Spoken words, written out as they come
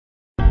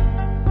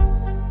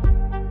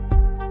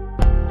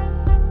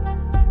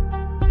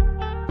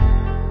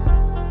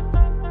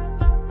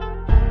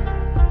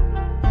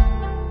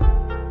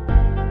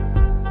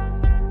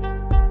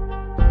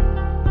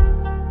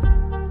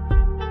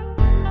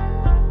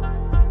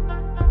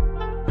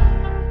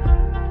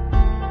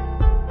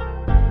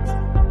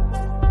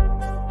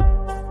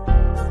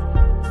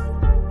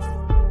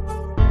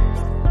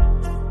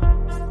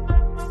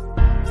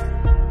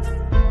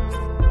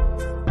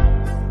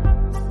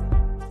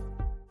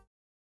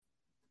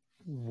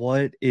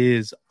What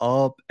is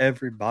up,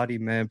 everybody,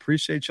 man?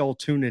 Appreciate y'all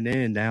tuning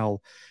in. Now,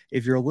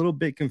 if you're a little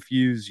bit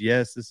confused,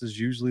 yes, this is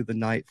usually the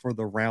night for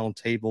the round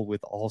table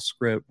with All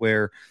Script,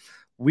 where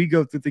we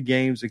go through the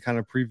games and kind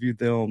of preview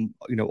them,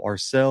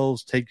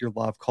 ourselves, take your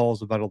live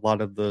calls about a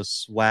lot of the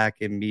SWAC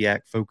and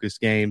MEAC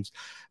focused games.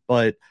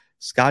 But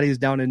Scotty's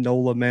down in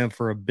NOLA, man,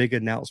 for a big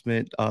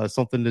announcement,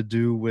 something to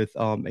do with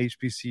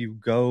HBCU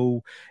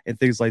Go and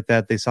things like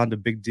that. They signed a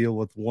big deal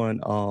with one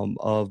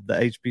of the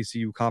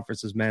HBCU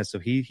conferences, man. So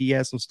he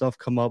has some stuff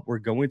come up. We're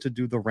going to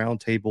do the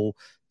roundtable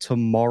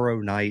tomorrow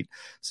night.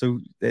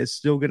 So it's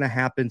still going to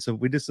happen. So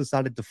we just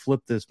decided to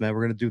flip this, man.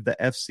 We're going to do the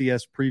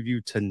FCS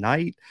preview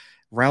tonight,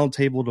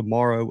 roundtable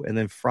tomorrow, and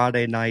then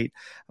Friday night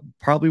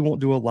probably won't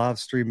do a live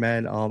stream,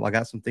 man. I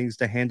got some things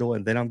to handle,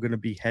 and then I'm going to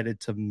be headed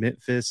to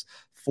Memphis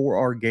for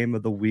our game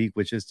of the week,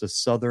 which is the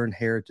Southern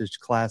Heritage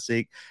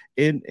Classic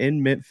in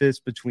Memphis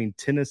between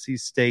Tennessee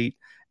State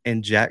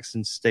and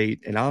Jackson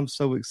State. And I'm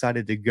so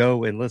excited to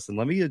go. And listen,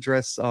 let me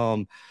address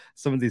some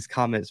of these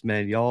comments,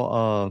 man.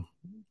 Y'all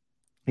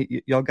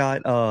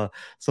got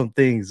some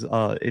things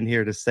in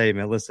here to say,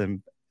 man.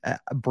 Listen,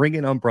 bring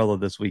an umbrella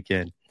this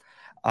weekend.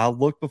 I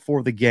looked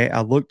before the game.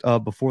 I looked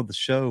before the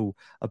show.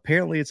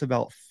 Apparently, it's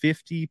about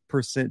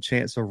 50%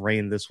 chance of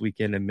rain this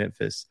weekend in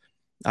Memphis.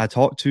 I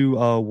talked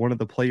to one of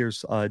the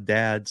players'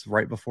 dads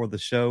right before the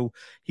show.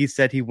 He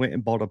said he went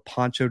and bought a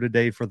poncho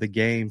today for the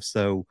game.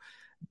 So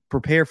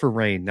prepare for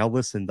rain. Now,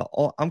 listen,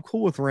 I'm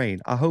cool with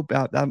rain.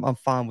 I'm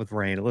fine with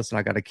rain. Listen,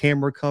 I got a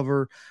camera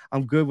cover.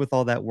 I'm good with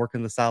all that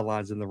working the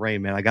sidelines in the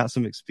rain, man. I got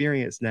some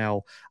experience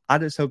now. I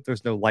just hope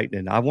there's no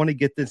lightning. I want to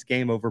get this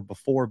game over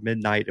before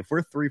midnight. If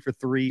we're 3 for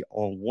 3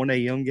 on 1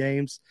 a.m.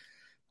 games,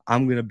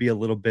 I'm going to be a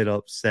little bit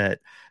upset.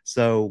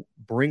 So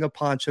bring a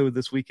poncho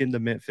this weekend to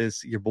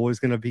Memphis. Your boy's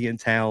going to be in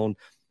town.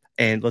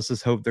 And let's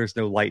just hope there's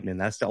no lightning.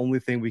 That's the only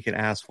thing we can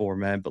ask for,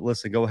 man. But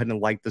listen, go ahead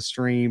and like the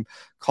stream.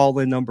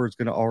 Call-in number is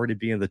going to already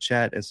be in the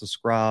chat, and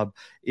subscribe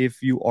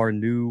if you are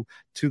new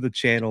to the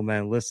channel,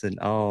 man. Listen,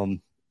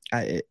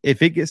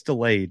 if it gets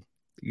delayed,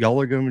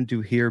 y'all are going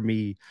to hear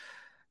me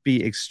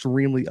be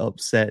extremely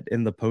upset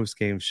in the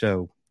post-game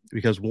show.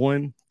 Because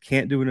one,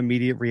 can't do an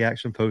immediate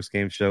reaction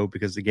post-game show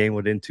because the game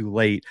would end too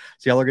late.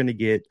 So y'all are going to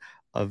get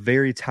a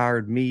very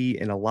tired me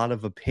and a lot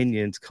of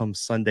opinions come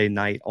Sunday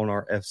night on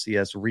our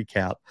FCS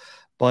recap.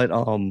 But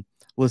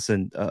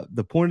listen,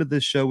 the point of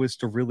this show is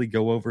to really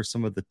go over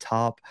some of the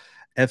top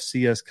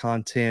FCS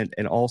content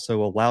and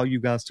also allow you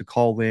guys to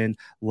call in.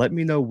 Let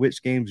me know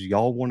which games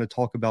y'all want to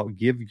talk about.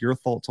 Give your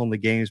thoughts on the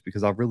games,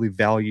 because I really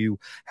value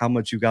how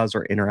much you guys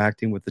are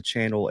interacting with the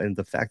channel and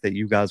the fact that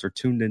you guys are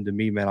tuned into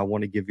me, man. I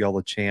want to give y'all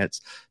a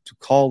chance to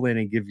call in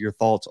and give your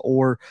thoughts.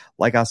 Or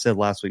like I said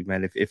last week,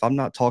 man, if I'm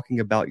not talking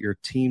about your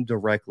team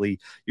directly,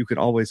 you can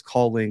always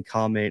call in,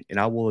 comment, and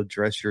I will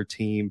address your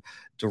team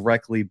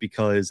directly,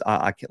 because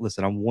I can't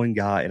listen. I'm one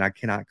guy and I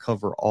cannot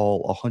cover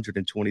all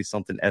 120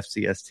 something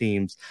FCS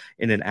teams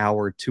in an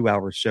hour,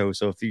 2-hour show.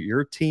 So if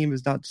your team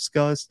is not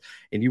discussed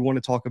and you want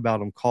to talk about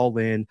them, call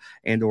in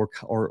and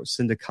or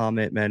send a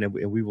comment, man, and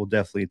we will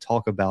definitely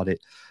talk about it.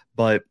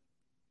 But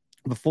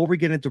before we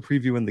get into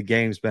previewing the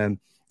games, man,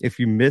 if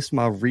you missed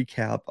my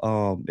recap,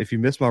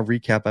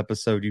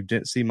 episode, you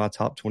didn't see my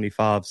top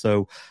 25.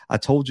 So I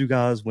told you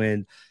guys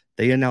when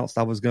they announced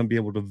I was going to be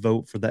able to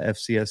vote for the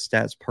FCS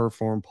Stats Per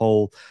Form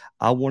poll,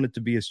 I wanted to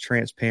be as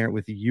transparent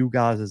with you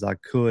guys as I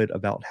could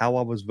about how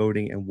I was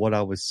voting and what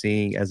I was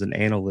seeing as an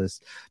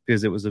analyst,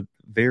 because it was a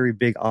very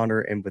big honor,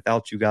 and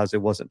without you guys,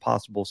 it wasn't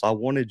possible. So I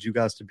wanted you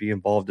guys to be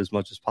involved as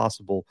much as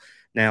possible.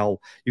 Now,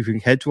 you can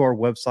head to our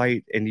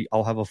website, and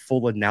I'll have a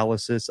full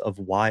analysis of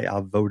why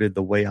I voted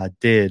the way I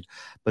did.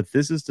 But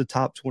this is the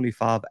top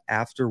 25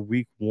 after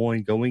week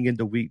 1, going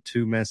into week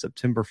 2, man.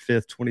 September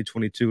 5th,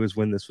 2022 is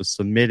when this was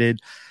submitted.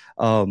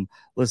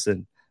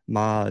 Listen,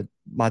 my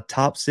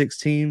top 6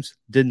 teams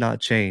did not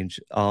change.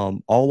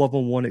 All of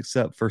them won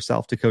except for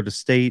South Dakota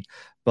State,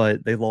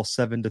 but they lost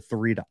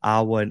 7-3 to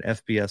Iowa, an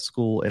FBS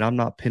school, and I'm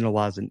not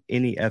penalizing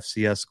any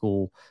FCS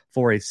school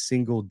for a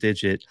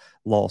single-digit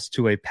loss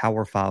to a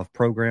Power 5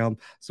 program.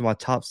 So my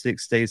top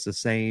 6 stays the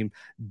same.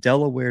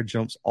 Delaware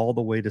jumps all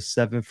the way to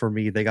 7 for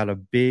me. They got a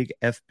big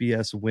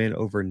FBS win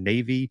over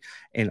Navy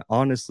and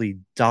honestly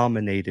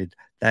dominated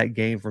that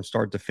game from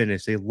start to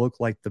finish. They look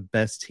like the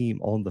best team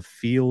on the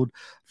field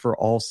for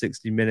all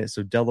 60 minutes.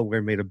 So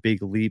Delaware made a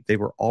big leap. They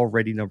were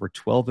already number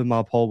 12 in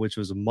my poll, which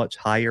was much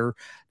higher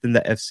than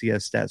the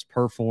FCS Stats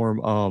Per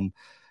Form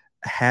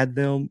had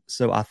them.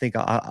 So I think,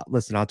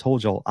 listen, I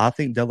told y'all, I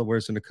think Delaware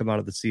is going to come out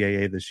of the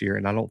CAA this year,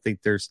 and I don't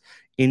think there's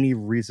any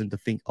reason to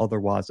think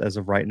otherwise as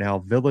of right now.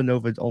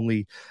 Villanova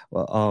only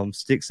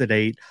sticks at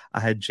 8. I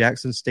had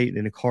Jackson State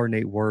and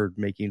Incarnate Word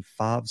making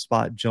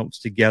 5-spot jumps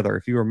together.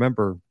 If you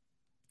remember,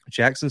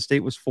 Jackson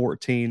State was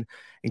 14,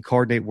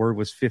 Incarnate Word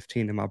was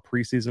 15 in my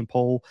preseason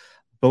poll.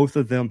 Both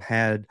of them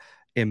had,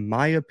 in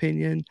my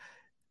opinion,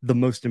 the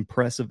most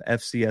impressive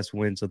FCS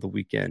wins of the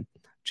weekend.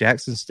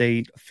 Jackson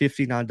State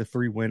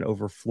 59-3 win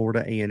over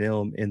Florida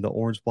A&M in the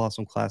Orange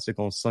Blossom Classic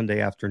on Sunday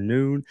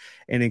afternoon.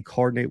 And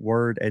Incarnate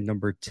Word at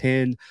number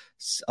 10,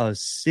 a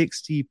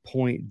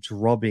 60-point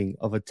drubbing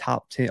of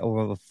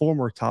a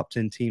former top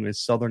 10 team in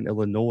Southern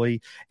Illinois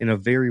in a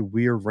very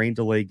weird rain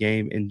delay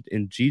game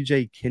in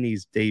G.J.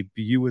 Kinney's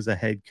debut as a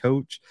head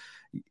coach.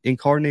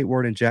 Incarnate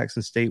Word and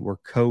Jackson State were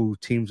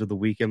co-teams of the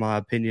week, in my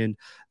opinion.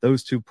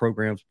 Those two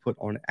programs put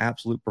on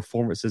absolute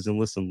performances. And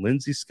listen,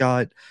 Lindsey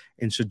Scott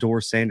and Shador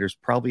Sanders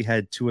probably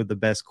had two of the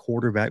best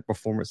quarterback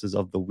performances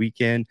of the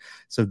weekend.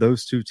 So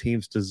those two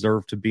teams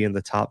deserve to be in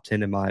the top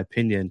 10, in my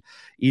opinion.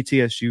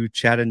 ETSU,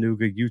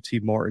 Chattanooga,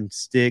 UT Martin,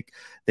 Stick,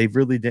 they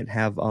really didn't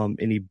have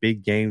any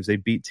big games. They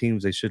beat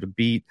teams they should have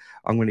beat.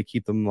 I'm going to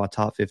keep them in my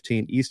top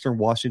 15. Eastern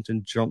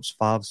Washington jumps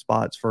 5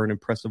 spots for an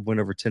impressive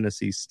win over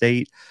Tennessee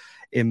State.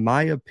 In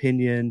my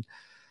opinion,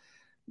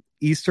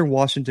 Eastern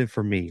Washington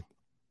for me,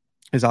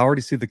 as I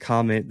already see the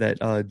comment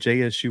that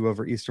JSU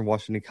over Eastern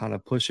Washington kind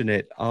of pushing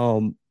it.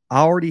 I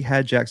already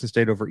had Jackson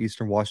State over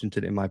Eastern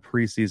Washington in my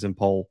preseason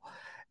poll.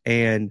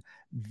 And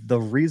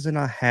the reason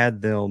I had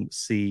them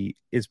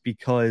is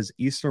because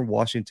Eastern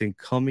Washington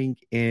coming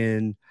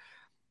into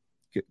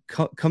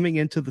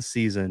the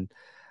season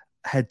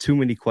had too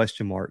many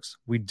question marks.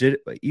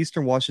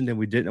 Eastern Washington,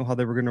 we didn't know how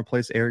they were going to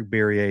replace Eric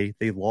Berrier.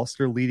 They lost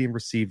their leading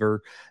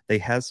receiver. They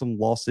had some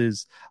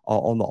losses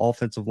on the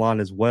offensive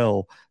line as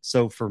well.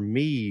 So for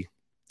me,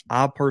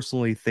 I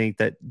personally think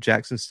that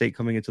Jackson State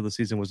coming into the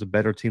season was a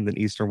better team than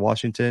Eastern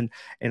Washington,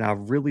 and I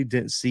really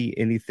didn't see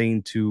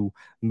anything to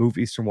move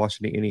Eastern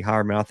Washington any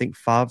higher. Man, I think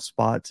 5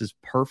 spots is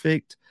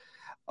perfect.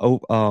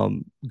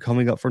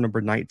 Coming up for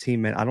number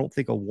 19, man, I don't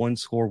think a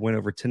 1-score win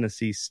over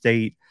Tennessee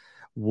State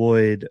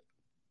would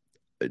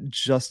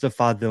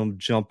justify them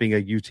jumping a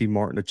UT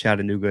Martin, a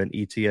Chattanooga, and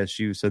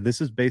ETSU. So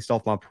this is based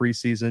off my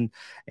preseason,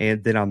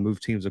 and then I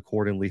move teams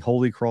accordingly.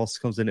 Holy Cross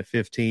comes in at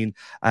 15.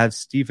 I have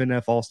Stephen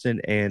F.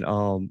 Austin and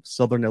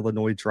Southern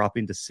Illinois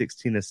dropping to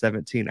 16 and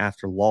 17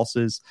 after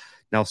losses.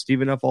 Now,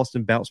 Stephen F.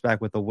 Austin bounced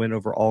back with a win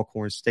over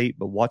Alcorn State,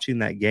 but watching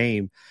that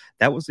game,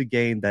 that was a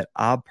game that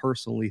I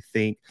personally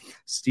think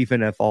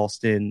Stephen F.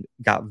 Austin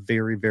got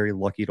very, very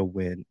lucky to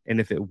win. And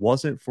if it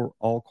wasn't for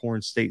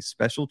Alcorn State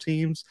special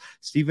teams,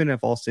 Stephen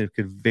F. Austin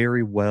could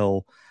very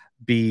well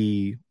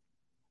be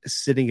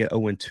sitting at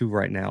 0-2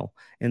 right now.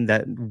 And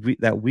that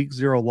week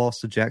 0 loss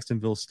to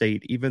Jacksonville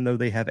State, even though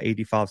they have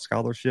 85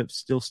 scholarships,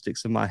 still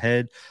sticks in my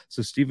head.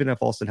 So Stephen F.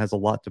 Austin has a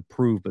lot to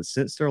prove. But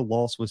since their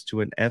loss was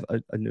to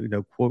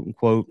quote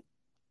unquote,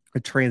 a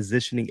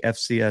transitioning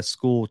FCS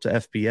school to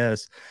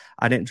FBS,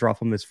 I didn't drop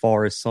them as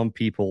far as some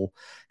people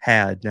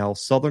had. Now,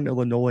 Southern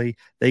Illinois,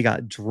 they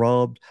got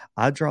drubbed.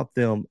 I dropped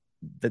them.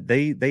 That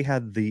they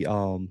had the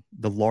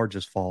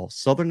largest fall.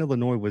 Southern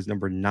Illinois was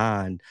number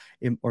 9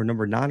 or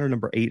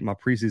number 8 in my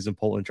preseason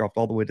poll and dropped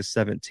all the way to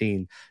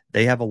 17.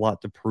 They have a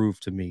lot to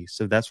prove to me,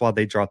 so that's why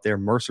they dropped there.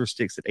 Mercer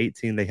sticks at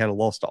 18. They had a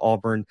loss to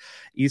Auburn.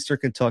 Eastern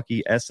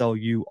Kentucky,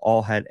 SLU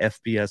all had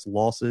FBS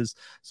losses,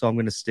 so I'm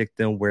going to stick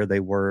them where they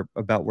were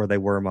in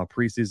my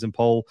preseason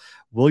poll.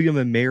 William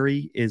and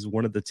Mary is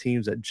one of the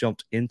teams that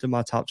jumped into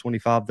my top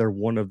 25. They're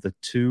one of the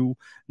 2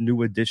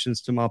 new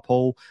additions to my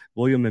poll.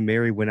 William and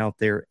Mary went out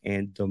there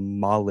and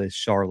demolished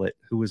Charlotte,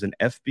 who was an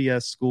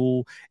FBS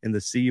school in the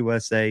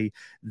CUSA.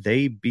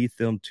 They beat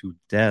them to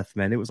death,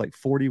 man. It was like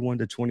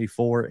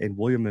 41-24, and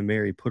William and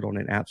Mary put on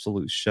an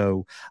absolute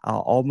show. I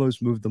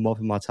almost moved them up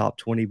in my top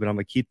 20, but I'm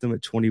going to keep them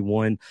at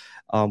 21.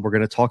 We're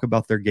going to talk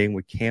about their game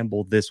with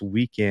Campbell this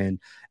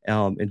weekend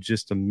in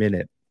just a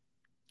minute.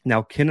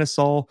 Now,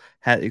 Kennesaw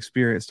had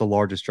experienced the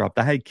largest drop.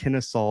 I had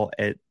Kennesaw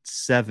at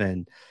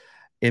 7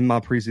 in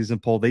my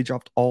preseason poll. They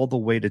dropped all the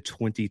way to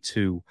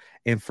 22.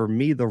 And for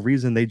me, the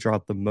reason they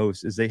dropped the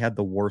most is they had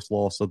the worst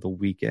loss of the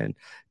weekend,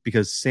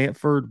 because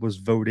Sanford was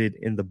voted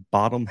in the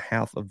bottom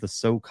half of the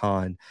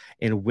SoCon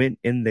and went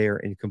in there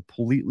and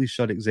completely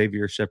shut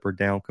Xavier Shepard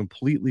down,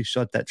 completely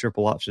shut that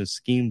triple option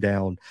scheme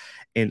down.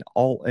 And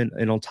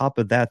on top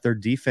of that, their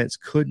defense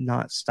could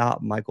not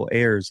stop Michael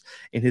Ayers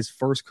in his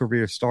first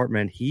career start,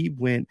 man. He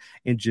went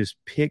and just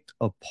picked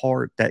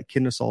apart that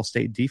Kennesaw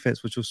State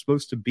defense, which was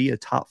supposed to be a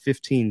top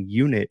 15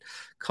 unit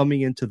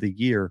coming into the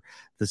year.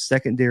 The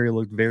secondary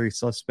looked very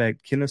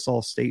suspect.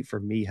 Kennesaw State, for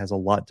me, has a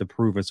lot to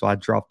prove, and so I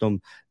dropped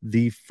them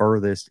the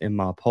furthest in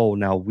my poll.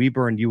 Now,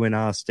 Weber and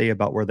UNI stay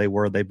about where they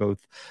were. They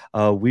both,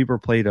 Weber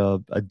played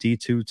a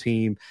D2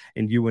 team,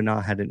 and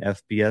UNI had an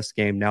FBS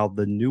game. Now,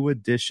 the new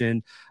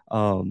addition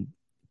to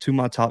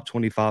my top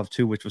 25,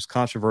 too, which was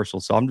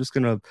controversial, so I'm just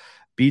going to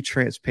be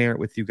transparent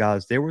with you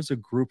guys. There was a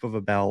group of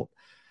about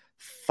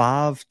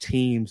 5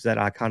 teams that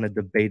I kind of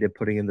debated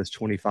putting in this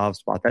 25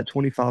 spot. That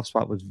 25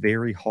 spot was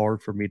very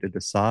hard for me to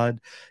decide,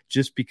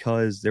 just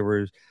because there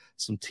were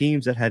some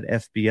teams that had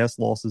FBS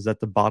losses at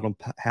the bottom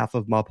half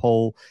of my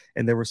poll,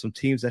 and there were some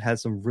teams that had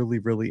some really,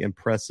 really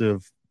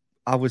impressive,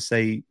 I would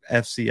say,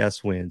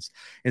 FCS wins.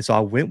 And so I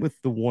went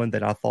with the one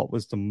that I thought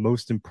was the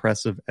most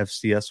impressive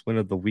FCS win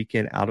of the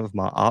weekend out of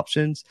my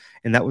options,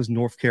 and that was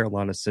North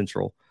Carolina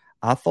Central.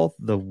 I thought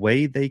the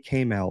way they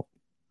came out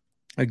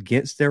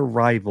against their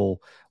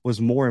rival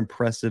was more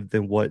impressive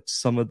than what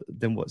some of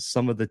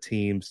the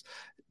teams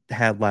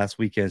had last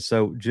weekend.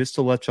 So just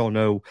to let y'all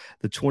know,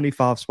 the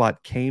 25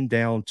 spot came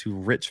down to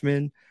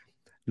Richmond,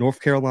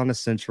 North Carolina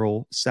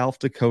Central, South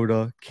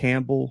Dakota,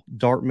 Campbell,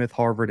 Dartmouth,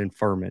 Harvard, and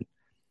Furman.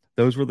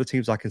 Those were the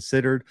teams I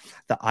considered.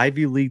 The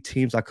Ivy League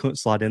teams I couldn't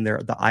slot in there.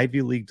 The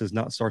Ivy League does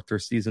not start their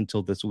season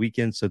until this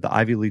weekend, so the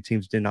Ivy League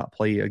teams did not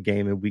play a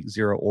game in week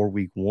 0 or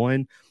week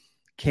 1.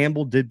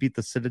 Campbell did beat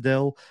the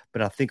Citadel,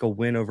 but I think a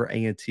win over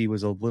A&T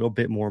was a little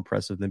bit more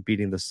impressive than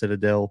beating the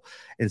Citadel.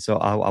 And so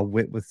I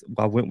went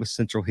with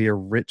Central here.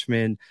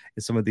 Richmond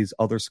and some of these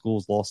other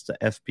schools lost to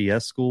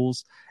FBS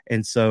schools.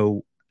 And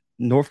so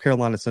North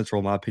Carolina Central,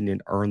 in my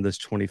opinion, earned this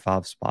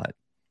 25 spot.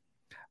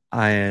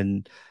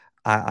 And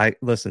I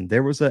listen,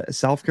 there was a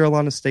South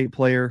Carolina State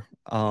player,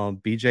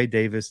 BJ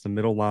Davis, the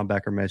middle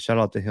linebacker, man. Shout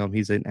out to him.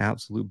 He's an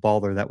absolute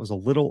baller. That was a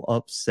little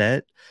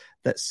upset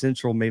that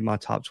Central made my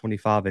top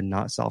 25 and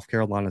not South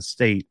Carolina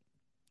State.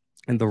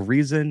 And the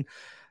reason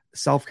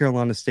South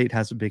Carolina State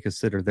hasn't been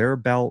considered, they're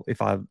about,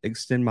 if I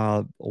extend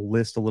my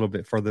list a little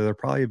bit further, they're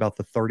probably about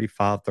the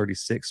 35,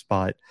 36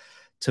 spot.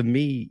 To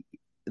me,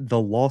 the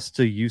loss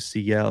to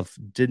UCF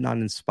did not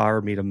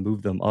inspire me to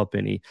move them up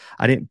any.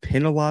 I didn't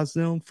penalize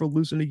them for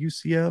losing to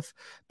UCF,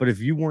 but if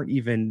you weren't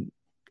even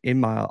in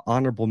my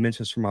honorable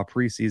mentions for my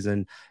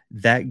preseason,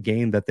 that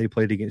game that they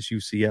played against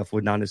UCF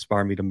would not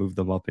inspire me to move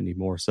them up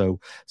anymore. So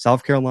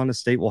South Carolina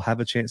State will have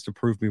a chance to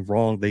prove me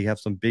wrong. They have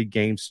some big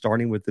games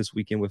starting with this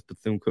weekend with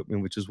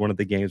Bethune-Cookman, which is one of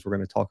the games we're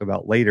going to talk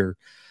about later.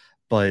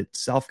 But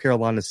South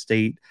Carolina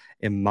State,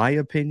 in my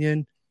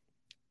opinion,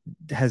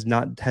 has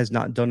not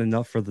done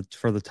enough for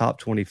the top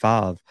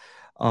 25.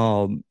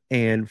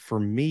 And for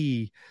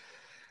me,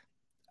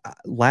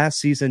 last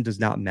season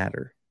does not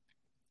matter.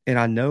 And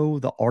I know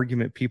the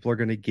argument people are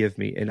going to give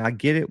me, and I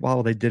get it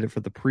while they did it for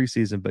the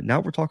preseason, but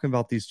now we're talking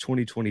about these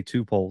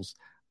 2022 polls.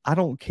 I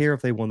don't care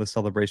if they won the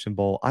Celebration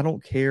Bowl. I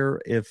don't care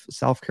if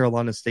South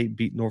Carolina State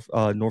beat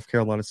North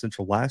Carolina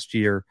Central last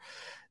year.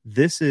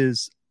 This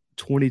is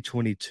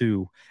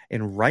 2022.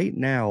 And right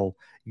now,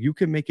 you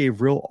can make a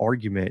real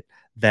argument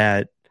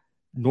that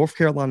North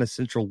Carolina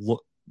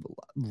Central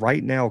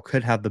right now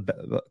could have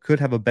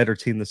a better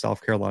team than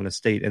South Carolina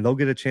State, and they'll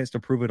get a chance to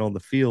prove it on the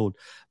field.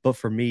 But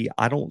for me,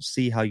 I don't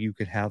see how you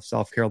could have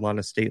South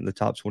Carolina State in the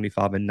top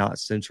 25 and not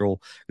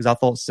Central, because I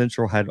thought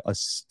Central had a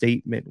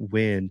statement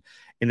win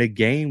in a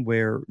game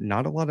where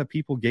not a lot of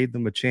people gave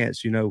them a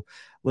chance.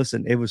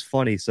 Listen, it was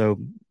funny. So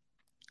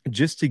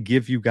just to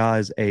give you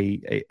guys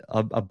a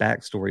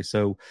backstory.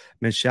 So,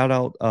 man, shout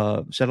out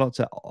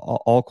to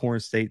Alcorn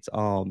State's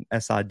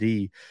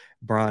SID,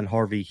 Brian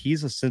Harvey.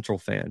 He's a Central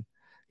fan.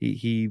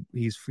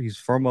 He's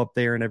from up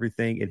there and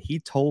everything. And he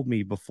told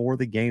me before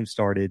the game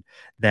started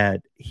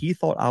that he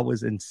thought I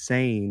was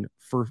insane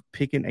for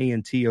picking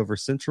A&T over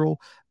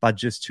Central by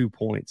just 2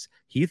 points.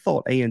 He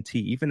thought A&T,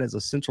 even as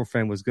a Central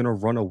fan, was going to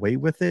run away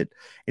with it.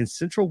 And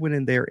Central went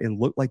in there and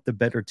looked like the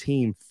better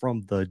team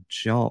from the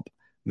jump.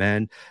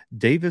 Man,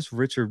 Davis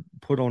Richard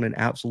put on an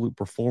absolute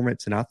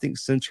performance, and I think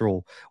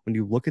Central, when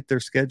you look at their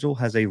schedule,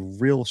 has a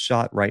real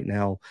shot right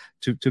now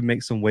to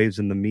make some waves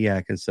in the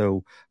MEAC. And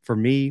so for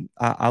me,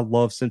 I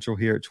love Central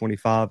here at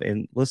 25.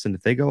 And listen,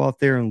 if they go out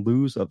there and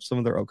lose up some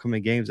of their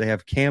upcoming games, they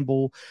have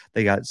Campbell,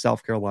 they got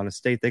South Carolina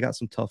State, they got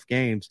some tough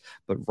games.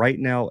 But right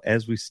now,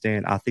 as we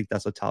stand, I think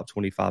that's a top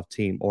 25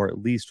 team, or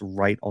at least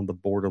right on the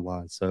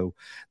borderline. So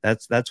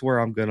that's where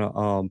I'm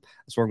gonna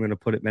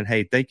put it, man.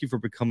 Hey, thank you for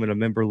becoming a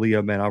member,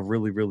 Leo, man. I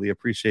really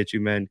appreciate you,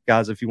 man.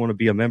 Guys, if you want to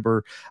be a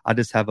member, I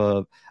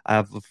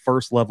have a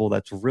first level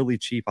that's really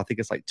cheap. I think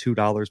it's like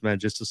 $2, man,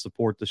 just to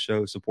support the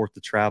show, support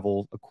the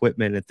travel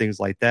equipment and things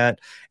like that.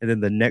 And then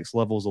the next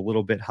level is a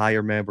little bit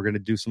higher, man. We're going to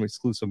do some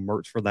exclusive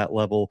merch for that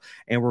level,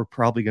 and we're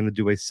probably going to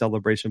do a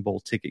Celebration Bowl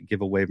ticket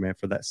giveaway, man,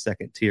 for that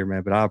second tier,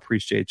 man. But I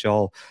appreciate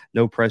y'all.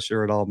 No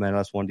pressure at all, man. I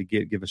just wanted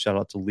to give a shout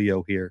out to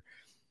Leo here.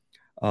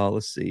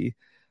 Let's see.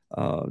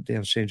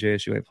 Damn shame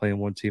JSU ain't playing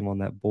one team on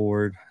that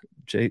board.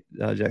 Jack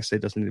State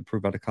doesn't need to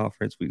prove out of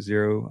conference week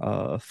 0.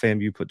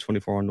 FAMU put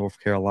 24 on North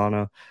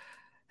Carolina.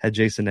 Had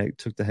Jason Eck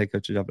took the head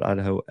coach job at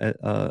Idaho,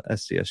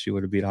 SDSU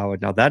would have beat Iowa.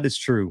 Now, that is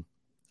true.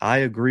 I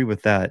agree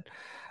with that.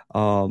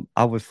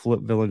 I would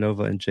flip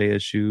Villanova and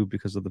JSU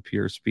because of the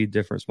pure speed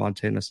difference.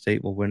 Montana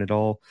State will win it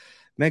all.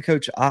 Man,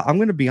 Coach, I'm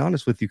going to be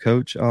honest with you,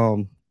 Coach.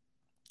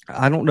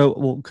 I don't know.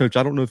 Well, Coach,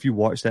 I don't know if you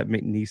watched that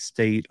McNeese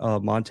State,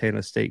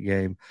 Montana State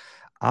game.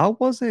 I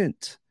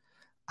wasn't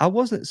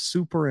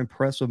super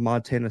impressed with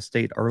Montana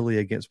State early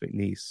against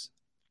McNeese.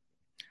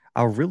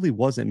 I really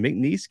wasn't.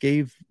 McNeese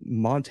gave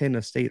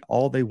Montana State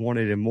all they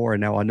wanted and more.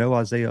 And now I know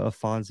Isaiah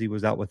Afonso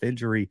was out with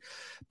injury,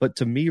 but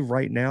to me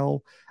right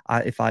now,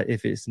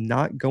 if it's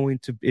not going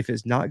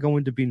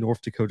to be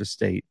North Dakota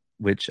State,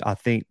 which I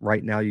think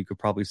right now you could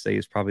probably say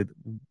is probably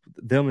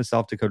them and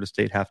South Dakota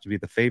State have to be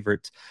the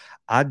favorites.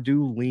 I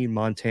do lean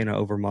Montana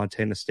over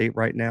Montana State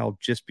right now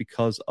just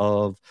because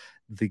of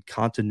the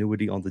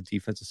continuity on the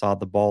defensive side of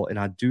the ball. And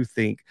I do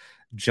think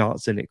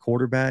Johnson at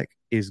quarterback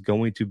is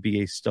going to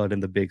be a stud in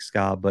the Big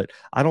Sky. But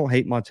I don't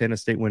hate Montana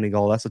State winning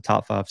all. That's a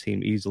top 5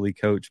 team easily,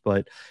 coach.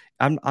 But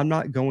I'm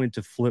not going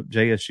to flip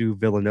JSU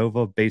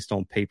Villanova based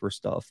on paper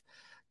stuff.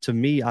 To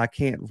me, I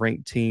can't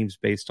rank teams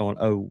based on,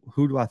 oh,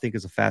 who do I think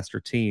is a faster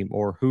team,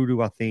 or who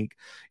do I think,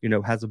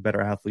 has a better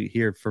athlete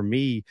here. For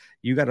me,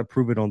 you got to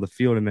prove it on the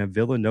field. And man,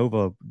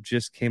 Villanova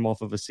just came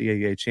off of a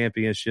CAA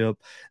championship.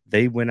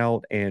 They went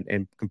out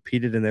and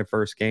competed in their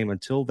first game.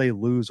 Until they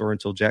lose or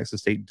until Jackson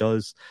State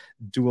does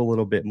do a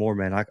little bit more,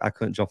 man, I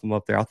couldn't jump them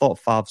up there. I thought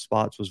 5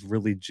 spots was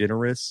really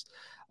generous.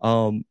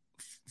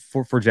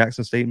 For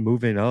Jackson State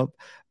moving up,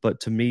 but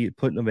to me,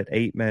 putting them at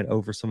 8, man,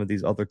 over some of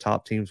these other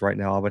top teams right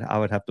now, I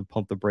would have to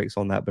pump the brakes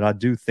on that. But I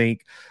do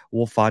think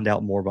we'll find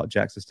out more about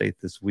Jackson State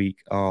this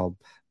week.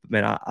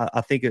 Man,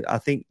 I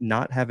think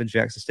not having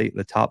Jackson State in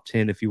the top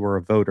 10 if you were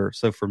a voter.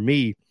 So for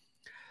me,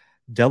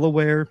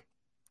 Delaware,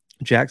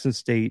 Jackson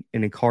State,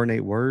 and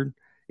Incarnate Word,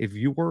 if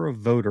you were a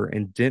voter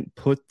and didn't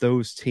put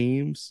those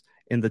teams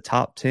in the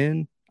top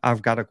 10,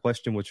 I've got to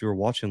question what you were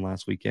watching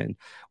last weekend.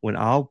 When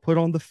I'll put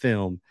on the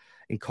film,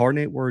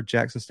 Incarnate Word,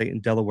 Jackson State,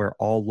 and Delaware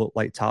all look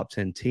like top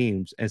 10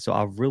 teams. And so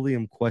I really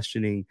am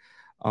questioning,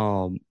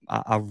 I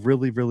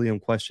really am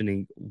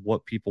questioning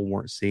what people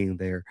weren't seeing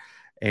there.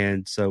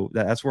 And so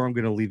that's where I'm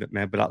going to leave it,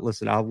 man. But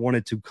listen, I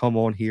wanted to come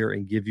on here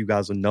and give you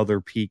guys another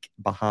peek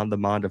behind the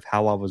mind of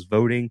how I was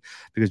voting,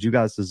 because you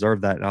guys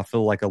deserve that. And I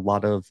feel like a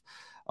lot of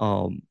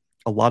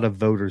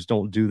voters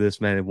don't do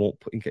this, man.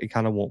 It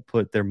kind of won't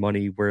put their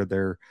money where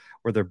their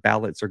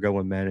ballots are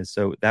going, man. And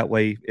so that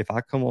way, if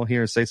I come on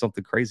here and say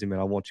something crazy, man,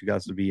 I want you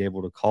guys to be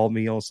able to call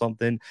me on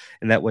something,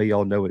 and that way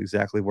y'all know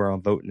exactly where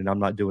I'm voting, and I'm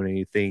not doing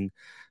anything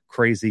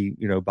crazy,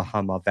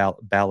 behind my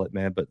ballot,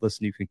 man. But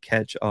listen, you can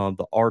catch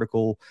the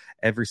article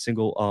every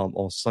single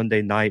on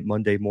Sunday night,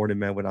 Monday morning,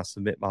 man, when I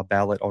submit my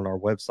ballot on our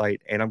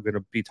website. And I'm going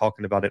to be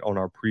talking about it on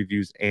our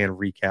previews and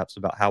recaps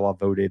about how I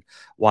voted,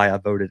 why I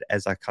voted,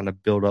 as I kind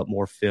of build up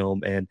more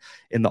film. And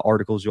in the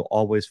articles, you'll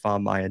always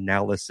find my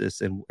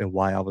analysis and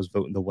why I was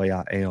voting the way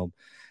I am.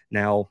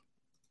 Now,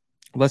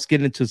 let's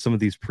get into some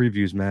of these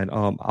previews, man.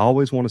 I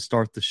always want to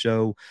start the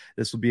show.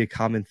 This will be a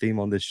common theme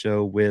on this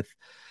show with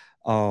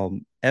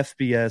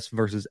FBS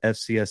versus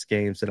FCS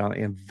games that I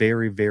am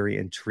very, very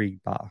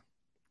intrigued by.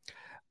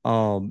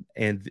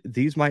 And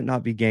these might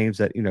not be games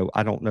that,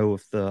 I don't know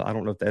if the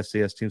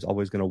FCS team's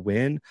always going to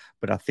win,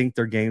 but I think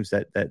they're games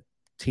that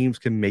teams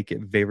can make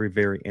it very,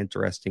 very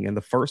interesting. And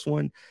the first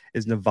one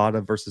is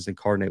Nevada versus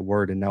Incarnate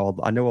Word. And now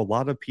I know a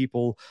lot of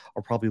people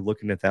are probably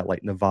looking at that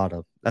like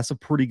Nevada. That's a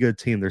pretty good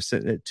team. They're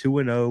sitting at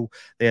 2-0.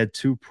 They had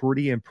 2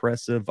 pretty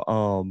impressive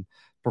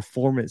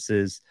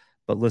performances.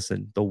 But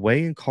listen, the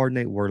way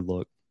Incarnate Word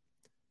look,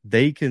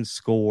 they can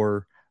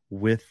score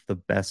with the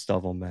best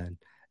of them, man.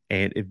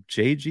 And if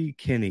JG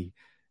Kinney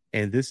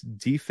and this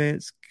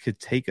defense could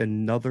take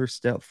another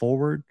step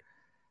forward,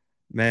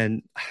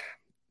 man,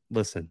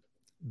 listen,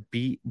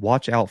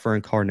 watch out for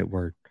Incarnate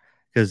Word,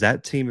 because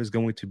that team is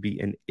going to be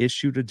an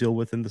issue to deal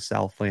with in the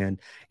Southland.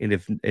 And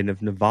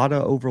if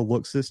Nevada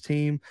overlooks this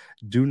team,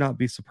 do not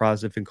be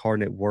surprised if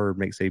Incarnate Word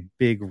makes a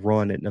big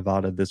run at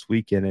Nevada this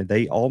weekend. And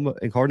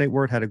Incarnate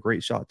Word had a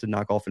great shot to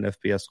knock off an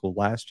FBS school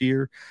last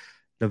year.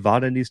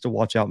 Nevada needs to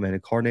watch out, man.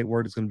 Incarnate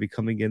Word is going to be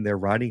coming in there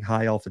riding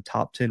high off a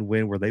top 10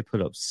 win where they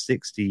put up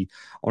 60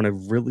 on a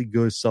really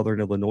good Southern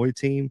Illinois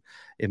team.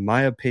 In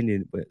my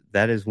opinion,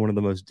 that is one of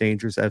the most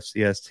dangerous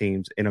FCS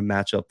teams in a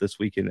matchup this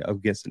weekend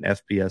against an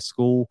FBS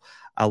school.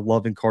 I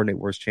love Incarnate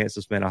Word's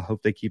chances, man. I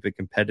hope they keep it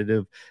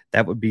competitive.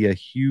 That would be a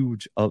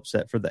huge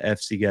upset for the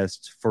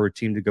FCS for a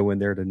team to go in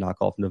there to knock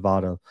off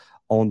Nevada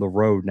on the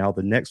road. Now,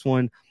 the next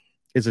one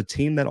is a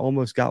team that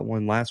almost got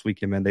one last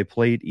weekend, man. They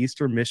played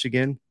Eastern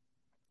Michigan,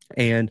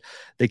 and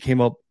they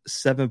came up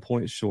 7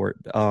 points short.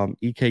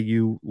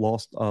 EKU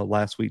lost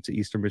last week to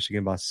Eastern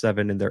Michigan by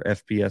 7 in their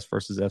FBS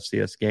versus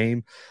FCS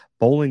game.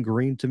 Bowling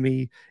Green, to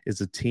me, is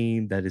a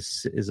team that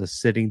is a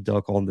sitting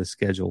duck on the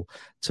schedule.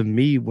 To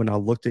me, when I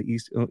looked at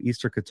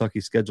Eastern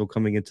Kentucky's schedule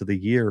coming into the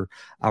year,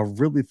 I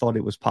really thought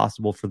it was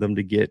possible for them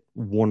to get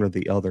one or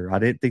the other. I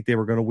didn't think they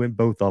were going to win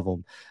both of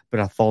them, but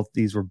I thought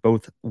these were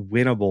both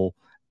winnable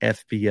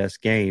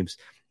FBS games.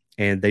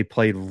 And they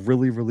played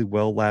really, really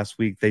well last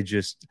week.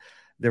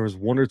 There was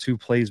 1 or 2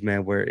 plays,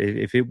 man, where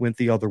if it went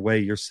the other way,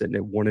 you're sitting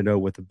at 1-0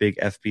 with a big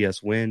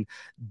FBS win.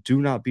 Do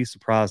not be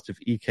surprised if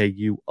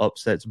EKU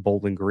upsets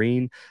Bowling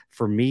Green.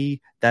 For me,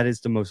 that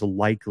is the most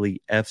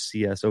likely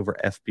FCS over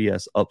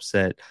FBS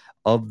upset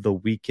of the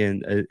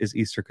weekend is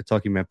Eastern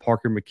Kentucky, man.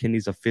 Parker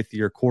McKinney's a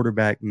 5th-year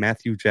quarterback.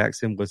 Matthew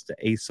Jackson was the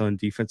ASUN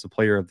Defensive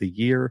Player of the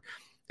Year.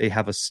 They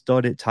have a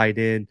stud at tight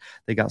end.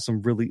 They got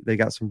some really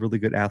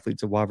good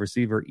athletes at wide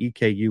receiver.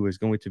 EKU is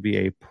going to be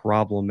a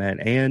problem,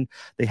 man. And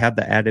they have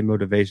the added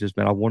motivations,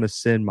 man. I want to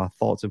send my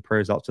thoughts and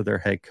prayers out to their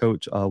head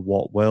coach,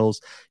 Walt Wells.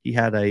 He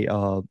had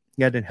a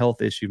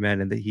health issue,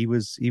 man, and that he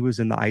was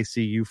in the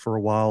ICU for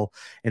a while,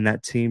 and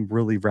that team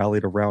really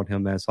rallied around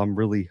him, man. So I'm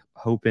really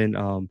hoping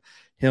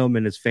him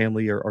and his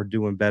family are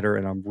doing better,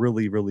 and I'm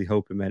really, really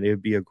hoping, man, it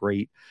would be a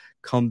great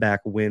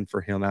comeback win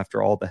for him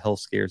after all the health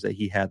scares that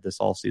he had this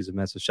all season,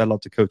 man. So shout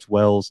out to Coach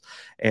Wells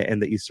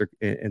and the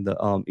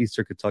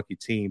Eastern Kentucky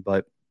team.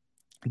 But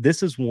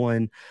this is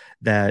one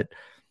that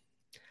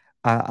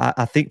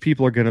I think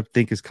people are going to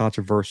think is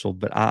controversial,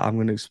 but I'm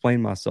going to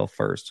explain myself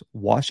first.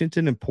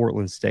 Washington and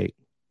Portland State.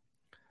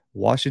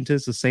 Washington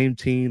is the same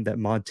team that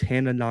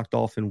Montana knocked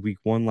off in week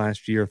 1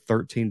 last year,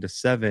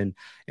 13-7.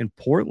 And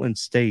Portland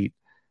State,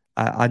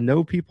 I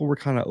know people were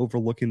kind of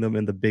overlooking them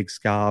in the Big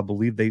Sky. I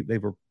believe they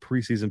were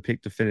preseason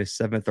picked to finish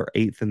 7th or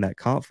 8th in that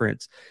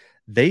conference.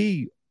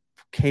 They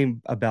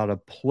came about a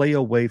play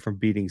away from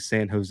beating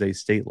San Jose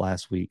State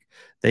last week.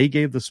 They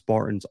gave the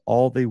Spartans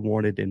all they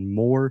wanted and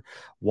more.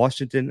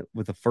 Washington,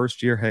 with a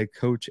first-year head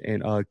coach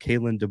and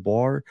Kalen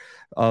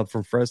DeBoer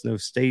from Fresno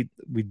State,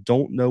 we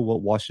don't know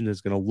what Washington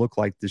is going to look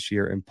like this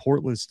year, and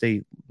Portland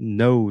State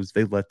knows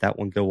they let that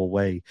one go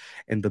away.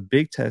 And the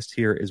big test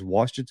here is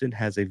Washington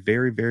has a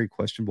very, very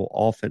questionable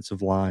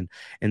offensive line,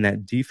 and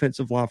that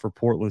defensive line for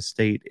Portland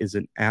State is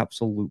an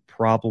absolute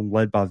problem,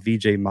 led by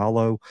VJ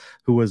Malo,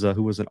 who was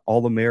an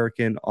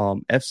All-American,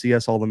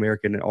 FCS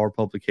All-American in our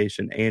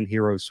publication and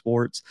Hero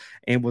Sports,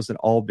 and was an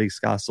All Big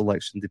Sky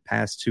selection the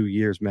past 2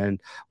 years, man.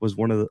 Was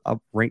one of the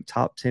ranked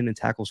top 10 in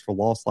tackles for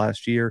loss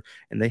last year,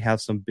 and they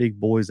have some big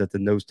boys at the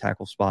nose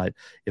tackle spot.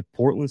 If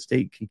Portland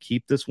State can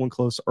keep this one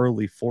close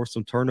early, force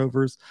some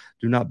turnovers,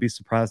 do not be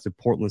surprised if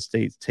Portland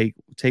State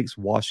takes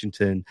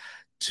Washington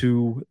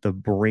to the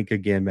brink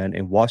again, man.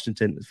 And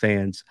Washington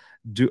fans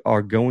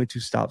are going to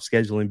stop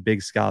scheduling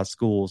Big Sky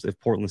schools if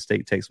Portland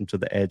State takes them to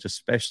the edge,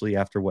 especially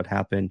after what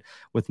happened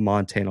with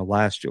Montana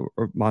last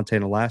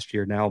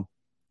year. Now,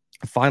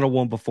 final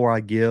one before I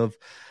give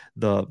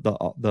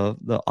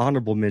the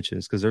honorable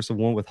mentions, because there's the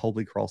one with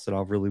Holy Cross that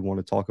I really want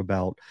to talk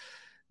about.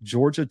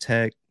 Georgia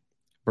Tech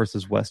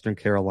versus Western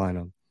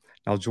Carolina.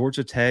 Now,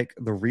 Georgia Tech,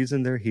 the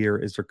reason they're here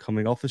is they're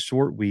coming off a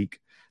short week.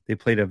 They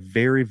played a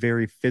very,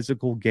 very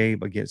physical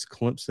game against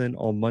Clemson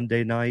on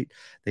Monday night.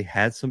 They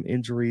had some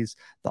injuries.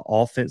 The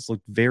offense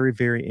looked very,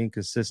 very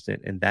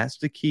inconsistent, and that's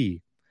the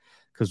key,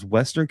 because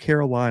Western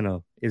Carolina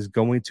is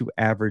going to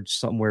average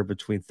somewhere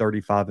between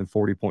 35 and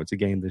 40 points a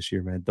game this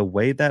year, man. The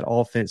way that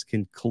offense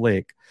can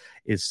click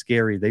is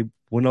scary. They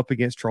went up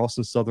against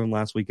Charleston Southern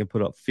last week and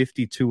put up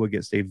 52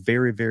 against a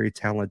very, very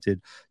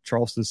talented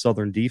Charleston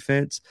Southern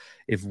defense.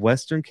 If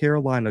Western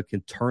Carolina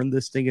can turn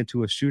this thing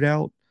into a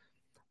shootout,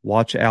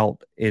 watch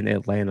out in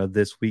Atlanta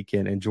this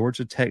weekend. And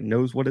Georgia Tech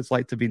knows what it's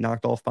like to be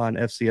knocked off by an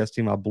FCS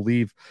team. I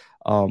believe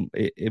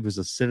it was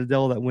a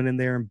Citadel that went in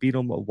there and beat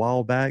them a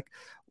while back.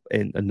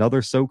 And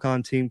another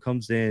SoCon team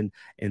comes in,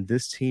 and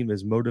this team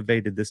is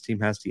motivated. This team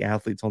has the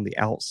athletes on the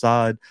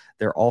outside.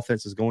 Their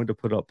offense is going to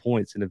put up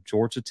points. And if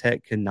Georgia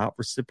Tech cannot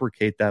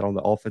reciprocate that on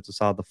the offensive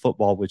side of the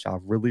football, which I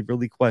really,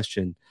 really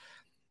question,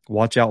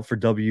 watch out for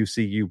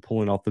WCU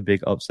pulling off the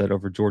big upset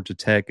over Georgia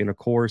Tech. And, of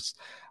course,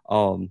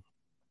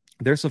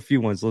 there's a few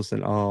ones.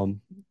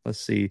 Listen,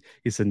 let's see.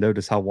 He said,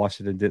 notice how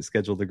Washington didn't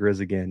schedule the Grizz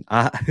again.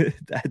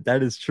 That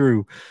is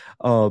true.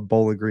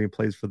 Bowling Green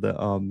plays for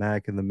the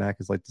MAC, and the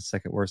MAC is like the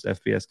second worst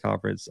FBS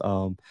conference.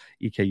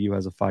 EKU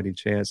has a fighting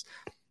chance.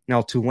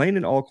 Now, Tulane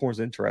and Alcorn is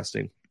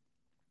interesting.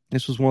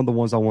 This was one of the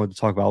ones I wanted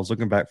to talk about. I was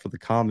looking back for the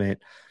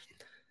comment.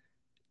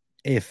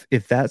 If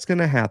that's going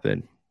to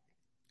happen,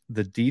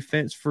 the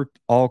defense for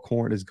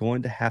Alcorn is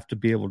going to have to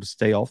be able to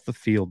stay off the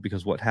field,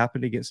 because what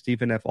happened against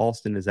Stephen F.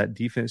 Austin is that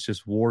defense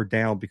just wore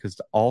down because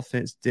the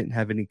offense didn't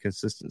have any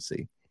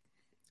consistency.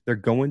 They're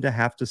going to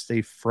have to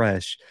stay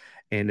fresh.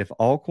 And if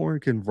Alcorn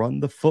can run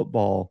the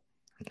football,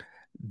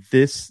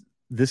 this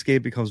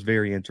game becomes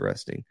very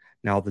interesting.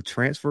 Now, the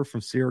transfer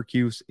from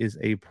Syracuse is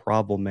a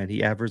problem, man.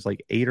 He averaged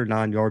like 8 or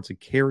 9 yards a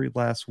carry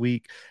last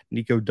week.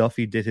 Nico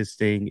Duffy did his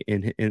thing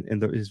in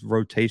his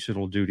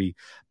rotational duty.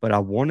 But I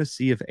want to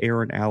see if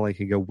Aaron Allen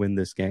can go win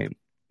this game,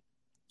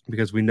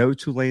 because we know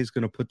Tulane is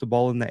going to put the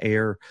ball in the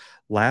air.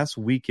 Last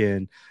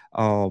weekend,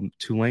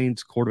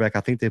 Tulane's quarterback,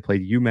 I think they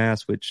played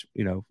UMass, which,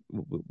 you know,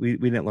 we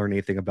didn't learn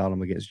anything about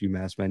them against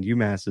UMass, man.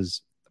 UMass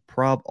is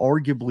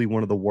arguably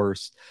one of the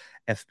worst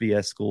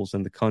FBS schools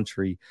in the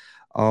country.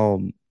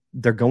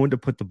 They're going to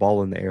put the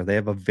ball in the air. They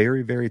have a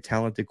very, very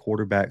talented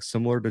quarterback,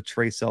 similar to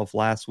Trey Self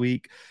last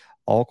week.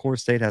 Alcorn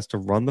State has to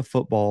run the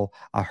football.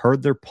 I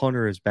heard their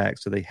punter is back,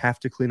 so they have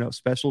to clean up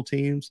special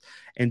teams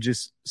and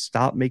just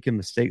stop making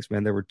mistakes,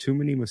 man. There were too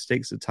many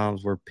mistakes at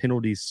times where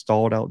penalties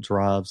stalled out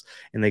drives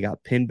and they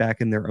got pinned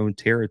back in their own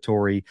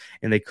territory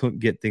and they couldn't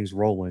get things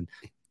rolling.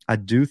 I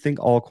do think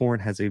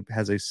Alcorn has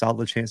a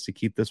solid chance to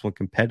keep this one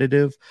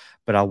competitive,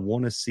 but I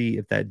want to see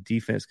if that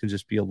defense can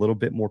just be a little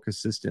bit more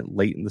consistent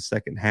late in the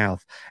second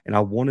half. And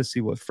I want to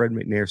see what Fred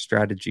McNair's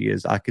strategy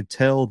is. I could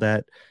tell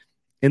that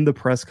in the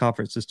press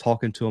conferences,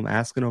 talking to him,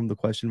 asking him the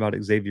question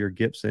about Xavier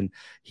Gibson,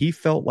 he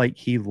felt like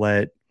he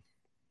let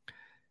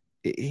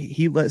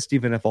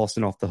Stephen F.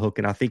 Austin off the hook,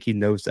 and I think he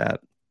knows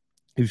that.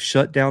 Who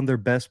shut down their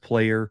best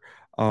player,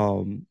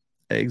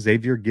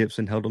 Xavier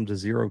Gibson, held him to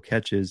 0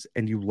 catches,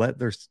 and you let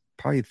their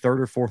probably third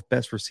or fourth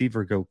best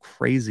receiver go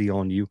crazy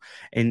on you.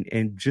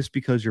 And just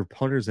because your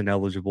punter's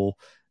ineligible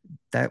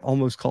that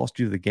almost cost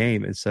you the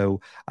game. And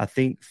so I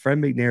think Fred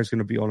McNair is going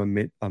to be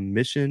on a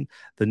mission.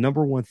 The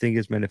number one thing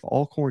is, man, if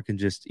Alcorn can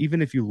just,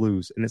 even if you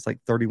lose and it's like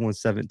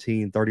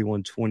 31-17,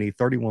 31-20,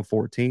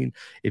 31-14,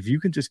 if you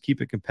can just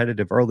keep it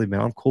competitive early,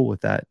 man, I'm cool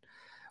with that.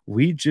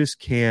 We just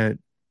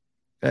can't.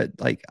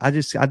 I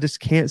just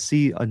can't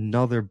see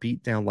another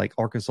beatdown like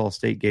Arkansas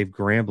State gave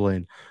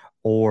Grambling,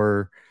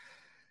 or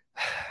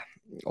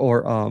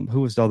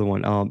who was the other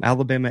one?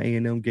 Alabama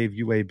A&M gave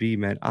UAB.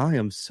 Man, I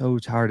am so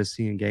tired of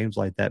seeing games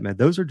like that, man.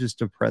 Those are just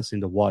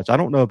depressing to watch. I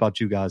don't know about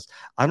you guys.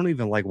 I don't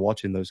even like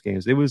watching those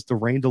games. It was the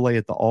rain delay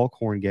at the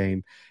Alcorn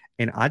game,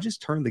 and I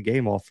just turned the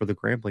game off for the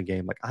Grambling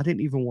game. Like, I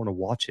didn't even want to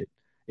watch it.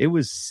 It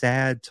was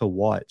sad to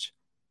watch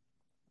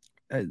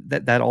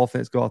that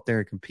offense go out there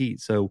and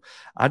compete. So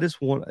I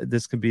just want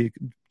this to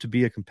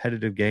be a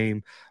competitive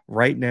game.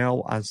 Right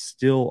now, I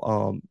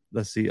still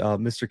let's see,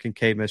 Mr.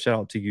 Kincaid, man, shout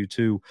out to you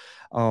too.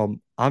 I'm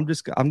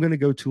going to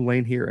go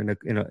Tulane here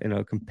in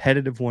a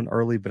competitive one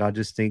early, but I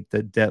just think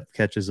that depth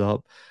catches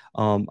up.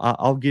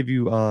 I'll give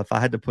you if I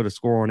had to put a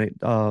score on it,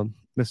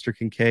 Mr.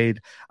 Kincaid,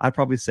 I'd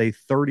probably say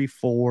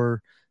 34-21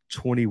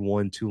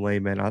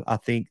 Tulane, man. I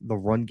think the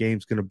run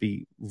game's going to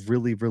be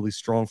really, really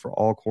strong for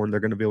Alcorn.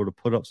 They're going to be able to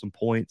put up some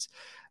points,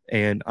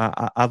 and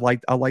I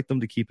like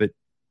them to keep it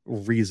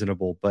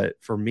reasonable. But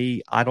for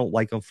me, I don't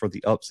like them for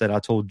the upset. I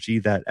told G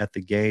that at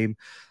the game,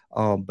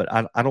 but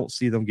I don't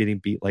see them getting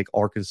beat like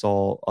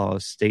Arkansas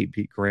State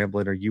beat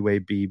Grambling or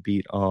UAB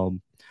beat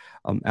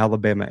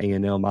Alabama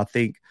A&M. I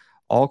think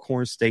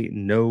Alcorn State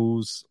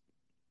knows.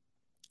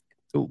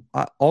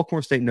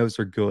 Alcorn State knows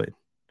they're good.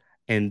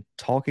 And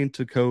talking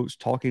to coach,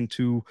 talking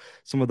to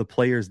some of the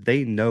players,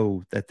 they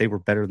know that they were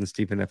better than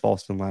Stephen F.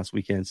 Austin last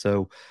weekend.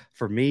 So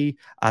for me,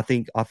 I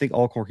think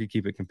Alcorn can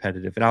keep it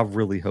competitive, and I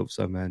really hope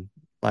so, man.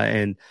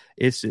 And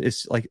it's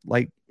like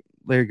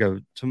there you go.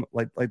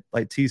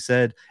 Like T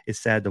said, it's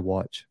sad to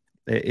watch.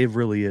 It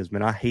really is,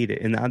 man. I hate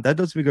it, and that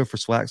doesn't even go for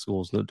SWAC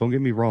schools. Don't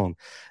get me wrong.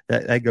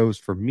 That goes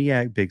for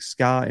MEAC, Big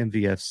Sky,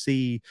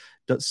 MVFC,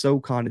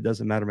 SoCon. It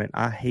doesn't matter, man.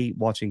 I hate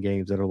watching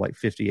games that are like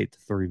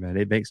 58-3, man.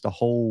 It makes the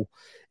whole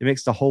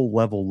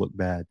level look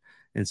bad.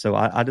 And so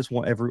I just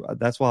want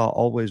that's why I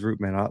always root,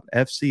 man.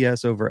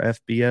 FCS over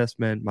FBS,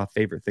 man, my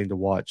favorite thing to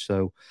watch.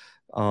 So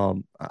I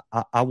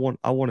want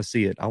to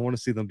see it. I want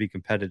to see them be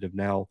competitive.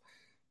 Now,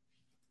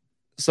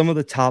 some of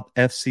the top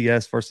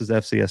FCS versus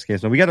FCS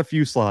games. Now, we got a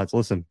few slides.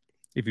 Listen,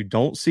 if you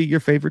don't see your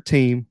favorite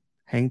team,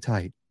 hang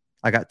tight.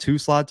 I got 2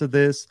 slides of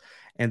this,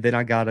 and then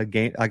I got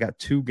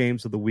 2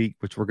 games of the week,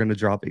 which we're going to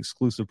drop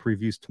exclusive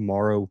previews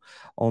tomorrow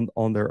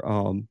on their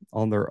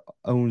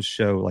own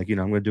show. Like, I'm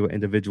going to do an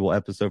individual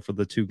episode for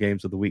the 2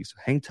 games of the week. So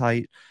hang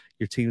tight.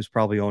 Your team's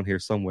probably on here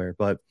somewhere.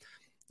 But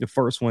the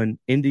first one,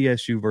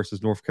 NDSU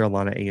versus North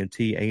Carolina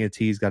A&T.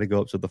 A&T's got to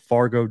go up to the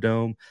Fargo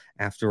Dome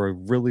after a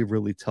really,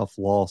 really tough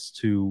loss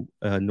to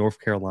North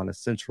Carolina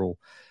Central.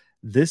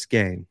 This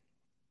game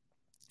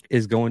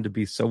is going to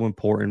be so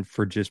important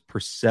for just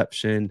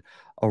perception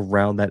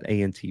around that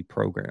A&T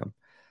program.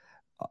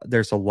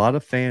 There's a lot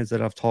of fans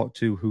that I've talked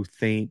to who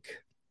think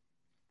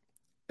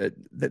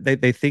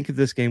they think if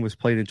this game was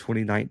played in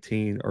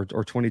 2019 or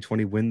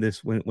 2020 when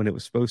it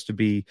was supposed to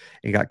be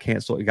and got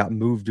canceled, it got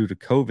moved due to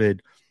COVID,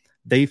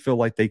 they feel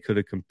like they could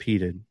have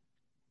competed.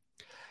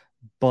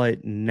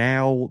 But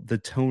now the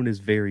tone is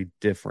very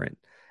different.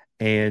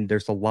 And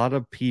there's a lot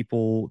of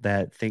people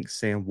that think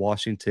Sam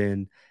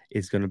Washington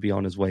is going to be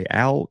on his way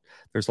out.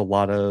 There's a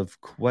lot of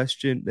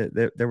there's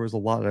a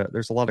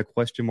lot of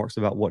question marks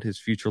about what his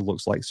future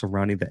looks like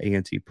surrounding the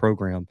A&T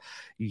program.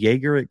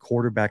 Yeager at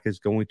quarterback is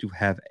going to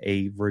have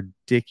a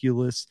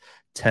ridiculous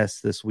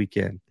test this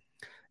weekend.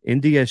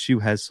 NDSU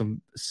has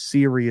some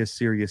serious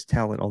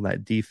talent on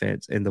that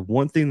defense. And the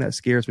one thing that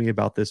scares me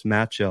about this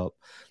matchup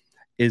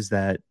is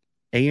that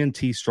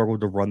A&T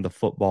struggled to run the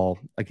football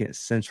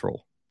against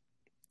Central.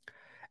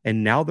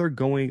 And now they're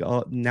going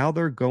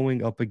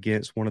up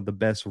against one of the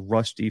best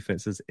rush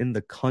defenses in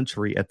the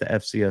country at the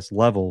FCS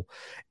level,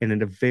 and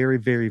in a very,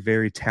 very,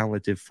 very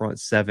talented front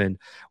 7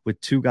 with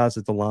 2 guys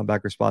at the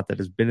linebacker spot that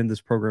has been in this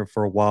program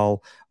for a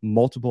while,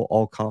 multiple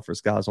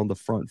all-conference guys on the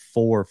front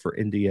 4 for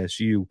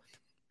NDSU.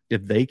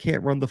 If they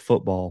can't run the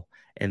football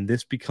and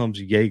this becomes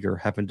Yeager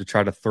having to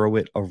try to throw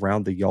it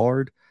around the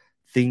yard,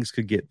 things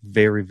could get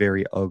very,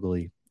 very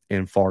ugly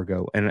in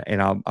Fargo. And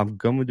I'm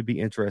going to be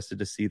interested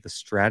to see the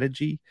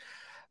strategy.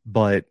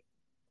 But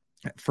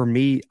for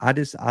me, I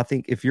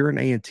think if you're an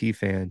A&T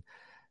fan,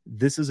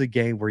 this is a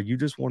game where you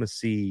just want to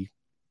see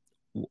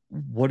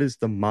what is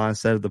the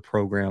mindset of the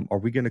program. Are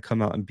we going to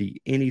come out and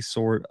be any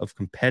sort of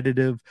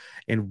competitive,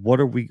 and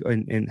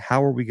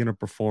how are we going to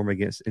perform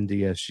against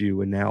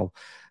NDSU? And now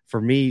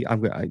for me,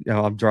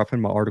 I'm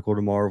dropping my article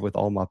tomorrow with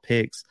all my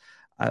picks.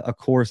 Of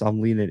course, I'm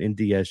leaning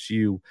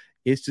NDSU.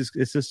 It's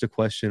just a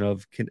question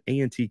of, can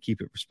A&T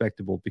keep it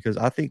respectable? Because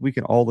I think we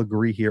can all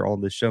agree here on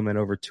this show, man,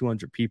 over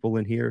 200 people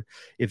in here.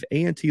 If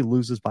A&T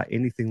loses by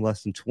anything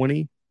less than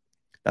 20,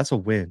 that's a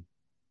win.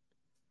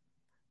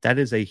 That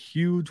is a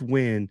huge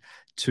win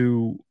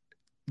to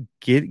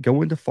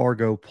Go into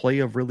Fargo, play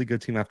a really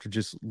good team after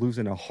just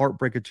losing a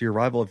heartbreaker to your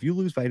rival. If you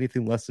lose by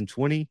anything less than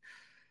 20,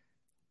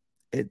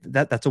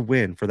 that's a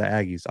win for the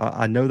Aggies.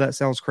 I know that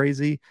sounds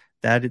crazy.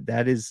 That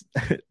is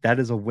that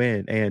is a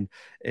win. And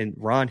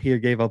Ron here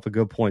gave up a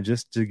good point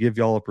just to give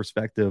y'all a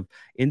perspective.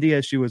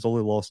 NDSU has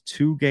only lost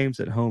 2 games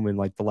at home in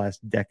like the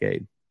last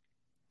decade.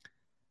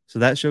 So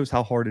that shows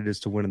how hard it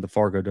is to win in the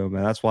Fargo Dome,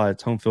 and that's why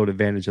its home field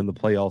advantage in the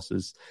playoffs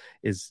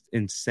is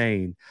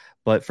insane.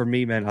 But for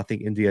me, man, I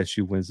think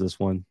NDSU wins this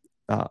one.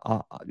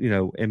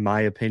 In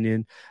my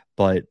opinion,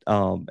 but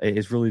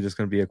it's really just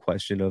going to be a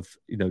question of,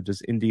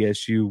 does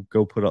NDSU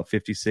go put up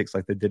 56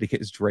 like they did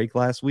against Drake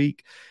last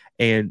week?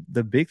 And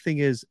the big thing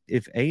is,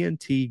 if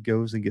A&T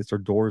goes and gets their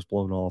doors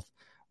blown off,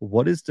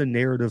 what is the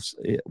narrative?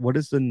 What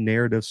is the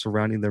narrative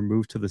surrounding their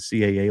move to the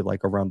CAA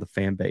like around the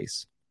fan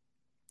base?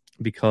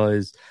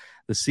 Because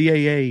the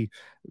CAA,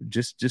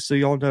 just so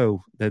y'all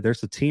know, that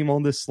there's a team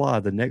on this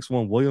slide. The next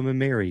one, William and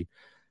Mary,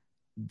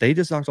 they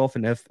just knocked off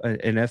an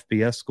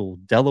FBS school.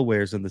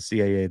 Delaware's in the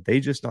CAA.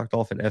 They just knocked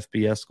off an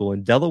FBS school,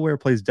 and Delaware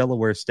plays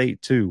Delaware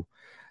State too.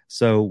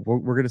 So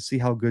we're going to see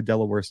how good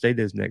Delaware State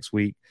is next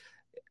week.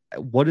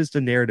 What is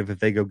the narrative if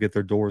they go get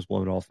their doors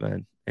blown off,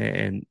 man?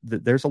 And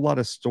there's a lot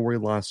of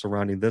storylines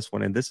surrounding this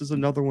one, and this is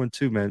another one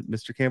too, man.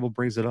 Mr. Campbell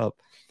brings it up.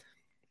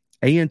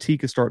 A&T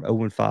could start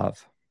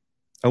 0-5.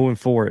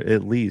 0-4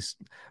 at least.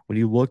 When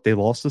you look, they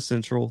lost to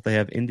Central. They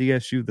have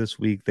NDSU this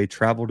week. They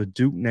travel to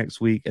Duke next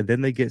week, and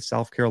then they get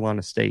South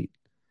Carolina State.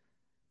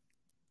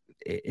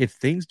 If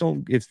things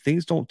don't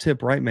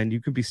tip right, man,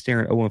 you could be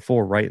staring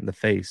 0-4 right in the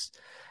face.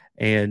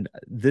 And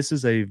this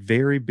is a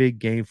very big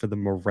game for the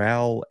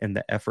morale and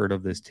the effort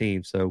of this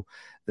team. So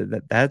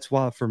that's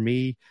why for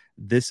me,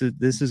 this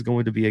is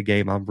going to be a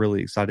game I'm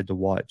really excited to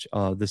watch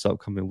this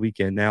upcoming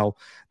weekend. Now,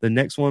 the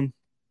next one.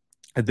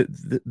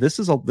 This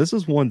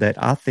is one that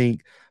I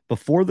think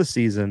before the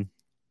season,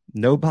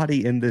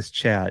 nobody in this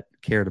chat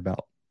cared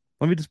about.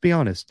 Let me just be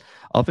honest.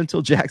 Up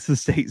until Jackson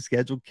State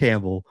scheduled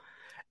Campbell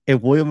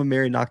and William and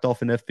Mary knocked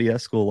off an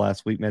FBS school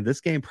last week, man,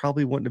 this game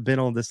probably wouldn't have been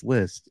on this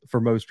list for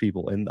most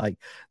people. And like,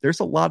 there's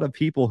a lot of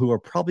people who are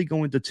probably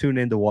going to tune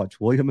in to watch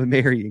William and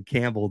Mary and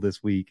Campbell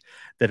this week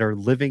that are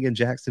living in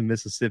Jackson,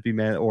 Mississippi,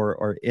 man,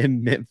 or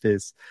in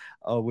Memphis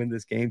when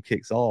this game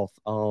kicks off.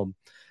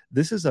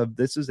 This is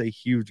a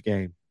huge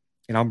game.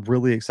 And I'm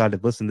really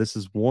excited. Listen, this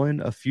is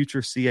a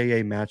future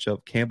CAA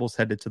matchup. Campbell's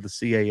headed to the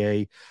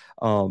CAA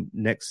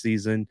next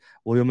season.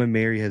 William and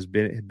Mary has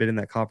been in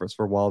that conference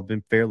for a while,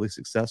 been fairly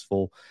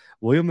successful.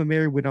 William and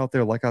Mary went out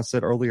there, like I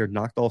said earlier,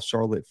 knocked off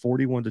Charlotte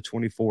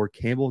 41-24.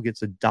 Campbell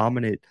gets a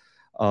dominant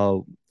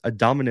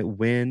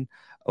win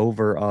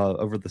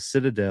over the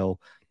Citadel.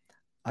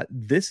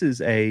 This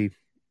isn't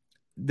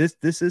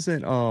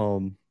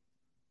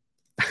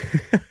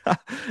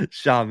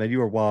Sean, man, you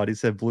were wild. He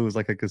said Blue is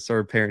like a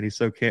concerned parent. He's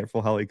so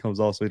careful how he comes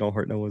off so he don't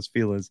hurt no one's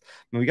feelings. I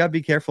mean, we got to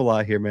be careful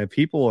out here, man.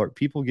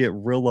 People get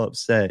real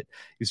upset.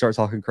 You start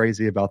talking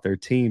crazy about their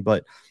team,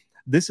 but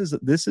this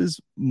is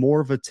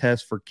more of a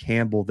test for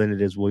Campbell than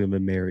it is William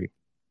and Mary.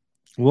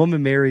 William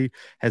and Mary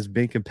has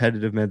been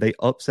competitive, man. They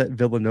upset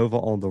Villanova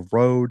on the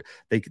road.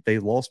 They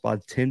lost by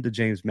 10 to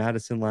James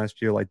Madison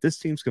last year. Like, this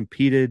team's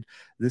competed.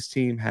 This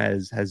team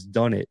has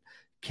done it.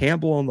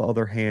 Campbell, on the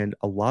other hand,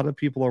 a lot of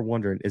people are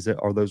wondering,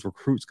 are those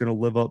recruits going to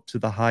live up to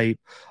the hype?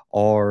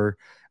 Or,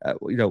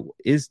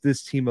 is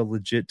this team a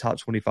legit top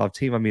 25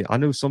 team? I mean, I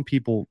know some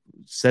people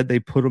said they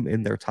put them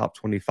in their top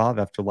 25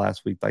 after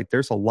last week. Like,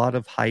 there's a lot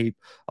of hype,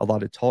 a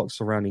lot of talk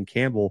surrounding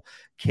Campbell.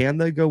 Can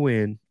they go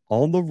in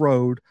on the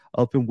road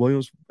up in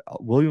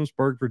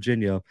Williamsburg,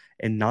 Virginia,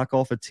 and knock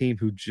off a team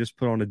who just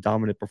put on a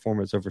dominant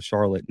performance over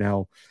Charlotte?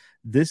 Now,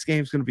 this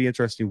game's going to be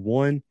interesting.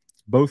 One,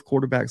 both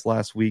quarterbacks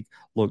last week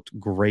looked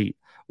great.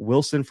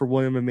 Wilson for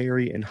William and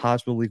Mary and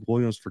Hodge Malik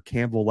Williams for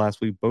Campbell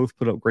last week both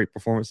put up great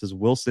performances.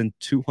 Wilson,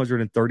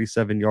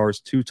 237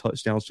 yards, 2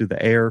 touchdowns through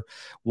the air.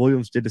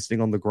 Williams did his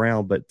thing on the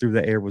ground, but through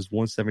the air was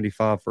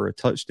 175 for a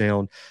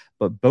touchdown.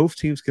 But both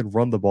teams can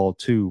run the ball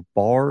too.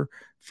 Barr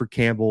for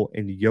Campbell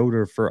and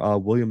Yoder for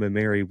William and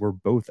Mary were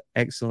both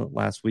excellent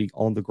last week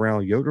on the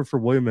ground. Yoder for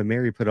William and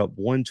Mary put up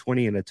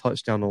 120 and a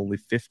touchdown on only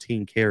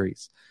 15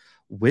 carries.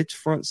 Which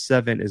front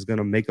seven is going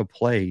to make a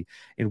play?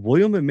 And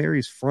William and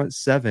Mary's front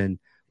seven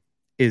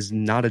is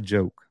not a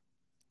joke.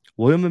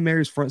 William and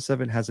Mary's front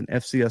seven has an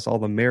FCS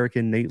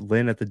All-American, Nate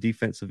Lynn, at the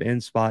defensive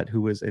end spot,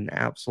 who is an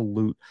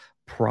absolute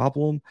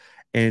problem.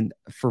 And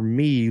for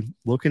me,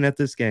 looking at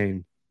this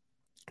game,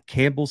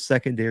 Campbell's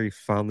secondary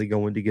finally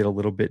going to get a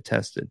little bit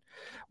tested.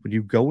 When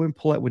you go and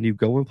play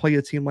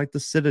a team like the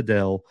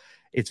Citadel,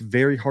 it's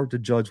very hard to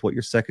judge what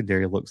your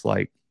secondary looks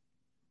like.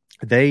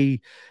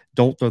 They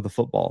don't throw the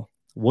football.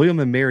 William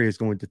and Mary is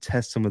going to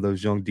test some of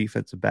those young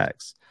defensive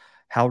backs.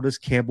 How does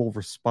Campbell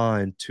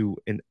respond to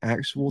an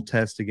actual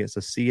test against a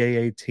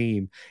CAA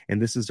team?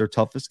 And this is their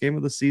toughest game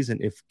of the season.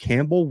 If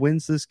Campbell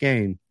wins this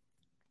game,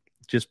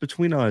 just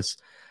between us,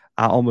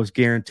 I almost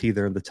guarantee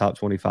they're in the top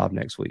 25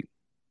 next week.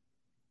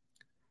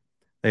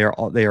 They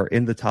are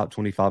in the top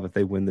 25 if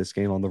they win this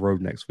game on the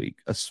road next week,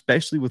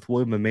 especially with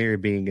William and Mary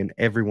being in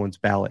everyone's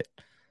ballot.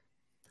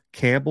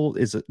 Campbell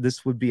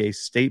this would be a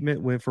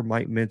statement win for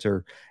Mike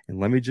Minter. And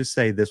let me just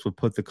say, this would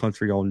put the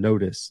country on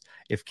notice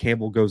if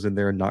Campbell goes in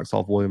there and knocks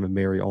off William and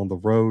Mary on the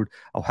road.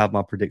 I'll have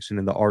my prediction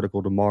in the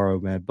article tomorrow,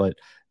 man. But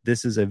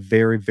this is a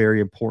very,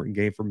 very important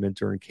game for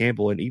Minter and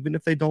Campbell. And even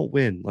if they don't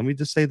win, let me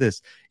just say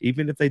this,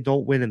 even if they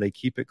don't win and they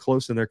keep it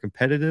close and they're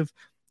competitive,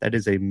 that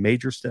is a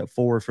major step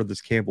forward for this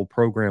Campbell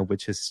program,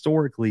 which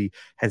historically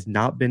has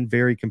not been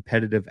very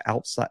competitive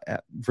outside,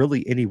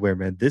 really anywhere,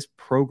 man. This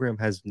program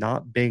has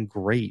not been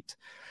great.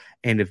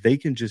 And if they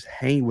can just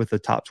hang with the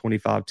top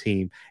 25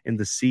 team in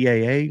the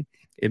CAA,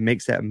 it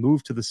makes that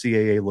move to the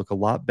CAA look a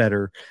lot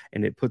better,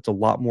 and it puts a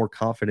lot more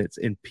confidence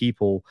in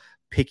people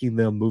picking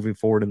them moving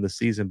forward in the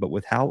season. But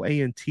with how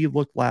A&T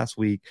looked last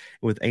week,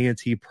 and with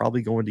A&T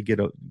probably going to get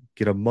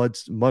a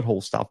mud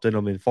hole stopped in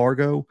them in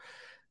Fargo,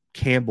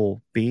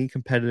 Campbell being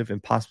competitive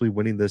and possibly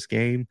winning this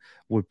game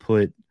would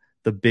put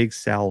the Big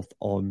South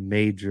on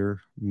major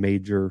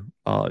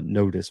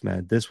notice,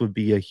 man. This would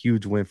be a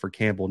huge win for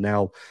Campbell.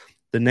 Now,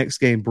 the next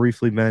game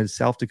briefly, man,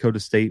 South Dakota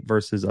State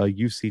versus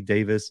UC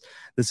Davis.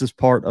 This is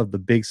part of the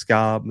Big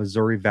Sky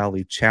Missouri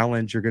Valley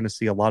Challenge. You're going to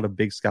see a lot of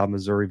Big Sky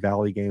Missouri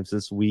Valley games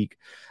this week.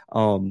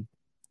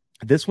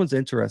 This one's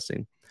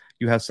interesting.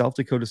 You have South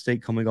Dakota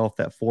State coming off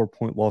that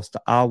 4-point loss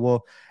to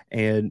Iowa,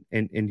 and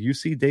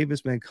UC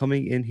Davis, man,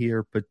 coming in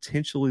here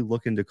potentially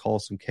looking to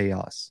cause some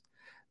chaos.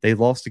 They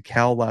lost to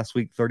Cal last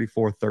week,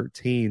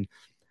 34-13.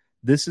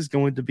 This is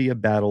going to be a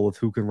battle of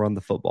who can run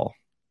the football.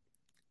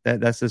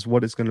 That's just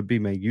what it's going to be,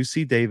 man.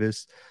 UC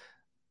Davis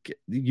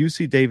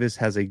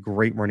has a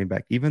great running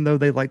back. Even though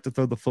they like to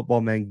throw the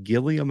football, man,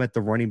 Gilliam at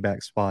the running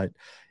back spot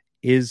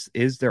is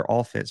their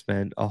offense,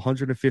 man.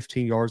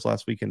 115 yards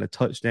last week and a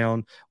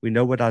touchdown. We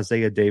know what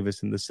Isaiah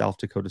Davis and the South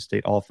Dakota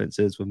State offense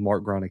is with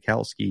Mark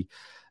Gronkowski.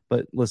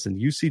 But listen,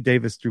 UC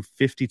Davis threw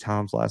 50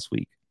 times last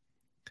week.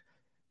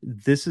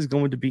 This is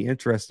going to be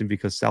interesting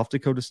because South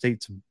Dakota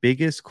State's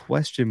biggest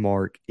question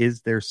mark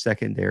is their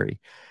secondary.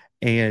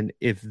 And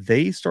if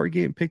they start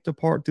getting picked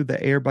apart through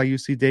the air by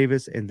UC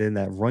Davis and then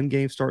that run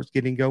game starts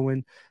getting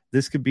going,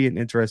 this could be an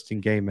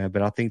interesting game, man.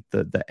 But I think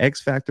the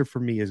X factor for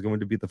me is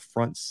going to be the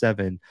front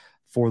seven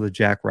for the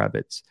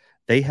Jackrabbits.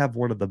 They have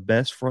one of the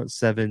best front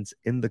sevens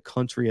in the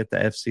country at the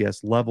FCS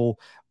level.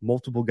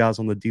 Multiple guys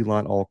on the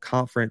D-line all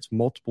conference,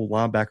 multiple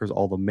linebackers,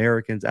 all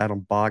Americans.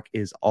 Adam Bach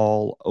is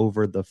all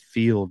over the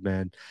field,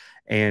 man.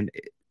 And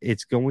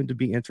it's going to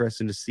be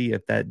interesting to see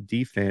if that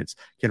defense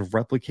can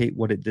replicate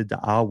what it did to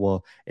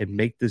Iowa and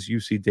make this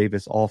UC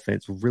Davis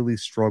offense really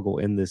struggle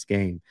in this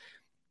game.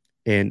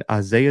 And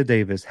Isaiah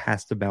Davis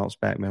has to bounce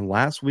back, man.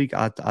 Last week,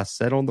 I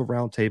said on the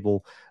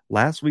roundtable,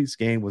 last week's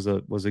game was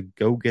a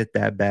go get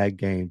that bag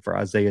game for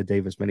Isaiah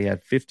Davis, man. He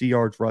had 50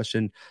 yards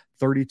rushing,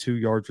 32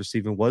 yards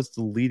receiving, was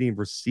the leading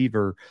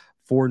receiver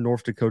for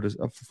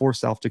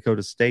South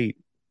Dakota State.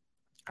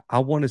 I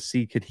want to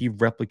see, could he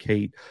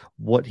replicate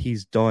what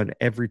he's done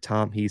every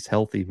time he's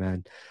healthy,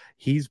 man.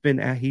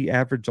 He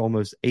averaged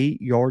almost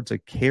 8 yards a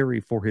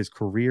carry for his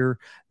career.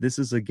 This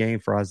is a game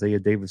for Isaiah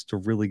Davis to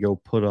really go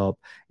put up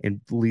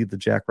and lead the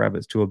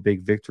Jackrabbits to a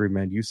big victory,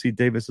 man. UC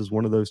Davis is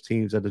one of those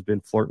teams that has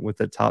been flirting with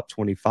the top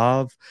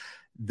 25.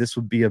 This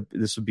would be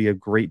a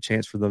great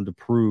chance for them to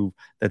prove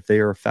that they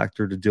are a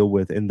factor to deal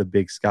with in the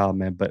Big Sky,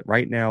 man. But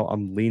right now,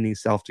 I'm leaning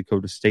South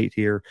Dakota State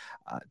here.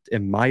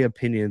 In my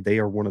opinion, they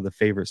are one of the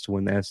favorites to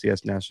win the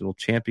FCS National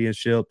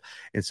Championship,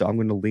 and so I'm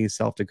going to lean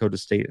South Dakota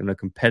State in a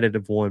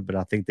competitive one. But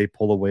I think they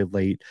pull away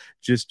late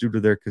just due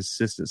to their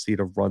consistency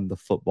to run the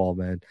football,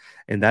 man.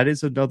 And that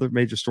is another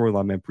major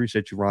storyline, man.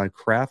 Appreciate you, Ryan.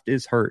 Kraft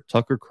is hurt.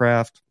 Tucker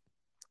Kraft,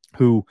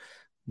 who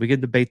we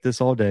can debate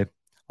this all day.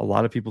 A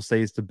lot of people say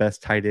he's the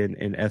best tight end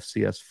in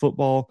FCS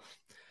football.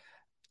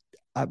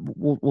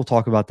 We'll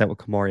talk about that with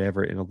Kamari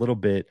Everett in a little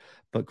bit,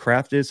 but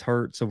Kraft is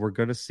hurt, so we're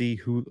going to see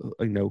who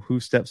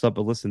steps up.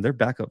 But listen, their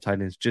backup tight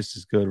end is just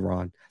as good,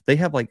 Ron. They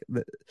have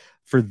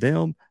for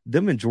them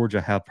in Georgia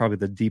have probably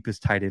the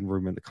deepest tight end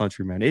room in the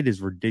country, man. It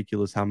is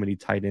ridiculous how many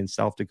tight ends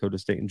South Dakota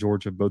State and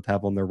Georgia both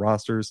have on their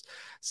rosters.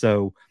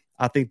 So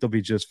I think they'll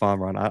be just fine,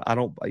 Ron.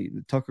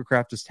 Tucker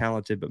Kraft is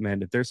talented, but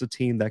man, if there's a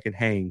team that can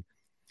hang,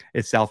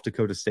 it's South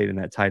Dakota State in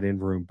that tight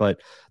end room.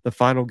 But the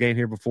final game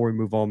here before we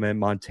move on, man,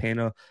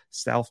 Montana,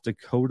 South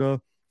Dakota.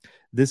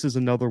 This is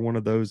another one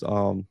of those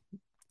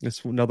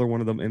it's another one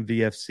of them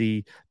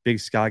MVFC Big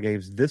Sky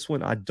games. This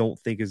one I don't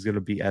think is going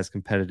to be as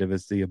competitive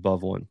as the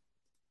above one.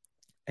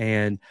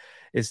 And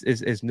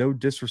it's no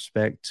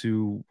disrespect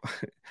to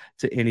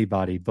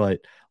anybody,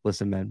 but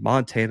listen, man,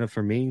 Montana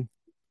for me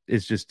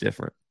is just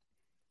different.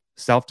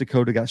 South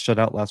Dakota got shut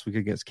out last week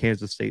against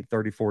Kansas State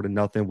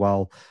 34-0,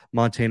 while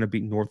Montana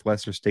beat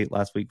Northwestern State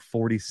last week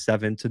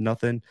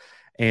 47-0.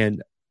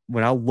 And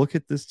when I look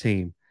at this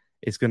team,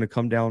 it's going to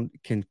come down,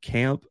 can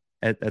Camp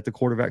at the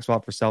quarterback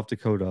spot for South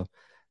Dakota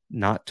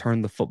not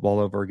turn the football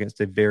over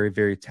against a very,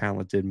 very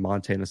talented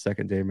Montana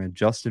secondary, man.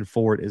 Justin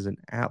Ford is an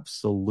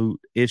absolute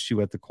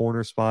issue at the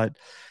corner spot.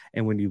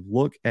 And when you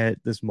look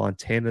at this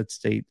Montana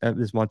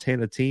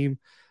team,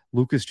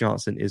 Lucas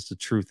Johnson is the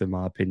truth, in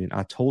my opinion.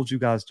 I told you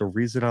guys the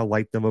reason I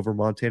like them over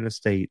Montana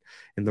State,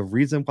 and the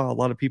reason why a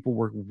lot of people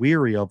were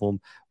weary of them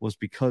was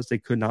because they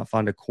could not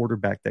find a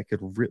quarterback that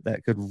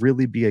could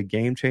really be a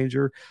game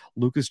changer.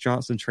 Lucas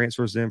Johnson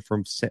transfers in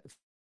from St.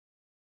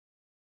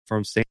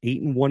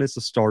 8-1 as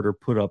a starter,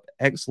 put up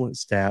excellent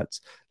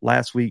stats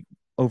last week.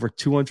 Over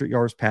 200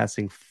 yards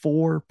passing,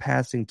 4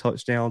 passing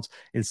touchdowns,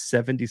 and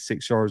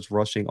 76 yards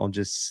rushing on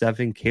just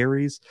 7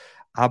 carries.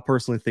 I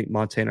personally think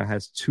Montana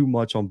has too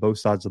much on both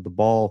sides of the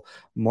ball.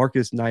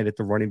 Marcus Knight at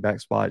the running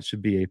back spot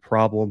should be a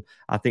problem.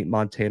 I think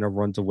Montana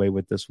runs away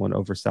with this one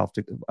over South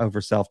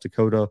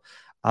Dakota.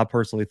 I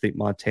personally think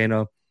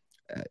Montana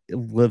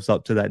lives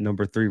up to that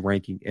number 3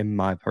 ranking in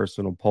my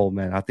personal poll,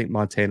 man. I think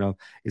Montana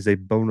is a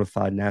bona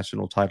fide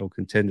national title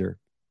contender.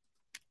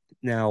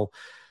 Now,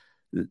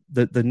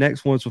 the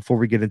next ones before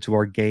we get into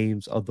our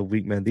games of the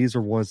week, man, these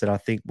are ones that I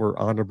think were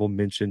honorable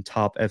mention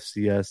top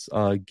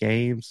FCS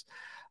games.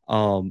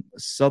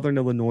 Southern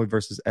Illinois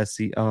versus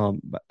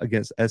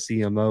against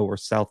SEMO or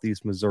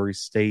Southeast Missouri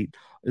State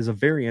is a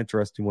very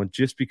interesting one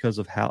just because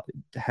of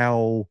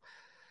how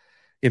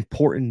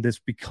important this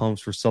becomes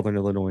for Southern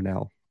Illinois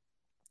now.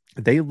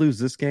 If they lose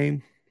this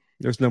game,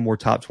 there's no more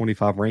top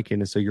 25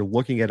 ranking. And so you're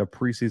looking at a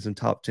preseason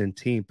top 10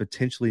 team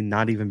potentially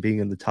not even being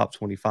in the top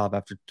 25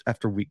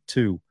 after week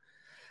 2.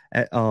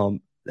 The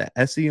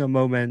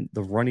SEMO, man,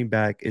 the running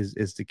back is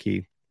the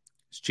key.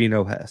 It's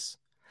Geno Hess.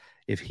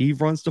 If he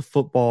runs the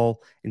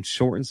football and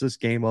shortens this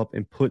game up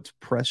and puts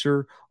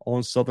pressure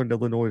on Southern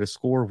Illinois to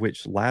score,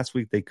 which last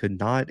week they could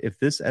not, if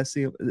this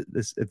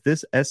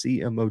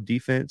SEMO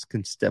defense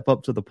can step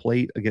up to the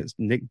plate against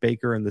Nick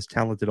Baker and this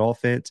talented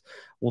offense,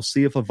 we'll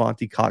see if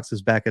Avante Cox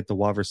is back at the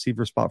wide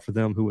receiver spot for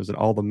them, who was an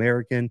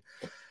All-American.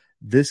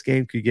 This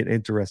game could get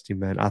interesting,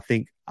 man.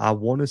 I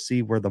want to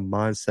see where the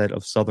mindset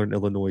of Southern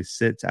Illinois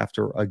sits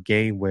after a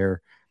game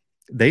where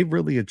they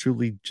really and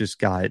truly just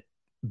got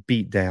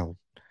beat down.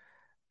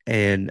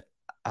 And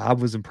I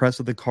was impressed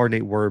with the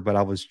Incarnate Word, but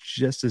I was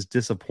just as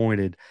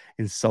disappointed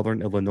in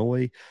Southern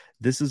Illinois.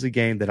 This is a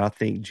game that I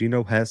think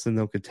Geno Hess and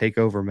them could take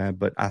over, man.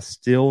 But I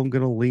still am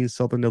going to lean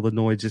Southern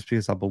Illinois just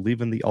because I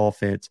believe in the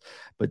offense.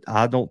 But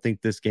I don't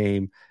think this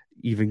game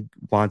even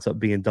winds up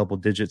being double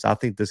digits. I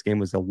think this game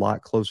was a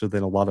lot closer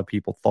than a lot of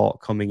people thought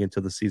coming into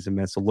the season,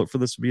 man. So look for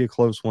this to be a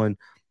close one,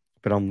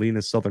 but I'm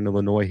leaning Southern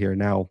Illinois here.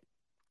 Now,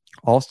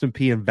 Austin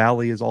Peay and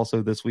Valley is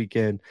also this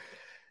weekend.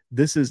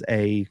 This is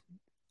a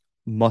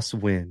must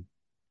win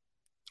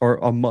or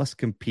a must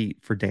compete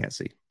for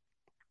Dancy.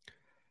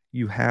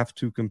 You have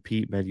to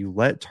compete, man. You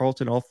let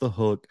Tarleton off the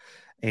hook.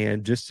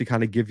 And just to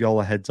kind of give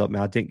y'all a heads up,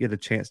 man, I didn't get a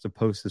chance to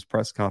post his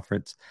press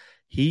conference.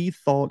 He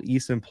thought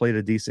Eason played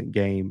a decent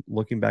game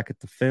looking back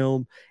at the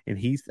film. And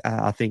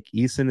I think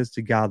Eason is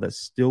the guy that's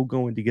still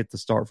going to get the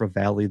start for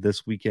Valley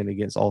this weekend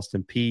against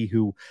Austin Peay,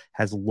 who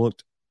has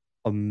looked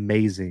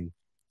amazing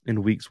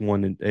in week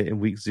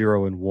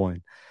 0 and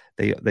 1.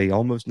 They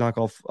almost knock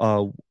off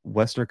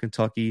Western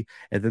Kentucky,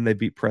 and then they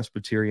beat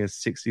Presbyterian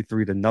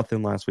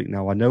 63-0 last week.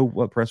 Now, I know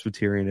what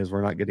Presbyterian is.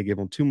 We're not going to give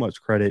them too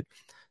much credit.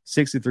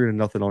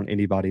 63-0 on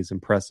anybody is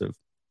impressive.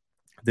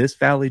 This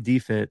Valley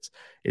defense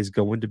is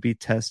going to be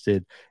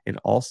tested, and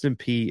Austin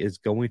Peay is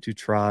going to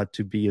try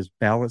to be as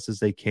balanced as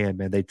they can,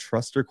 man. They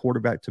trust their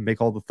quarterback to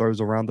make all the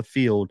throws around the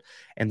field,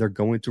 and they're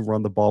going to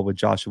run the ball with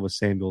Joshua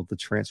Samuel, the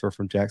transfer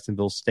from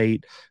Jacksonville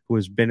State, who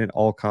has been an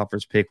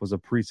all-conference pick, was a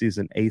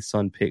preseason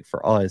ASUN pick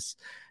for us.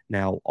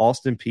 Now,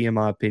 Austin Peay, in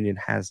my opinion,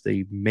 has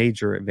the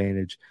major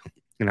advantage,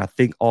 and I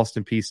think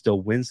Austin Peay still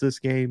wins this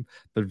game,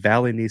 but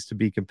Valley needs to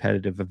be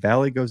competitive. If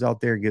Valley goes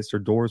out there and gets their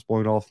doors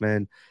blown off,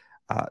 man,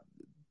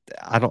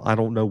 I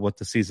don't know what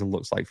the season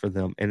looks like for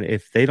them. And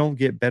if they don't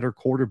get better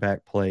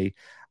quarterback play,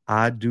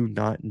 I do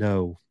not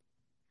know.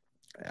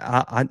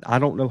 I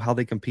don't know how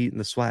they compete in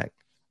the SWAC.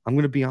 I'm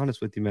going to be honest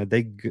with you, man.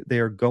 They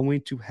are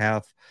going to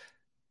have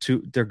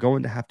to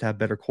have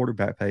better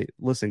quarterback play.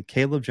 Listen,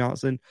 Caleb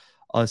Johnson,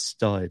 a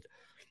stud,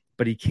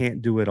 but he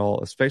can't do it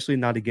all, especially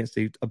not against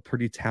a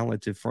pretty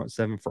talented front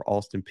seven for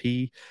Austin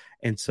Peay.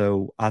 And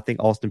so I think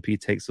Austin Peay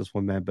takes this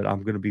one, man, but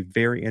I'm going to be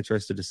very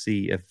interested to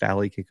see if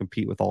Valley can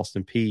compete with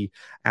Austin Peay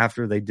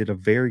after they did a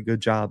very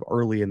good job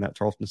early in that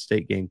Charleston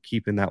State game,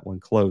 keeping that one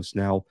close.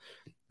 Now,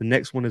 the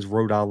next one is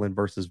Rhode Island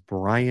versus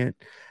Bryant.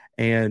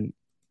 And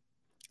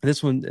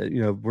this one,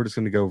 we're just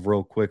going to go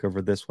real quick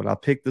over this one. I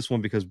picked this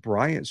one because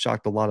Bryant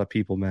shocked a lot of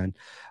people, man.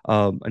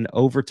 An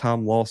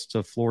overtime loss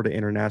to Florida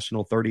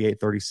International,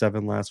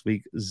 38-37 last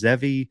week.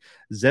 Zevi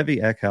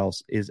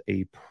Eckhouse is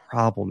a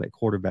problem at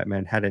quarterback,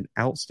 man. Had an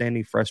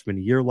outstanding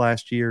freshman year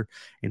last year,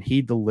 and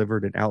he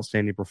delivered an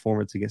outstanding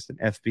performance against an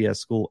FBS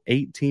school,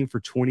 18 for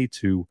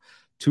 22,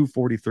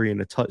 243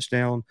 and a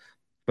touchdown.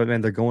 But, man,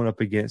 they're going up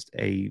against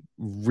a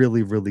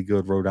really, really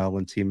good Rhode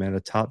Island team, man, a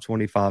top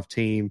 25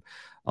 team.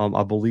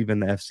 I believe in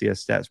the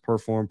FCS Stats Per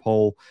Form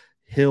poll.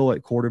 Hill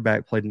at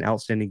quarterback played an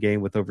outstanding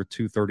game with over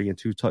 230 and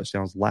 2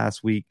 touchdowns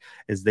last week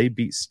as they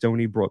beat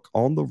Stony Brook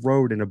on the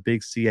road in a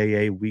big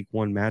CAA week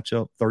 1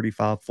 matchup,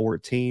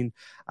 35-14.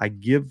 I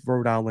give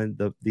Rhode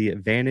Island the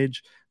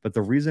advantage, but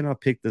the reason I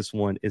picked this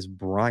one is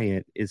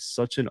Bryant is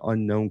such an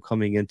unknown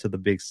coming into the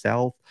Big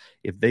South.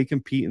 If they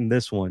compete in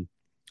this one,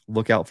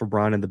 look out for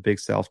Bryant in the Big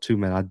South too,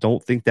 man. I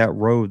don't think that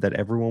road that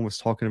everyone was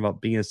talking about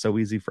being so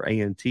easy for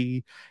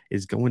A&T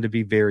is going to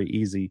be very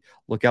easy.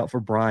 Look out for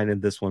Bryant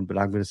in this one, but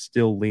I'm going to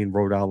still lean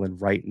Rhode Island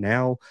right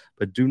now.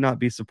 But do not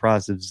be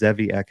surprised if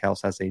Zevi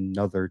Eckhouse has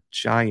another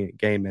giant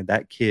game, and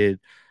that kid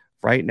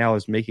right now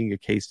is making a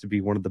case to be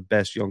one of the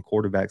best young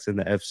quarterbacks in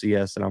the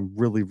FCS, and I'm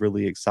really,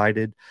 really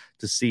excited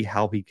to see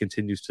how he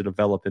continues to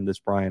develop in this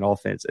Bryant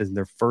offense. As in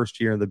their first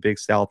year in the Big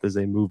South as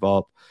they move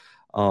up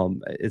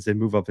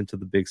into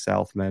the Big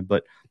South, man.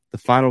 But the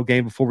final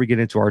game before we get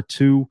into our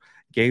 2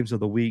 games of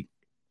the week,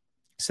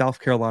 South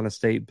Carolina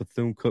State,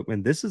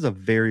 Bethune-Cookman. This is a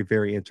very,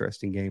 very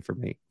interesting game for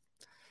me.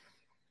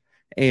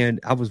 And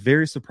I was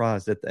very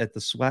surprised that at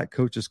the SWAC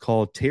coaches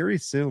call, Terry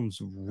Sims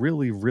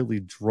really, really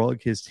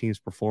drug his team's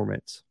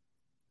performance.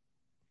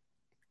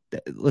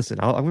 Listen,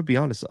 I'm going to be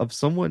honest.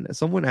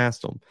 Someone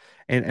asked him,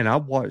 and I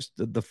watched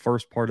the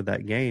first part of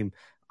that game.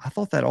 I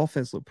thought that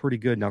offense looked pretty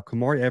good. Now,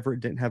 Kamari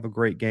Everett didn't have a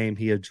great game.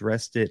 He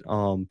addressed it.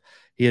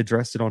 He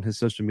addressed it on his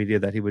social media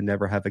that he would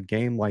never have a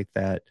game like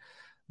that.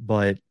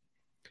 But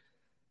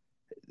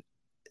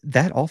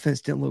that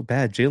offense didn't look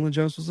bad. Jalen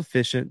Jones was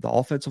efficient. The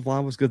offensive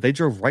line was good. They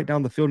drove right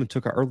down the field and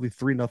took an early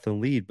 3-0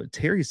 lead. But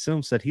Terry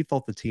Sims said he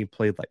thought the team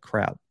played like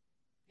crap.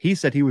 He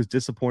said he was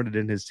disappointed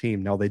in his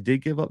team. Now, they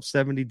did give up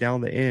 70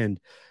 down the end,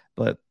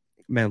 but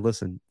man,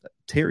 listen,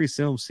 Terry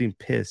Sims seemed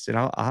pissed, and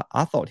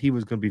I thought he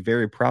was going to be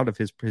very proud of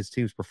his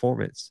team's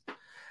performance.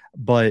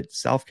 But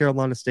South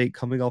Carolina State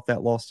coming off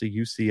that loss to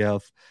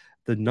UCF,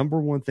 the number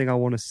one thing I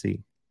want to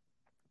see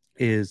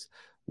is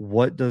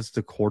what does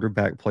the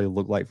quarterback play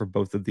look like for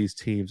both of these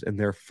teams in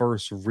their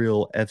first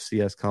real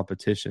FCS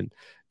competition.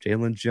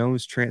 Jalen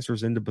Jones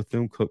transfers into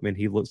Bethune-Cookman.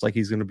 He looks like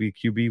he's going to be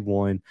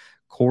QB1.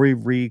 Corey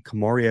Reed,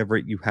 Kamari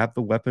Everett, you have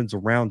the weapons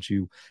around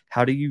you.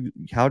 How do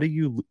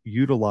you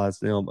utilize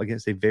them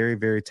against a very,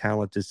 very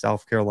talented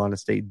South Carolina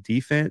State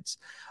defense,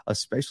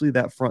 especially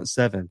that front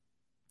seven?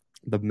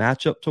 The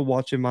matchup to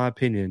watch, in my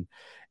opinion,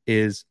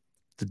 is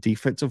the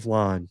defensive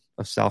line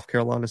of South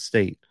Carolina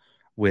State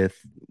with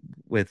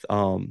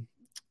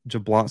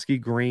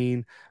Jablonski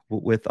Green,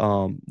 with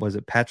was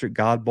it Patrick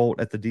Godbolt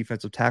at the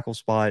defensive tackle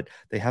spot.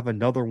 They have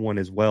another one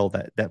as well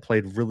that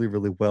played really,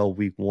 really well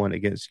week 1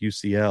 against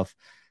UCF.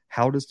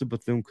 How does the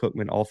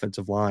Bethune-Cookman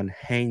offensive line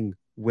hang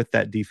with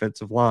that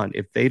defensive line?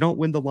 If they don't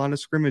win the line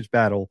of scrimmage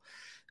battle,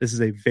 this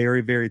is a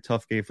very, very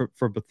tough game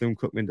for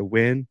Bethune-Cookman to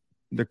win.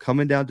 They're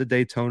coming down to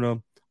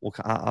Daytona. Well,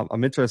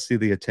 I'm interested to see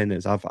the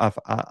attendance. I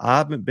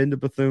haven't been to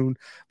Bethune,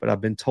 but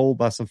I've been told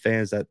by some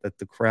fans that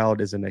the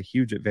crowd isn't a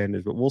huge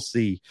advantage, but we'll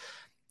see.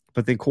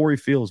 But then Corey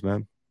Fields,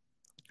 man,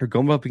 they're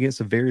going up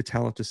against a very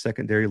talented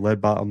secondary led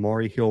by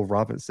Amari Hill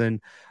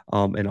Robinson,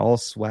 an all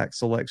SWAC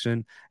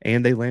selection.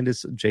 And they landed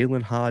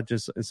Jalen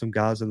Hodges and some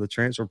guys in the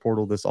transfer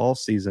portal this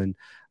offseason.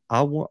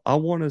 I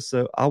want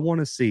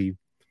to see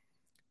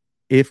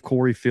if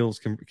Corey Fields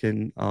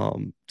can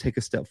take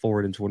a step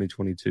forward in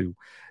 2022.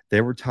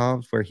 There were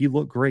times where he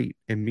looked great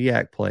in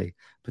MEAC play,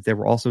 but there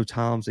were also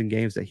times in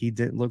games that he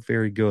didn't look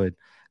very good.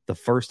 The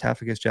first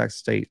half against Jackson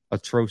State,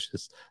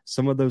 atrocious.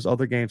 Some of those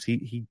other games,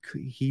 he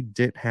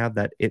didn't have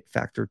that it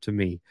factor to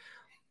me.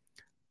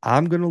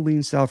 I'm going to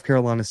lean South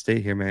Carolina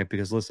State here, man,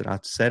 because listen, I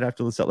said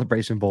after the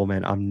Celebration Bowl,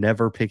 man, I'm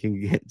never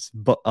picking against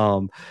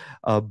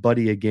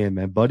Buddy again,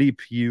 man. Buddy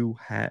Pugh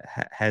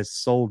has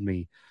sold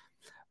me,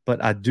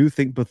 but I do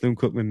think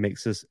Bethune-Cookman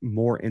makes this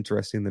more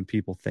interesting than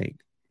people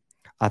think.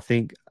 I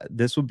think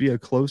this would be a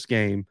close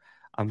game.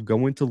 I'm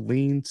going to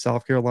lean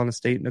South Carolina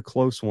State in a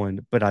close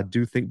one, but I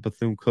do think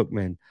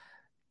Bethune-Cookman,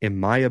 in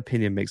my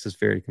opinion, makes this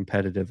very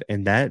competitive,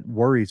 and that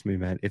worries me,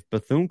 man. If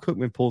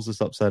Bethune-Cookman pulls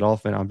this upset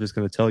off, and I'm just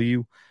going to tell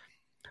you,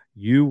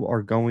 you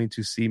are going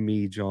to see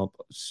me jump.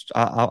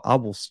 I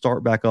will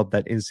start back up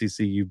that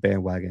NCCU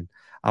bandwagon.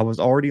 I was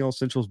already on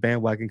Central's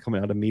bandwagon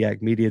coming out of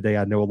MEAC Media Day.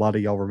 I know a lot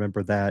of y'all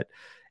remember that.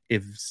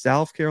 If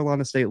South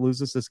Carolina State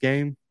loses this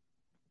game,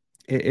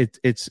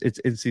 it's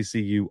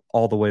NCCU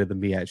all the way to the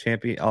MEAC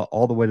champion,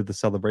 all the way to the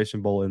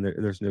Celebration Bowl, and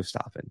there's no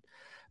stopping.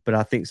 But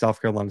I think South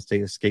Carolina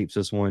State escapes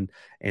this one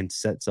and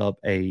sets up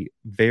a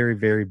very,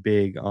 very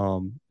big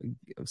matchup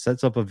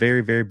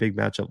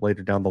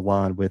later down the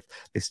line. With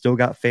they still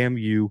got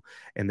FAMU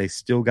and they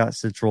still got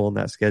Central on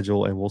that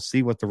schedule, and we'll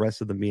see what the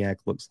rest of the MEAC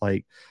looks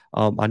like.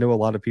 I know a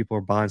lot of people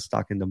are buying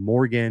stock into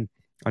Morgan.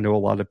 I know a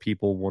lot of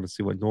people want to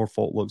see what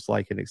Norfolk looks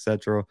like and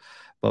etc.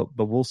 But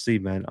we'll see,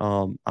 man.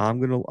 I'm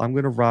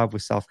gonna ride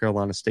with South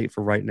Carolina State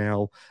for right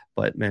now.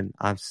 But man,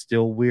 I'm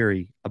still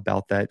weary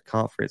about that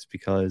conference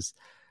because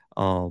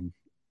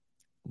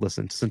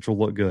listen, Central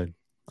looked good.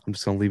 I'm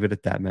just gonna leave it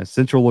at that, man.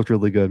 Central looked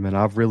really good, man.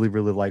 I've really,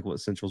 really liked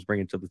what Central's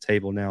bringing to the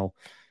table now.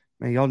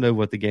 Man, y'all know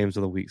what the games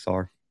of the weeks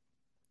are.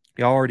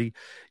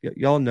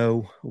 Y'all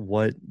know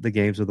what the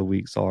games of the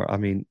weeks are. I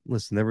mean,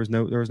 listen, there was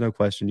no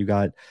question. You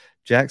got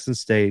Jackson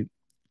State,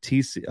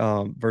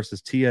 TC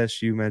versus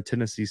TSU, man,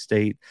 Tennessee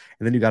State,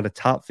 and then you got a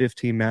top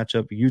 15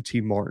 matchup,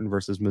 UT Martin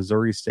versus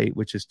Missouri State,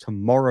 which is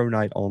tomorrow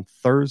night on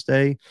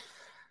Thursday.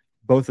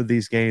 Both of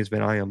these games,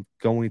 man, I am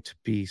going to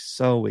be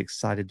so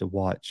excited to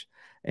watch.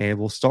 And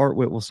we'll start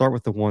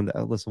with the one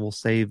that listen, we'll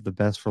save the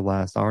best for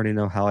last. I already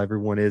know how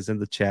everyone is in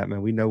the chat,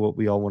 man. We know what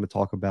we all want to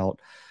talk about.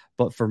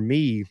 But for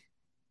me,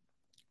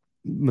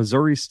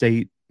 Missouri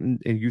State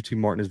and UT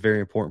Martin is very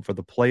important for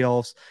the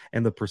playoffs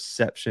and the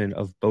perception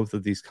of both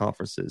of these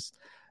conferences.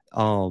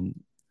 Um,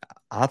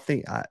 I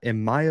think,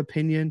 in my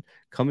opinion,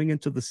 coming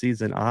into the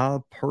season, I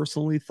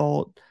personally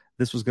thought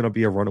this was going to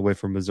be a runaway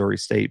from Missouri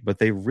State, but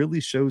they really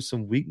showed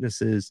some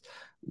weaknesses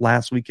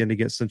last weekend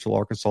against Central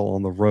Arkansas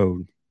on the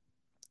road.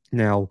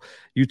 Now,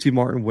 UT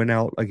Martin went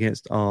out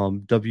against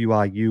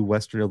WIU,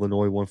 Western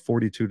Illinois,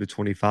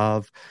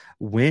 142-25.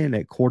 Win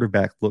at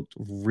quarterback looked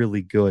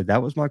really good.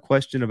 That was my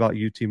question about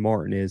UT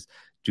Martin is,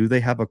 do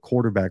they have a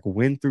quarterback?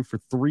 Win through for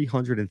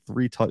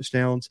 303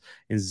 touchdowns,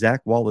 and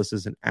Zach Wallace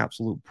is an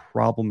absolute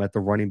problem at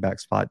the running back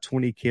spot.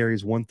 20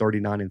 carries,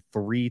 139, and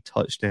 3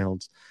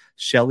 touchdowns.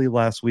 Shelley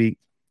last week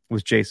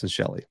was Jason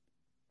Shelley.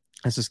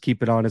 Let's just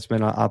keep it honest,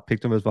 man. I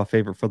picked him as my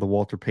favorite for the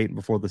Walter Payton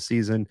before the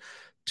season.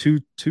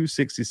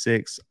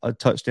 266, a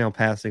touchdown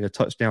passing, a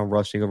touchdown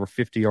rushing, over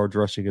 50 yards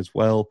rushing as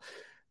well.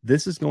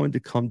 This is going to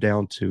come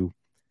down to,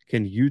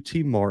 can UT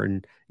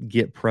Martin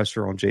get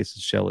pressure on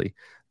Jason Shelley?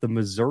 The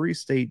Missouri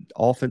State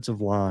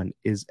offensive line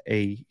is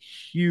a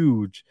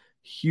huge,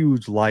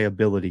 huge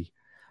liability.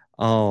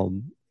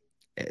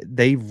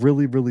 They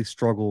really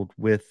struggled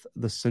with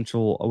the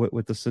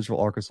Central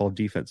Arkansas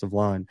defensive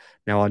line.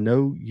 Now I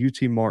know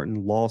UT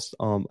Martin lost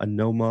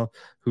Anoma,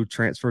 who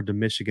transferred to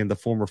Michigan, the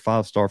former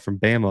 5-star from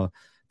Bama.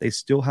 They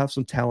still have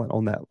some talent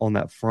on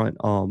that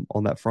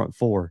front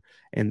four,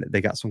 and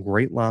they got some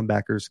great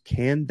linebackers.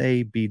 Can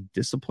they be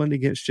disciplined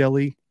against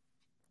Shelley?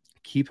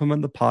 Keep him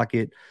in the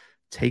pocket,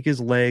 take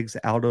his legs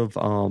out of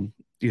the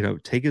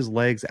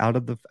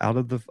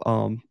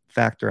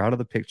factor, out of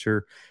the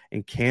picture,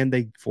 and can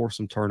they force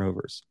some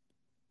turnovers?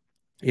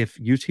 If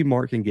UT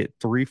Mark can get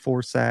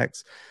 3-4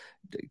 sacks,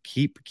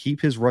 keep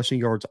his rushing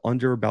yards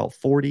under about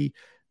 40,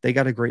 they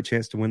got a great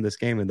chance to win this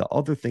game. And the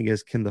other thing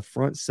is, can the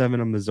front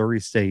seven of Missouri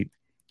State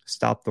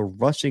stop the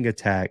rushing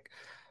attack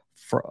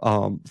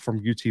from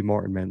UT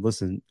Martin, man?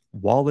 Listen,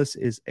 Wallace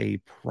is a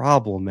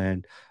problem,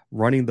 man,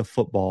 running the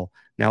football.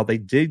 Now they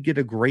did get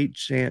a great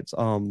chance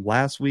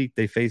last week.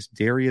 They faced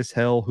Darius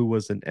Hell, who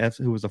was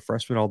a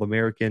freshman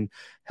All-American,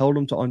 held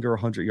him to under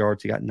 100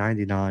 yards. He got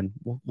 99.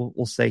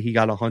 We'll say he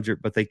got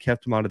 100, but they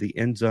kept him out of the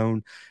end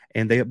zone,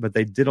 but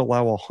they did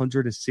allow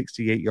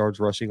 168 yards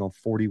rushing on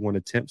 41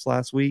 attempts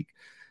last week.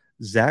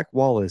 Zach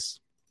Wallace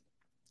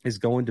is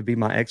going to be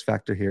my X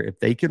factor here. If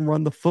they can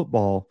run the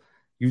football,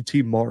 UT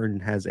Martin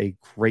has a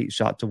great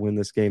shot to win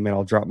this game, and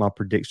I'll drop my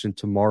prediction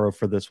tomorrow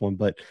for this one.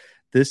 But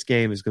this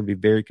game is going to be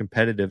very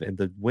competitive, and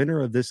the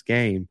winner of this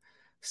game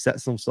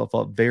sets themselves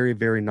up very,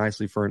 very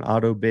nicely for an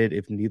auto bid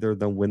if neither of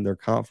them win their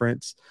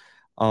conference.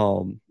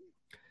 We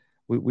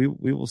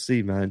will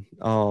see, man.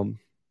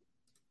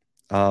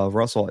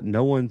 Russell,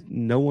 no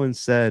one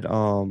said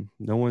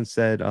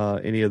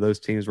any of those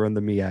teams were in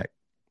the MEAC.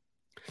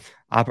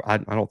 I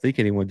don't think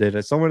anyone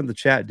did. Someone in the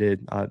chat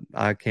did.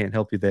 I can't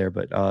help you there,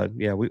 but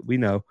yeah, we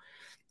know.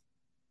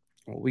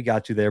 We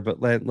got you there. But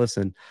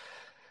listen,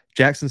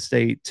 Jackson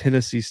State,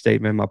 Tennessee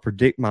State, man,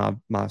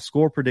 my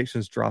score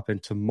predictions dropping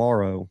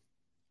tomorrow,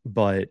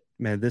 but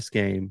man, this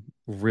game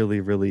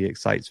really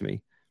excites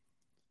me.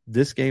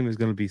 This game is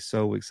going to be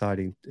so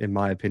exciting, in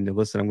my opinion.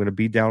 Listen, I'm going to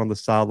be down on the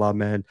sideline,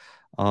 man.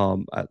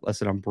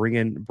 Listen, I'm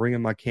bringing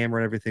my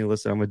camera and everything.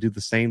 Listen, I'm going to do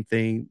the same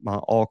thing, my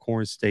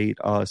Alcorn State,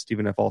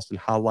 Stephen F. Austin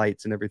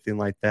highlights and everything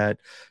like that.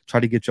 Try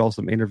to get y'all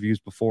some interviews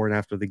before and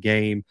after the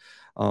game.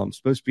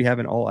 Supposed to be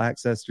having all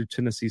access through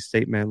Tennessee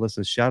State, man.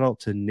 Listen, shout out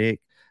to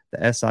Nick,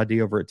 the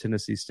SID over at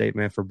Tennessee State,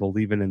 man, for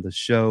believing in the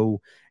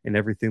show and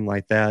everything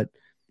like that.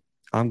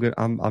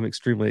 I'm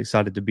extremely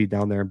excited to be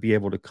down there and be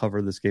able to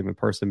cover this game in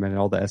person, man, and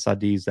all the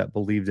SIDs that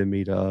believed in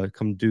me to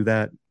come do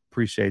that.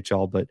 Appreciate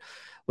y'all. But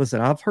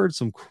listen, I've heard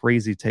some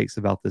crazy takes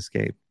about this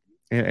game,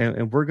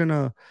 and we're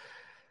gonna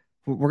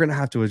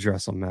have to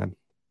address them, man.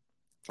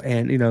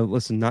 And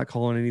listen, not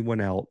calling anyone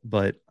out,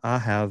 but I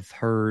have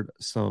heard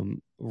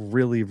some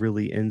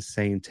really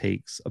insane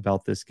takes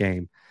about this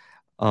game.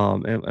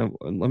 And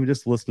let me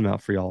just list them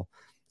out for y'all.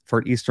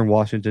 For Eastern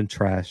Washington,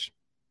 trash.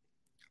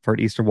 For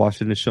Eastern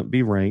Washington, shouldn't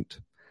be ranked.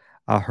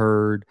 I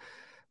heard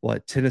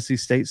Tennessee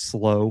State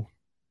slow.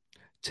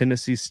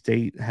 Tennessee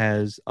State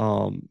has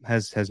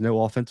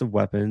no offensive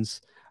weapons.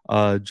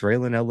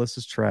 Draylon Ellis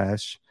is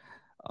trash.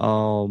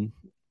 What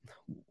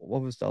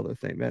was the other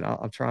thing, man? I'm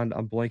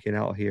blanking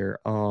out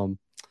here.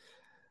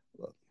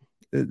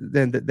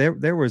 Then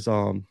there was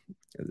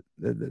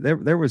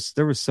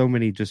so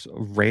many just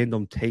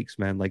random takes,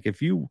 man. Like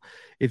if you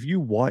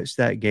watched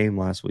that game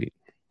last week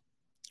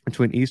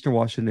between Eastern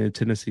Washington and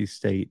Tennessee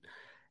State,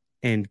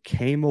 and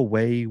came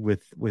away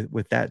with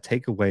that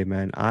takeaway,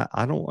 man.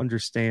 I don't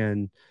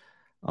understand.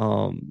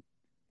 Um,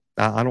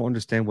 I don't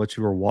understand what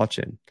you were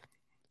watching.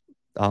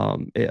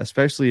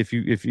 Especially if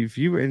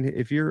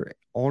you're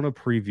on a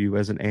preview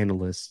as an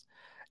analyst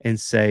and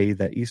say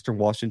that Eastern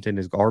Washington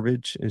is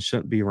garbage and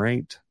shouldn't be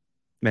ranked,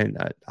 man,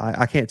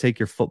 I can't take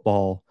your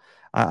football.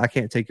 I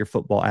can't take your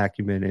football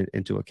acumen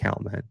into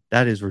account, man.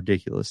 That is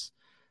ridiculous.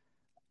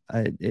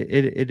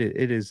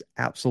 It is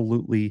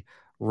absolutely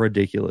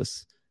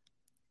ridiculous.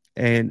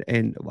 And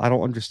I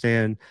don't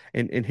understand.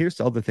 And here's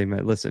the other thing,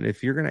 man. Listen,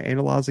 if you're going to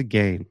analyze a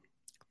game,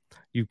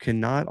 you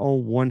cannot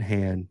on one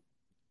hand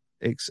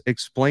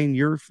explain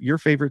your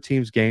favorite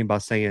team's game by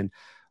saying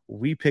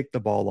we picked the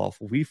ball off,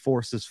 we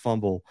forced this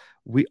fumble,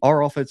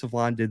 our offensive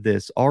line did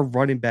this, our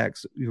running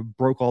backs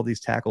broke all these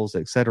tackles,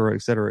 et cetera,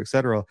 et cetera, et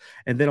cetera.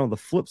 And then on the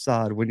flip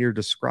side, when you're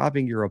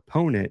describing your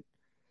opponent,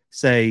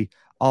 say,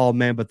 oh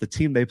man, but the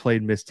team they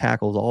played missed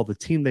tackles. All the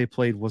team they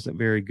played wasn't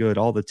very good.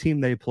 All the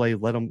team they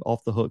played let them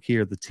off the hook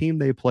here. The team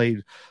they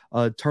played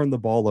turned the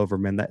ball over,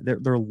 man.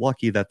 That they're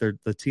lucky that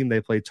the team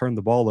they played turned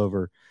the ball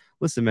over.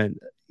 Listen, man,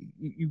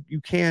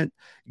 you can't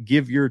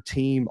give your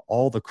team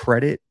all the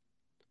credit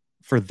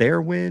for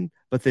their win,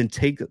 but then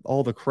take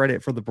all the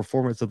credit for the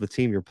performance of the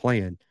team you're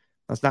playing.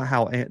 That's not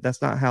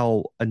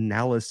how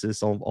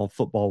analysis on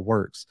football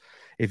works.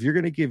 If you're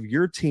going to give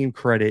your team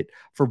credit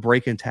for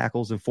breaking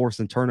tackles and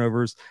forcing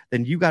turnovers,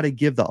 then you got to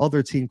give the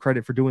other team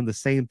credit for doing the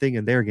same thing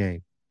in their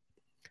game.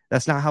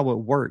 That's not how it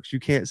works. You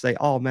can't say,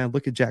 oh, man,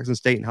 look at Jackson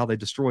State and how they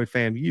destroyed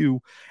FAMU,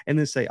 and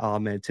then say, oh,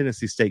 man,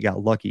 Tennessee State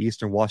got lucky.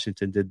 Eastern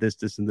Washington did this,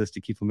 this, and this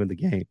to keep them in the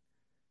game.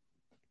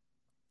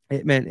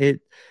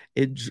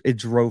 It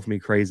drove me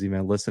crazy,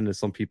 man. Listen to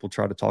some people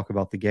try to talk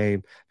about the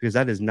game, because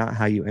that is not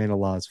how you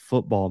analyze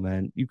football,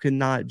 man. You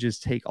cannot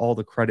just take all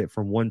the credit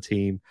from one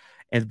team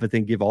but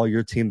then give all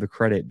your team the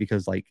credit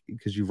because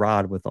you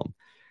ride with them.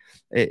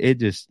 It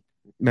just,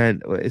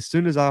 man, as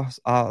soon as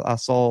I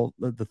saw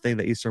the thing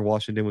that Eastern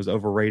Washington was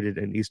overrated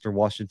and Eastern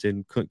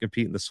Washington couldn't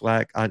compete in the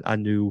SWAC, I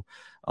knew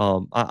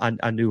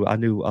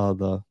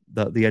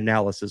the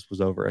analysis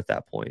was over at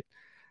that point,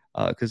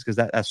 because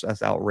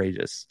that's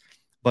outrageous.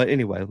 But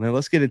anyway, man,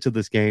 let's get into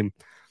this game.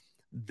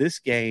 This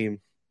game,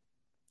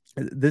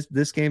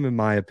 in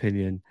my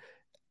opinion,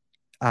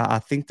 I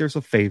think there's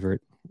a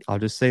favorite. I'll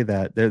just say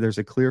that there's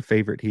a clear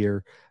favorite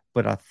here.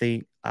 But I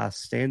think I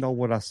stand on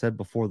what I said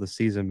before the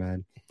season,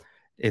 man.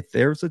 If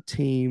there's a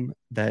team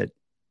that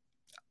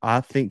I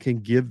think can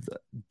give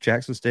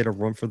Jackson State a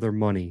run for their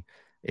money,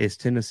 it's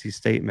Tennessee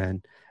State,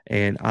 man.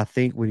 And I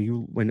think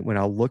when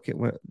I look at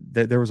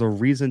there was a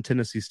reason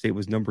Tennessee State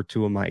was number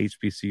 2 in my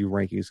HBCU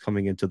rankings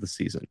coming into the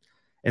season,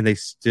 and they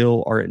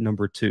still are at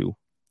number 2.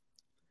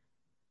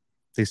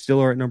 They still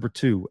are at number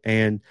 2,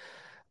 and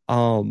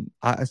I'm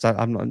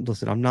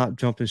not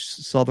jumping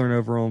Southern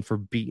over them for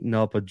beating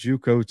up a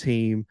JUCO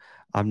team.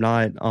 I'm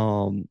not.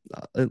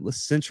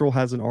 Central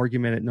has an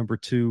argument at number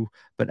 2,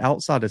 but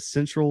outside of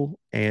Central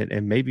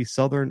and maybe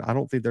Southern, I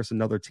don't think there's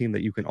another team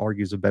that you can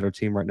argue is a better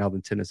team right now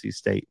than Tennessee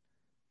State.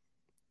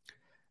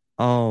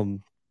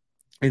 And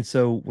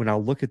so when I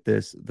look at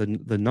this,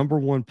 the number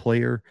one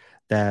player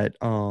that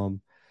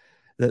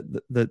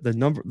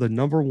the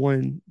number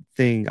one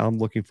thing I'm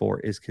looking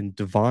for is, can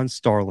Devon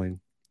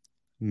Starling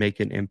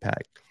make an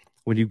impact?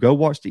 When you go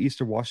watch the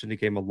Eastern Washington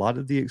game, a lot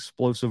of the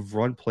explosive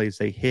run plays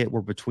they hit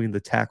were between the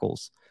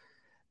tackles.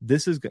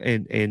 This is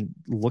and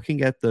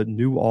looking at the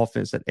new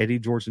offense that Eddie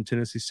George and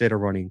Tennessee State are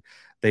running,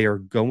 they are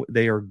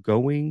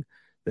going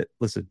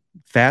listen,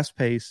 fast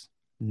pace,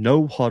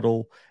 no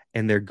huddle,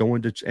 and they're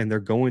going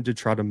to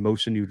try to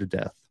motion you to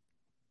death.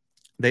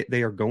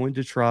 They are going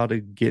to try to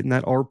get in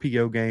that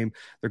RPO game.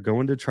 They're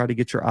going to try to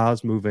get your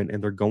eyes moving,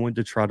 and they're going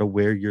to try to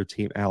wear your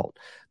team out.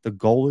 The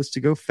goal is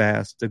to go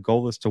fast. The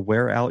goal is to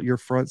wear out your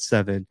front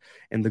seven,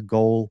 and the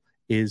goal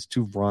is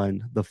to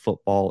run the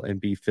football and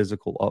be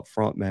physical up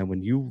front, man.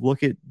 When you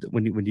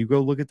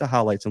go look at the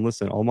highlights, and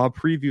listen, on my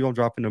preview I'm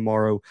dropping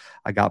tomorrow,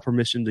 I got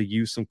permission to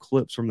use some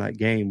clips from that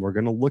game. We're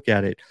going to look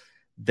at it.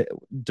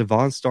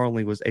 Devon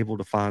Starling was able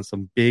to find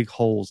some big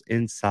holes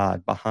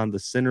inside behind the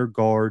center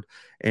guard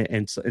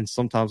and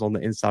sometimes on the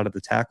inside of the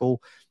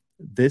tackle.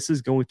 This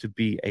is going to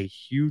be a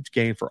huge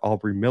game for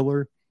Aubrey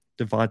Miller,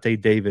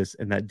 Devontae Davis,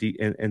 and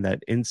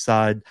that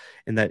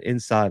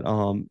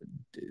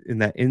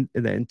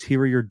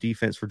interior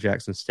defense for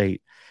Jackson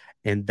State.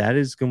 And that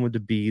is going to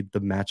be the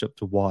matchup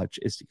to watch.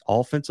 It's the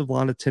offensive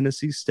line of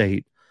Tennessee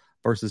State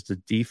versus the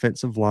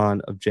defensive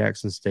line of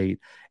Jackson State,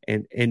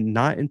 and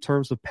not in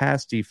terms of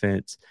pass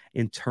defense,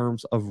 in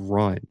terms of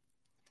run.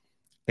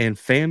 And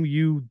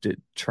FAMU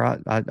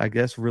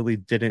really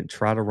didn't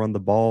try to run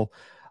the ball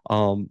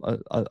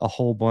a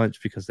whole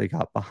bunch because they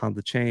got behind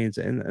the chains,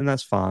 and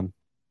that's fine.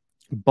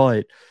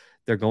 But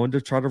they're going to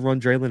try to run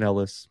Draylen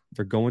Ellis.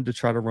 They're going to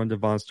try to run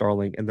Devon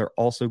Starling, and they're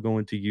also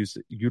going to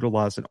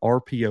utilize an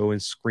RPO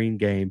and screen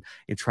game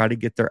and try to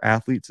get their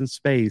athletes in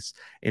space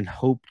and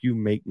hope you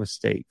make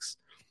mistakes.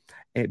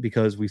 And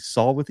because we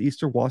saw with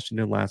Eastern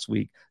Washington last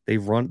week, they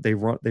run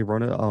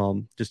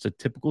just a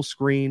typical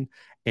screen,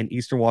 and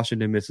Eastern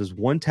Washington misses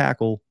one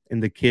tackle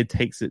and the kid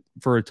takes it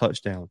for a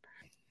touchdown.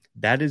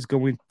 That is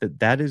going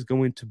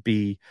to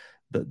be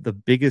the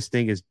biggest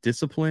thing is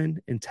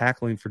discipline and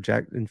tackling for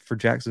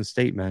Jackson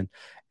State, man.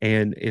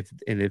 And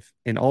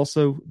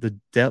also the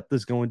depth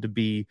is going to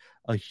be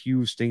a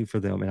huge thing for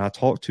them. And I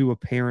talked to a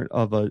parent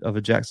of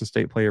a Jackson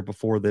State player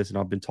before this, and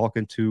I've been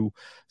talking to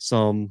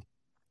some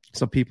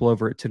people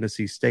over at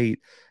Tennessee State.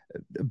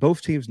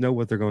 Both teams know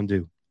what they're going to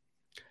do.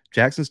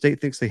 Jackson State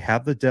thinks they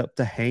have the depth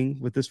to hang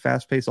with this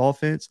fast-paced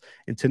offense,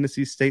 and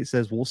Tennessee State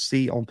says we'll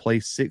see on play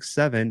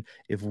 6-7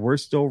 if we're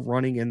still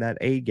running in that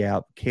A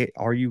gap.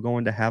 Are you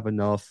going to have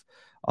enough?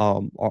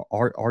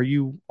 Are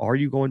you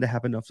going to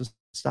have enough to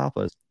stop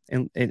us?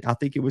 And I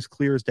think it was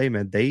clear as day,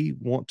 man. They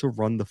want to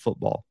run the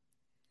football.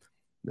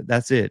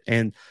 That's it.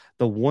 And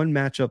the one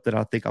matchup that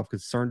I think I'm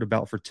concerned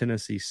about for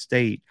Tennessee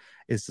State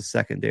is the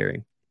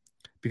secondary,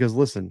 because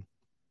listen.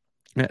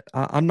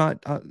 I'm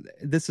not.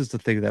 This is the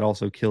thing that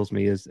also kills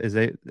me is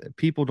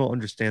people don't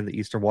understand the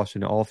Eastern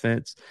Washington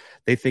offense.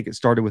 They think it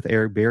started with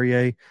Eric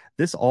Berrier.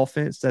 This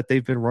offense that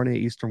they've been running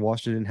at Eastern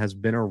Washington has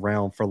been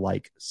around for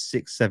like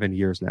 6-7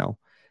 years now,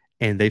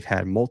 and they've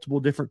had multiple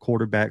different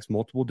quarterbacks,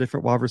 multiple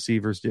different wide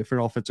receivers,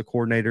 different offensive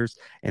coordinators,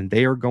 and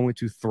they are going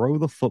to throw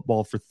the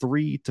football for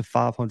 300 to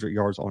 500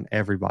 yards on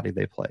everybody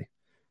they play.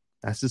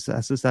 That's just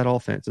that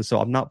offense. And so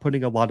I'm not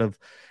putting a lot of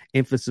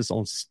emphasis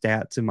on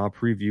stats in my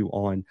preview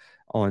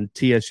on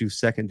TSU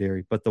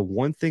secondary. But the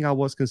one thing I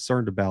was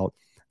concerned about,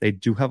 they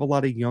do have a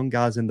lot of young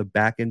guys in the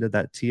back end of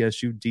that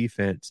TSU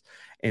defense.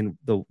 And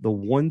the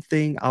one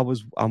thing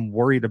I'm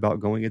worried about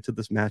going into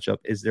this matchup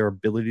is their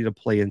ability to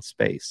play in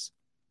space.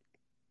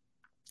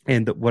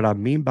 And what I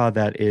mean by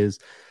that is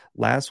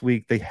last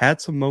week they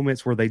had some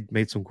moments where they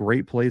made some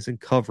great plays in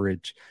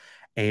coverage.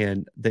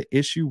 And the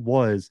issue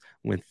was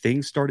when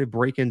things started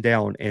breaking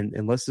down,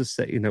 and let's just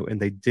say, and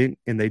they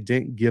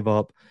didn't give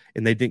up,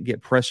 and they didn't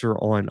get pressure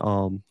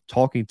on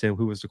Talkington,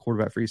 who was the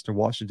quarterback for Eastern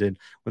Washington.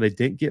 When they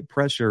didn't get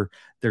pressure,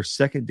 their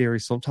secondary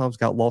sometimes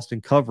got lost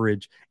in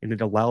coverage, and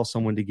it allows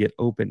someone to get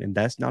open. And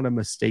that's not a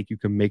mistake you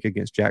can make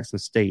against Jackson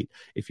State.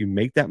 If you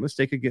make that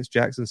mistake against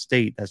Jackson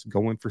State, that's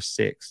going for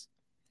 6.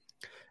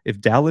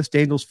 If Dallas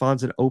Daniels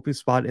finds an open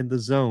spot in the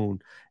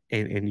zone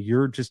and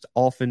you're just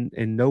off in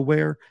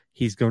nowhere,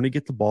 he's going to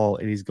get the ball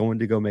and he's going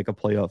to go make a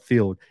play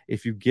upfield.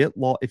 If you get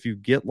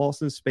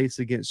lost in space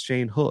against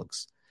Shane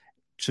Hooks,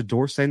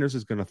 Shador Sanders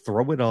is going to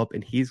throw it up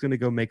and he's going to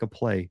go make a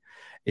play.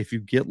 If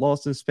you get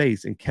lost in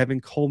space and Kevin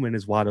Coleman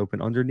is wide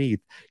open underneath,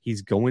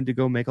 he's going to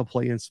go make a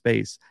play in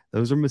space.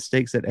 Those are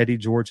mistakes that Eddie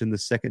George in the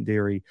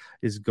secondary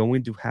is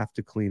going to have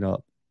to clean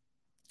up.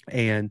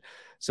 And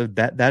so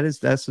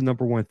that's the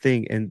number one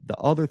thing. And the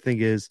other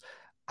thing is,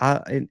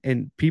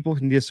 and people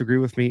can disagree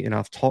with me, and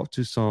I've talked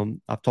to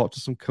some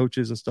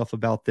coaches and stuff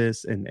about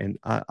this, and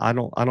I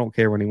don't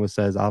care what anyone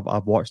says.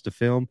 I've watched the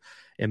film.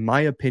 In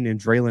my opinion,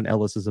 Draylon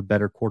Ellis is a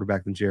better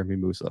quarterback than Jeremy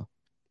Musa.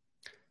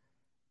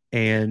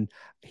 And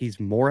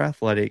he's more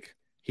athletic,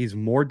 he's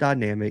more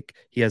dynamic,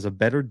 he has a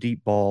better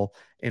deep ball,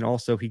 and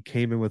also he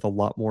came in with a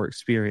lot more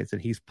experience,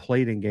 and he's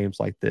played in games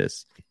like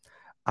this.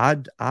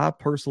 I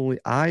personally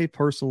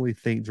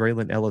think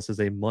Draylon Ellis is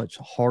a much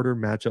harder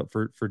matchup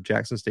for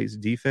Jackson State's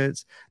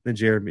defense than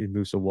Jeremy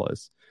Musa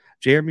was.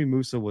 Jeremy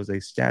Musa was a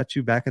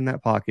statue back in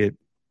that pocket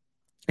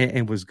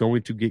and was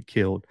going to get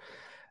killed.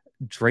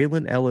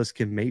 Draylon Ellis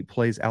can make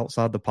plays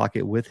outside the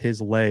pocket with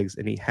his legs,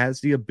 and he has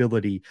the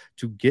ability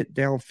to get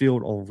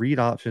downfield on read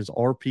options,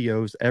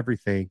 RPOs,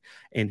 everything,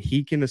 and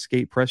he can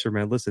escape pressure,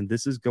 man. Listen,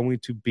 this is going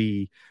to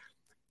be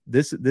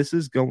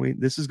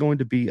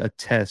a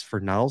test for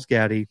Niles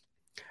Gaddy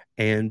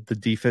and the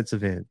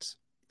defensive ends,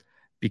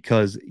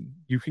 because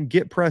you can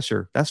get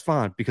pressure. That's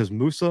fine, because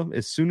Musa,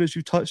 as soon as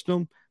you touched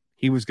him,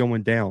 he was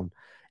going down.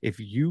 If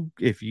you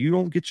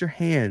don't get your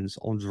hands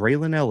on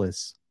Draylon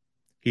Ellis,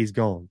 he's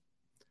gone.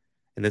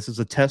 And this is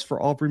a test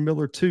for Aubrey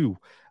Miller too.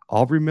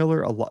 Aubrey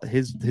Miller,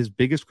 his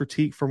biggest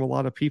critique from a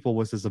lot of people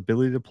was his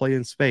ability to play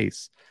in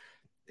space.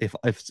 If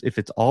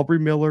it's Aubrey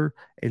Miller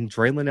and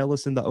Draylon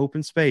Ellis in the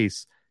open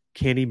space,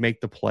 can he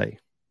make the play?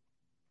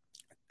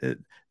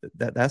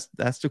 That's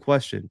the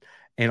question.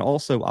 And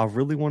also, I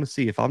really want to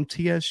see, if I'm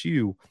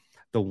TSU,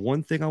 the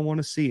one thing I want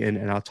to see,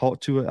 and I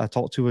talked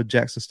to a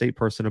Jackson State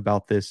person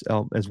about this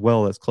as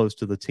well, as close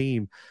to the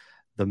team,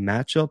 the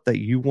matchup that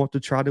you want to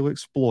try to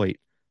exploit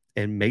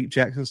and make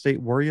Jackson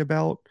State worry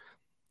about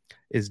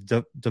is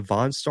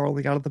Devon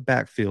Starling out of the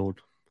backfield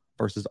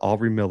versus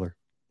Aubrey Miller.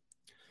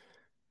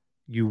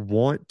 You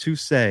want to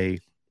see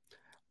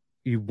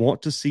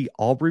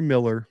Aubrey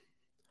Miller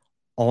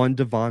on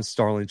Devon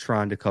Starling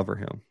trying to cover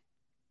him.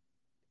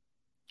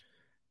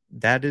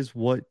 That is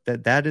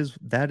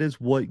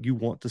what you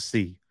want to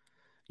see.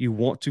 You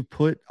want to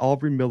put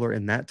Aubrey Miller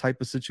in that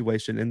type of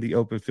situation in the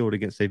open field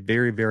against a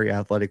very, very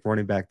athletic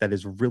running back that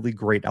is really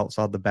great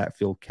outside the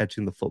backfield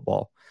catching the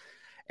football.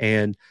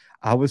 And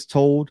I was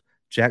told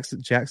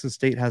Jackson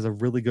State has a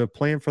really good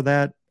plan for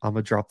that. I'm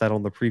gonna drop that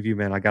on the preview,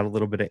 man. I got a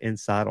little bit of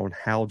insight on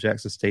how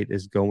Jackson State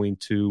is going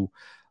to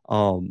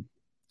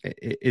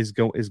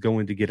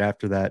get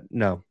after that.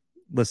 No,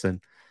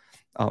 listen.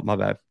 Oh, my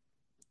bad.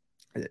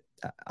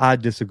 I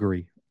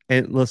disagree.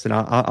 And listen,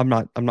 I'm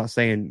not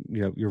saying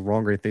you're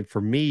wrong or anything.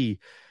 For me,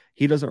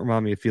 he doesn't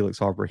remind me of Felix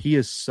Harper. He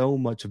is so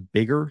much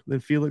bigger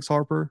than Felix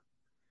Harper,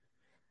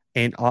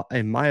 and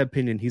in my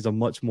opinion, he's a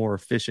much more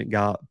efficient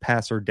guy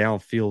passer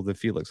downfield than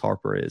Felix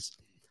Harper is.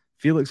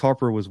 Felix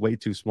Harper was way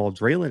too small.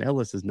 Draylon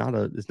Ellis is not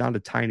a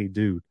tiny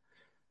dude.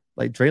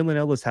 Like Draylon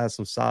Ellis has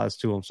some size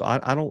to him, so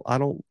I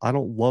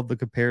don't love the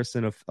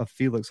comparison of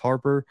Felix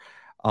Harper.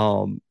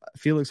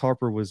 Felix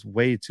Harper was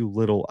way too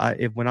little.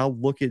 When I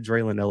look at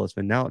Draylon Ellis,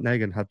 man, now you're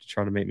gonna have to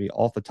try to make me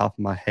off the top of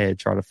my head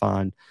try to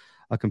find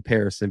a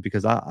comparison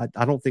because I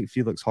don't think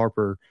Felix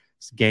Harper's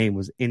game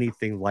was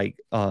anything like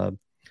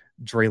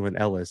Draylon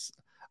Ellis.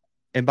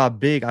 And by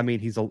big, I mean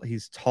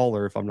he's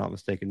taller if I'm not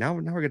mistaken. Now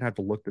we're gonna have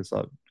to look this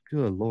up.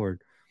 Good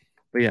lord.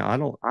 But yeah, I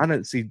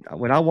don't see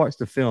when I watch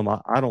the film,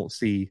 I don't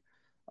see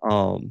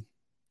um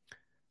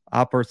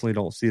I personally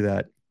don't see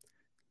that.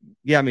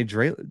 Yeah, I mean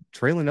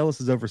Traylon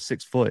Ellis is over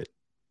 6 foot.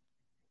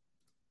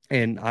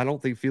 And I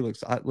don't think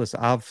listen,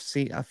 I've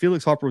seen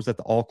Felix Harper was at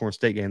the Alcorn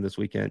State game this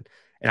weekend,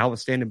 and I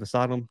was standing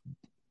beside him.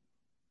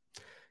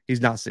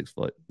 He's not 6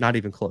 foot, not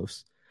even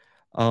close.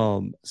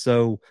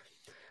 So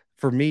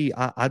for me,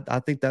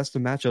 I think that's the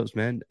matchups,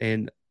 man.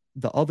 And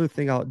the other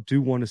thing I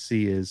do want to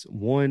see is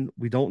one,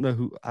 we don't know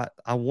who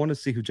I want to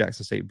see who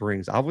Jackson State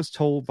brings. I was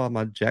told by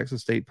my Jackson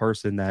State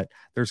person that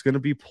there's going to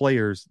be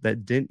players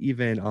that didn't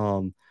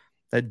even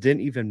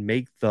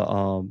make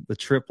the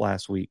trip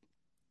last week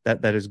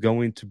that is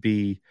going to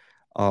be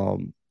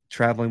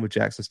traveling with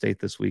Jackson State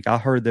this week. I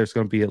heard there's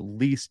going to be at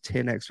least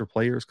 10 extra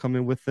players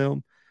coming with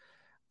them.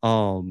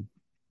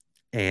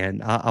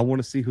 And I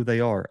want to see who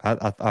they are.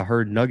 I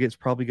heard Nuggets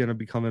probably going to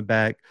be coming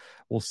back.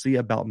 We'll see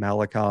about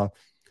Malachi.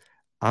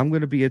 I'm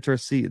going to be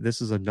interested.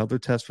 This is another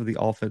test for the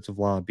offensive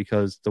line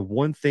because the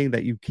one thing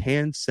that you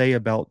can say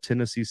about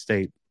Tennessee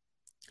State,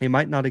 they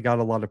might not have got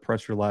a lot of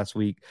pressure last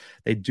week.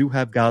 They do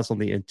have guys on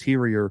the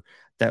interior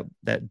that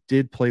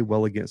did play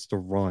well against the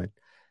run.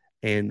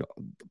 And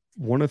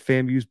one of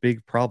FAMU's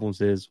big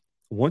problems is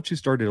once you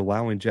started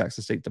allowing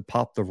Jackson State to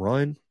pop the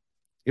run,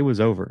 it was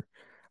over.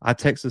 I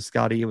texted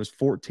Scotty. It was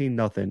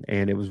 14-0,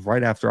 and it was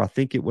right after. I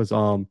think it was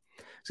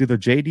it's either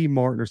JD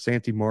Martin or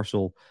Santi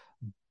Marshall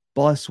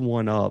bust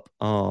one up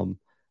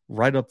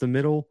right up the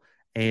middle,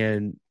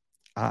 and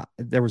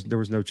there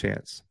was no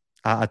chance.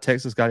 I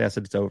texted Scotty. I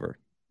said it's over.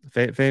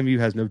 FAMU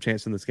has no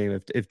chance in this game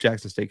if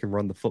Jackson State can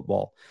run the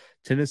football.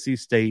 Tennessee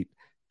State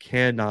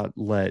cannot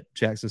let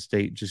Jackson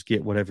State just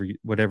get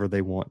whatever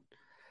they want.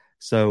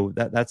 So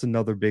that's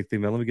another big thing,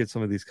 man. Let me get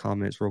some of these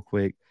comments real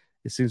quick.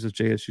 It seems as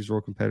JSU's real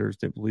competitors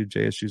didn't believe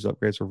JSU's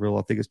upgrades are real.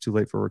 I think it's too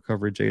late for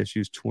recovery.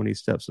 JSU's 20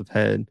 steps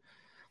ahead.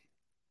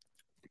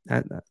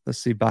 Let's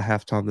see. By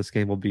halftime, this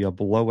game will be a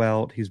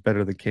blowout. He's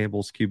better than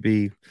Campbell's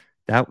QB.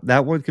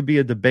 That one could be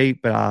a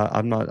debate, but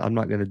I'm not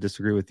going to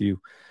disagree with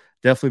you.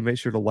 Definitely make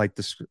sure to like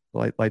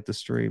the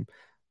stream.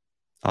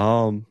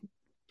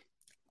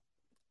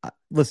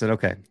 Listen,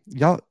 okay,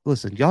 y'all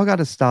got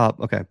to stop.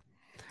 Okay.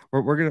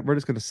 We're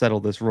just gonna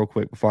settle this real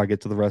quick before I get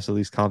to the rest of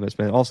these comments,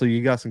 man. Also,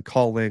 you guys can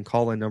call in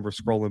number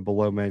scrolling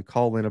below, man.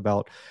 Call in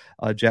about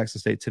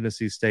Jackson State,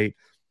 Tennessee State.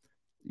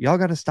 Y'all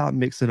got to stop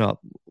mixing up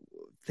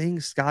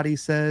things Scotty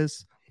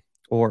says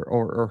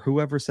or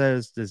whoever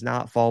says does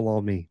not fall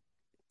on me.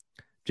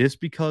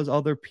 Just because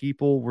other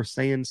people were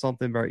saying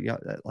something about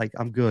like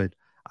I'm good.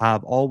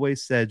 I've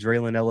always said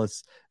Draylon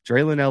Ellis,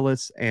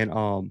 and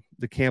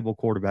the Campbell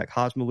quarterback,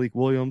 Hodge Malik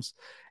Williams,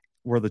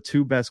 were the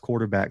two best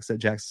quarterbacks that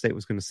Jackson State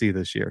was going to see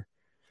this year.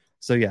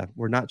 So yeah,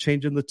 we're not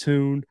changing the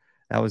tune.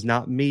 That was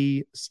not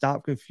me.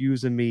 Stop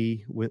confusing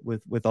me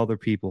with other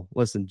people.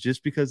 Listen,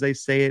 just because they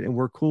say it and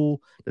we're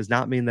cool does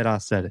not mean that I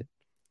said it.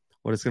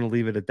 We're just going to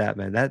leave it at that,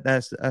 man.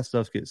 That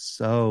stuff gets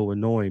so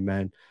annoying,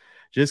 man.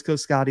 Just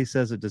because Scotty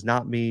says it does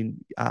not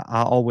mean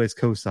I always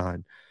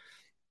co-sign.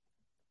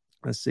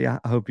 Let's see. I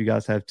hope you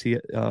guys have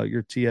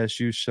your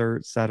TSU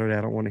shirt Saturday.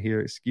 I don't want to hear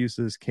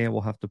excuses. Cam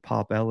will have to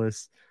pop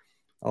Ellis.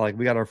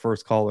 We got our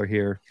first caller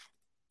here.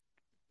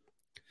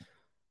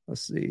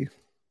 Let's see.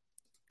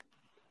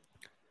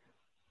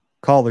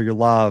 Caller, you're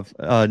live.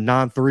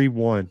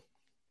 931.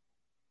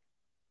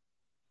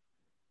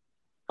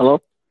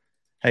 Hello?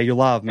 Hey, you're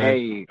live, man.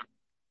 Hey.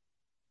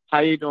 How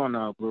you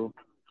doing, Blue?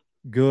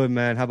 Good,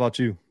 man. How about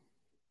you?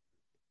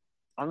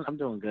 I'm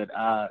doing good.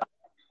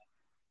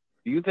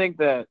 Do you think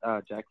that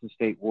Jackson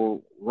State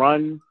will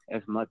run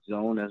as much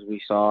zone as we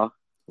saw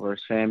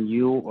versus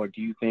FAMU, or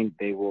do you think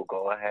they will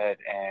go ahead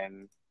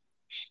and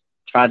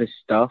try to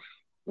stuff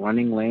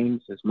running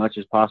lanes as much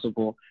as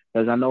possible?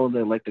 Because I know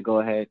they like to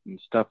go ahead and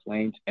stuff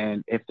lanes,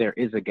 and if there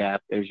is a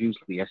gap, there's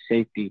usually a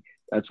safety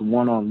that's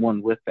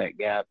one-on-one with that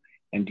gap.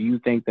 And do you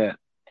think that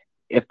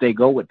if they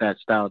go with that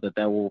style, that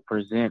will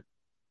present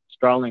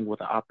Starling with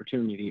an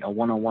opportunity, a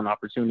one-on-one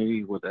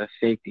opportunity with a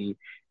safety?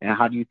 And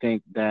how do you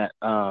think that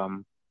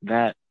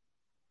that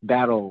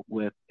battle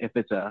with, if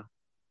it's a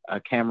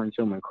Cameron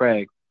Tillman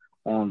Craig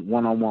on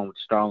one-on-one with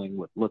Starling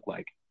would look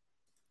like?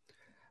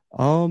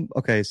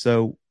 Okay,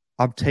 so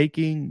I'm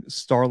taking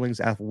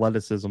Starling's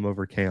athleticism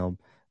over Cam.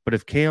 But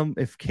if Cam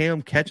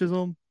catches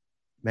them,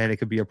 man, it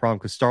could be a problem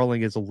because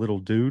Starling is a little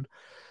dude.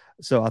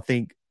 So I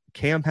think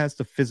Cam has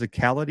the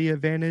physicality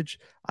advantage.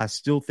 I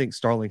still think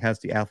Starling has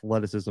the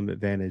athleticism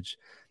advantage.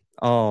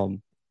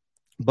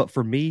 But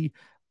for me,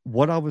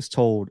 what I was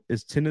told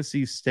is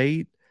Tennessee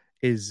State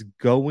is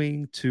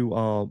going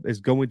to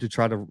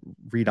try to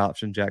read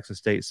option Jackson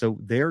State. So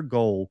their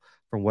goal,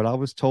 from what I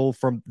was told,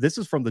 from this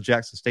is from the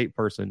Jackson State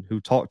person who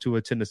talked to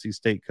a Tennessee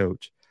State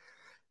coach,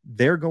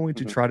 they're going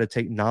to try to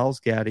take Niles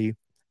Gaddy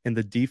and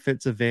the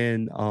defensive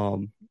end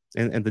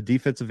and the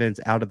defensive ends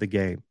out of the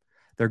game.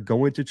 They're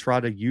going to try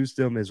to use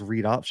them as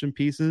read option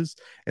pieces,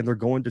 and they're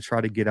going to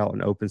try to get out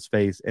in open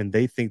space, and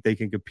they think they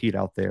can compete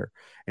out there.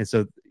 And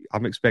so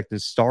I'm expecting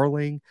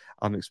Starling,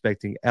 I'm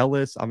expecting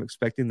Ellis, I'm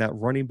expecting that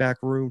running back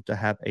room to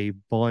have a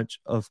bunch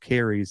of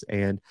carries.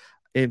 And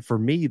for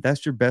me,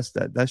 that's your best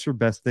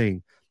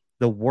thing.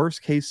 The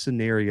worst case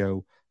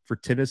scenario for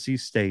Tennessee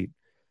State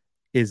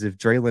is if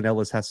Draylon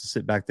Ellis has to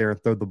sit back there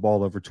and throw the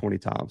ball over 20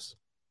 times.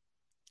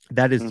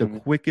 That is the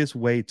quickest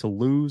way to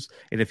lose.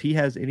 And if he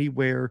has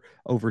anywhere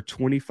over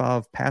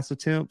 25 pass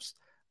attempts,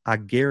 I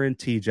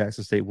guarantee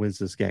Jackson State wins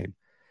this game.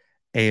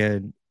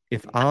 And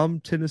if I'm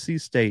Tennessee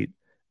State,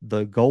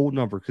 the goal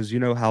number, because you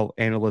know how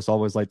analysts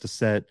always like to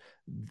set,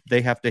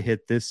 they have to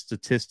hit this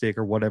statistic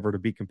or whatever to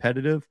be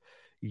competitive.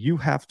 You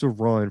have to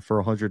run for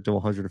 100 to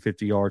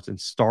 150 yards,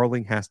 and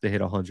Starling has to hit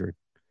 100.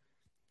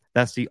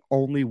 That's the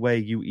only way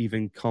you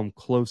even come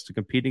close to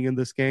competing in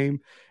this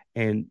game.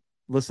 And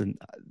listen,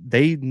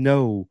 they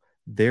know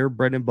their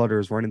bread and butter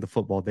is running the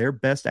football. Their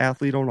best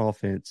athlete on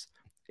offense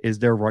is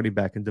their running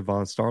back in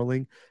Devon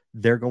Starling.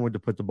 They're going to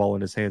put the ball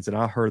in his hands. And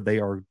I heard they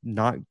are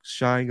not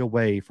shying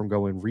away from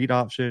going read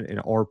option and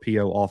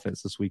RPO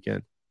offense this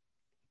weekend.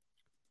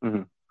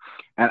 Mm-hmm.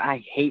 And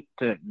I hate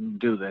to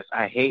do this.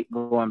 I hate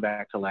going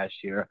back to last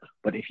year.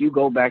 But if you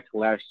go back to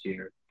last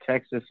year,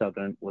 Texas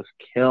Southern was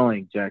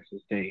killing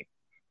Jackson State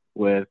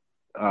with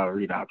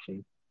read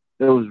option.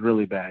 It was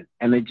really bad.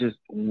 And they just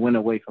went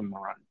away from the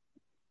run.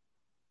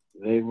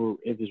 It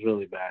was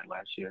really bad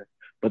last year.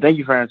 But thank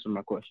you for answering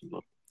my question,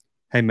 Luke.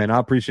 Hey, man, I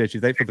appreciate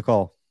you. Thanks for the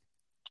call.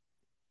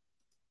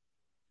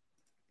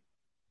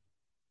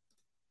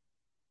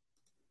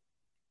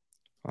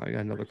 All right, I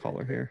got another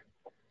caller here.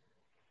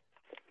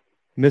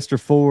 Mr.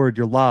 Ford,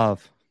 you're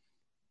live.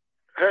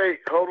 Hey,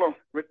 hold on.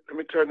 Let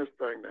me turn this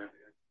thing down.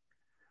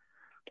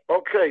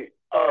 Okay,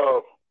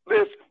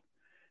 listen.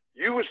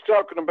 You was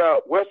talking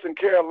about Western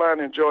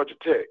Carolina and Georgia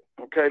Tech.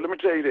 Okay, let me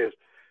tell you this.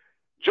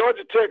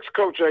 Georgia Tech's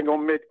coach ain't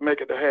going to make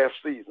it the half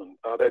season,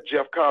 that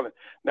Jeff Collins.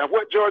 Now,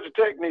 what Georgia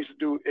Tech needs to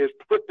do is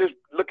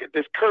look at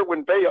this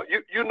Kerwin Bale.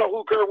 You know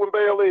who Kerwin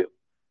Bale is?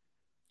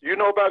 You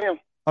know about him?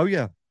 Oh,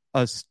 yeah.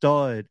 A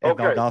stud at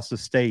Valdosta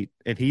State,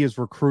 and he is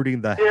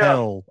recruiting the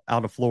hell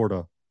out of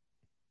Florida.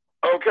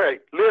 Okay,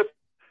 listen.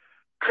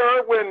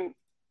 Kerwin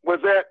was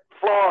at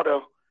Florida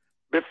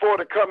before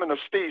the coming of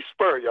Steve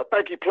Spurrier. I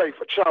think he played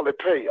for Charlie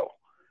Pale.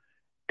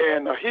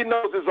 And he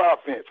knows his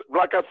offense.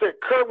 Like I said,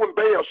 Kerwin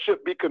Bale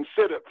should be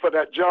considered for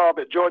that job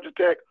at Georgia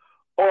Tech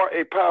or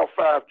a Power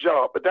 5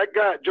 job. But that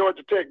guy at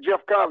Georgia Tech,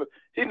 Jeff Collins,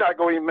 he's not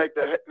going to even make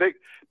that.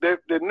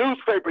 The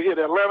newspaper here,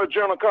 the Atlanta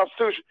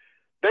Journal-Constitution,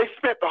 they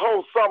spent the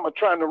whole summer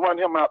trying to run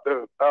him out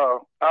of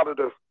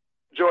the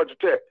Georgia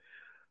Tech.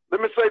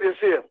 Let me say this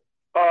here.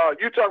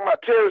 You talking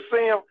about Terry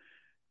Sims?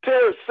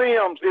 Terry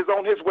Sims is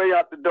on his way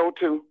out the door,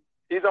 too.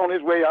 He's on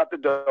his way out the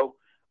door.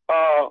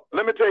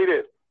 Let me tell you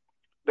this.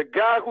 The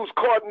guy who's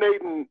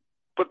coordinating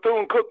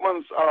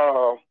Bethune-Cookman's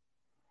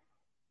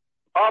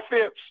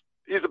offense,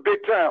 he's a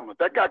big-timer.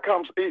 That guy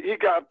he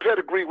got a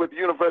pedigree with the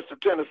University of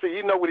Tennessee.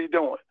 He know what he's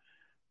doing,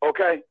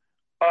 okay?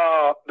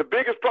 The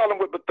biggest problem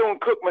with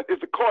Bethune-Cookman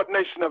is the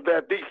coordination of their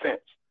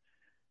defense.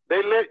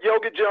 They let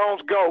Yogi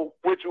Jones go,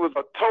 which was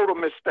a total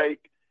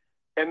mistake,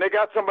 and they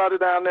got somebody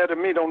down there that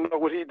me don't know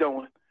what he's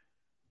doing.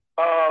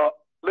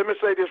 Let me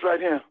say this right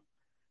here.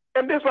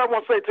 And this I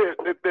want to say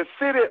to the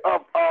city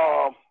of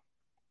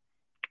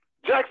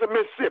Jackson,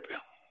 Mississippi,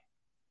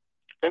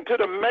 and to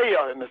the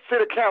mayor and the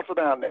city council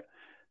down there.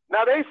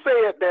 Now, they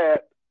said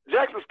that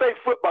Jackson State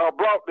football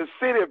brought the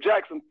city of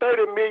Jackson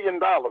 $30 million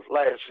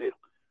last year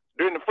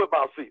during the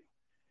football season.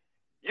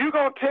 You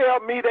going to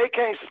tell me they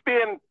can't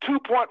spend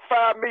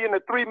 $2.5 million to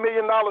 $3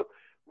 million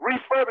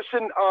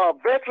refurbishing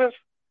veterans?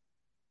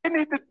 They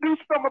need to do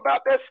something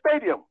about that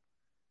stadium.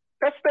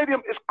 That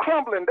stadium is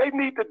crumbling. They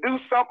need to do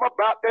something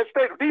about that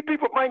stadium.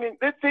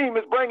 This team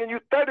is bringing you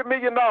 $30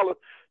 million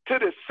to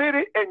the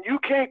city, and you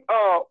can't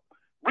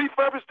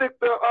refurbish the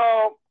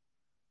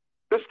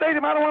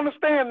stadium. I don't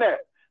understand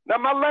that. Now,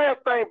 my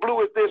last thing,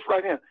 Blue, is this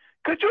right here.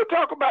 Could you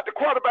talk about the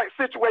quarterback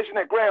situation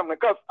at Grambling?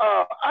 Because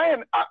I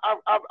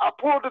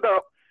pulled it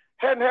up,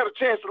 hadn't had a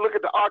chance to look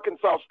at the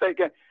Arkansas State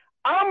game.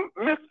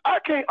 I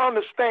can't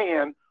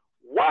understand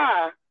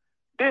why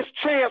this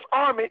Chance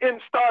Army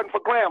isn't starting for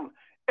Grambling.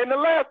 And the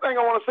last thing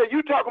I want to say,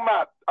 you talking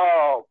about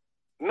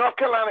North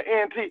Carolina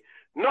A&T.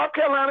 North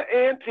Carolina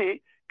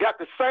A&T got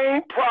the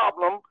same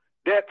problem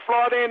that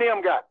Florida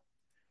A&M got.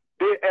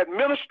 The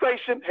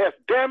administration has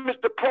damaged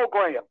the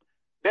program.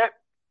 That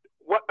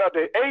What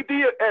the AD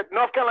at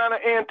North Carolina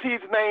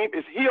A&T's name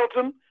is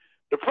Hilton.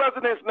 The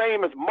president's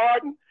name is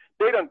Martin.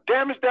 They done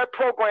damaged that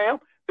program.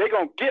 They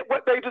gonna get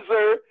what they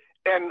deserve.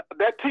 And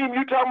that team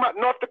you talking about,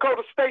 North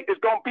Dakota State, is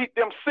gonna beat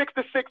them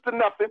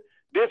 66-0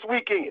 this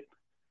weekend.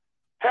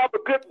 Have a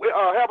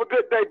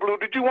good day, Blue.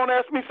 Did you want to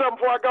ask me something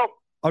before I go?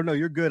 Oh, no,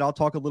 you're good. I'll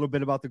talk a little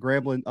bit about the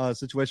Grambling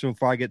situation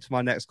before I get to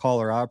my next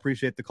caller. I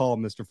appreciate the call,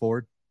 Mr.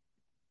 Ford.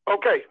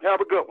 Okay,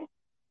 have a good one.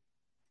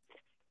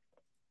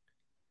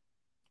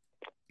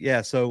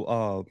 Yeah,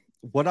 so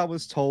what I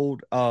was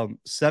told,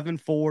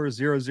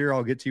 7400,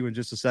 I'll get to you in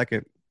just a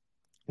second.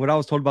 What I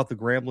was told about the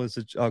Grambling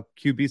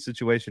QB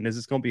situation is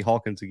it's going to be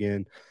Hawkins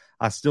again.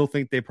 I still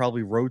think they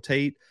probably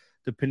rotate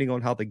depending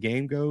on how the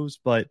game goes,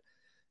 but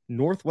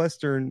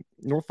Northwestern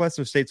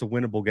State's a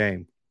winnable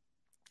game.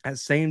 That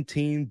same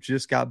team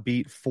just got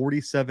beat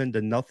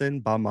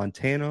 47-0 by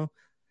Montana.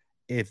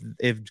 If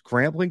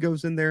Grambling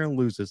goes in there and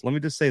loses, let me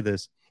just say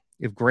this.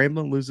 If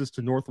Grambling loses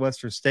to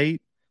Northwestern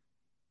State,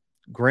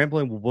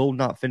 Grambling will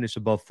not finish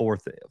above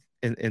fourth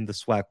in the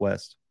SWAC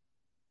West.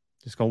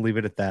 Just going to leave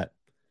it at that.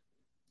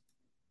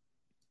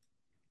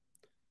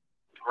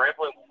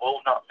 Grambling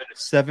will not finish.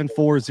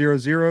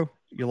 7400,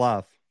 you're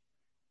live.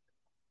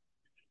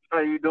 How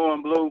you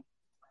doing, Blue?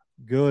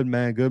 Good,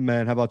 man. Good,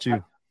 man. How about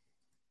you?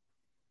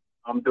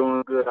 I'm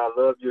doing good. I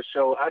love your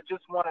show. I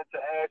just wanted to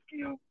ask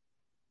you,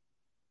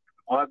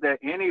 are there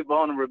any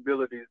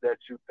vulnerabilities that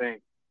you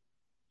think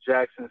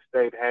Jackson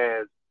State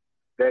has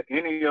that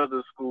any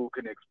other school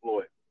can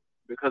exploit?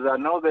 Because I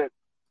know that,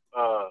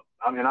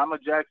 I'm a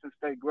Jackson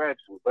State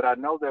graduate, but I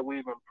know that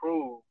we've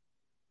improved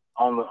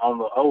on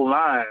the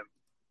O-line.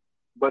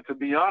 But to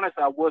be honest,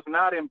 I was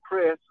not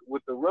impressed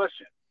with the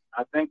rushing.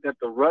 I think that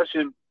the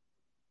rushing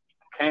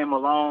came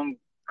along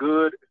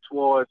good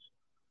towards,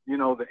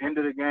 the end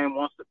of the game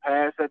once the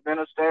pass had been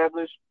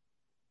established.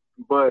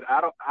 But I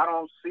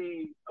don't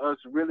see us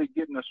really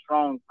getting a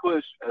strong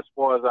push as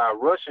far as our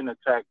rushing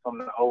attack from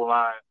the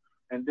O-line.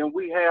 And then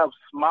we have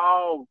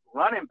small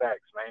running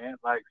backs, man,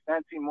 like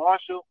Santi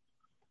Marshall.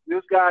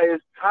 This guy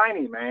is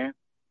tiny, man.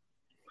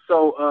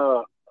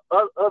 So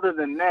other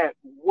than that,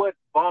 what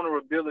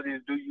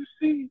vulnerabilities do you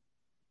see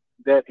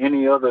that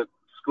any other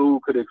school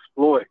could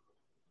exploit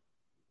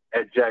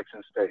at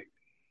Jackson State?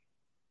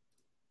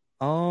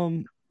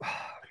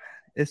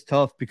 It's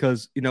tough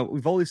because,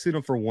 we've only seen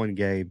them for one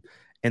game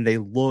and they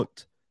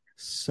looked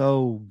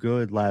so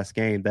good last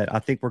game that I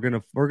think we're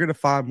going to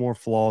find more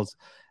flaws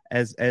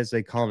as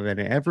a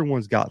comment. And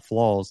everyone's got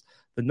flaws.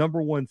 The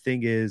number one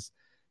thing is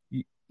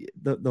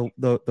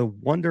the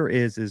wonder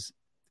is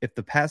if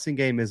the passing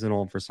game isn't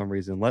on for some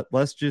reason.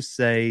 Let's just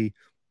say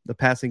the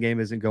passing game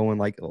isn't going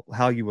like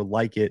how you would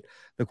like it.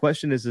 The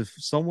question is, if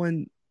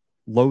someone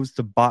loads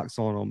the box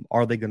on them,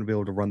 are they going to be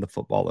able to run the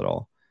football at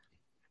all?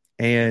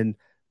 And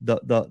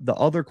the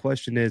other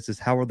question is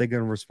how are they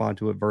going to respond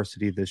to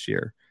adversity this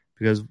year?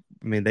 Because,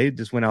 they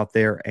just went out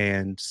there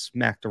and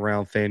smacked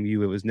around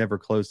FAMU. It was never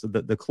close.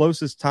 The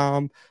closest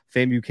time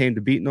FAMU came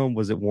to beating them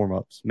was at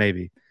warm-ups,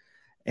 maybe.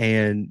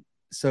 And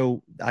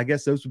so I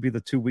guess those would be the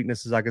two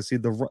weaknesses I could see.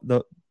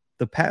 The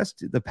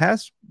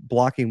pass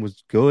blocking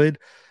was good.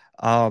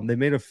 They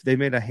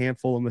made a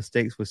handful of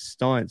mistakes with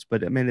stunts,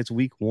 but it's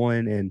week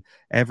one and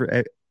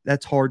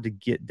that's hard to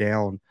get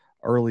down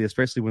early,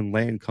 especially when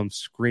Land comes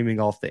screaming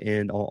off the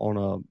end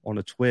on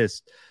a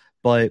twist.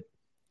 But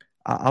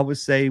I would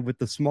say with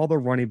the smaller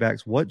running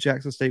backs, what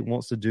Jackson State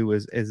wants to do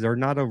is they're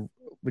not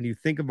when you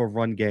think of a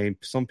run game,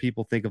 some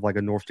people think of like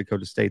a North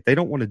Dakota State. They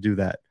don't want to do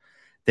that.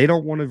 They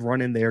don't want to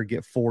run in there,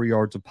 get 4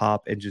 yards a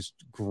pop, and just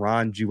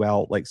grind you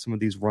out like some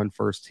of these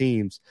run-first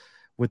teams.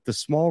 With the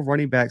small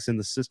running backs in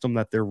the system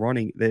that they're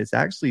running, it's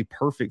actually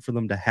perfect for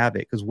them to have it,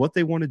 because what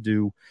they want to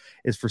do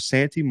is for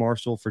Santi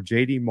Marshall, for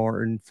J.D.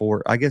 Martin,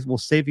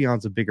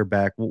 Savion's a bigger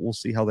back. We'll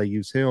see how they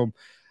use him.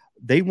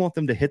 They want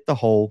them to hit the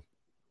hole,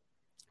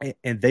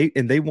 and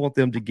they want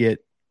them to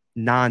get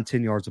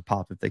 9-10 yards a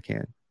pop if they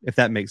can, if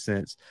that makes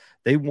sense.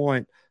 They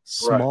want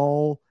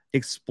small,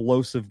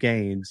 explosive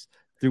gains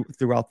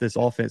throughout this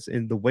offense.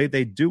 And the way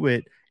they do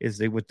it is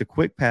with the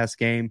quick pass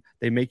game,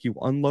 they make you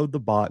unload the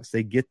box.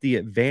 They get the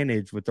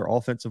advantage with their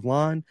offensive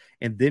line.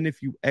 And then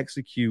if you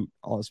execute,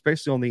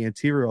 especially on the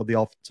interior of the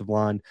offensive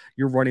line,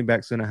 your running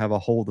back's going to have a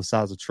hole the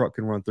size of a truck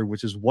can run through,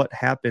 which is what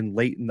happened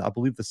late in, I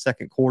believe, the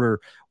second quarter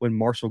when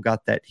Marshall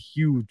got that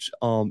huge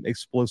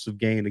explosive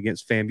gain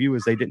against FAMU,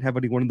 as they didn't have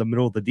anyone in the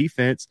middle of the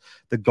defense.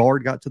 The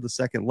guard got to the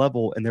second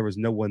level and there was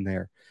no one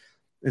there.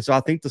 And so I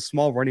think the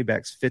small running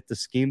backs fit the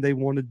scheme they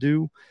want to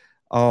do.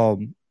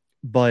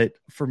 But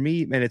for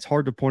me, man, it's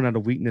hard to point out a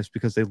weakness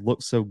because they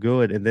look so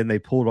good and then they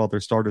pulled all their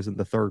starters in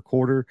the third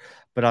quarter.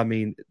 But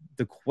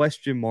the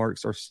question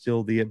marks are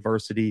still the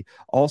adversity.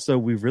 Also,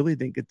 we really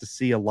didn't get to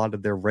see a lot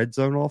of their red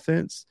zone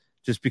offense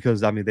just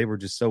because, they were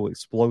just so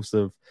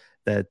explosive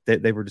that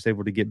they were just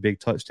able to get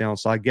big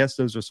touchdowns. So I guess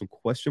those are some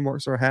question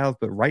marks I have.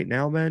 But right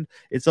now, man,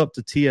 it's up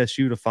to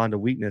TSU to find a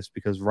weakness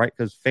because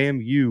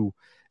FAMU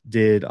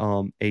did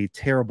a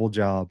terrible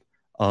job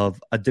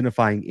of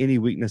identifying any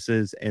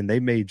weaknesses, and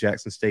they made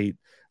Jackson State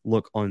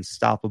look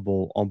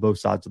unstoppable on both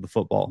sides of the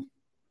football.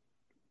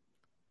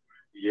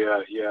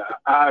 Yeah,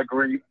 I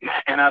agree.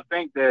 And I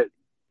think that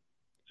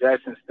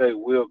Jackson State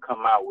will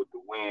come out with the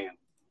win.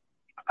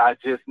 I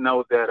just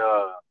know that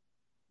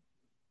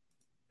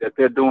that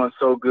they're doing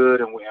so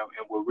good, and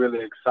we're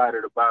really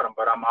excited about them.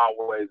 But I'm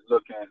always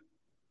looking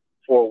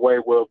for a way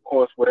where, of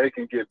course, where they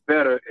can get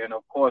better, and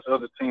of course,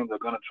 other teams are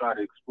going to try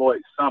to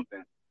exploit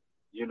something.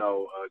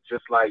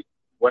 Just like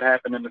what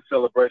happened in the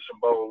Celebration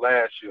Bowl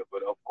last year.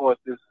 But of course,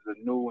 this is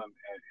a new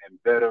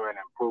and better and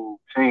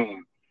improved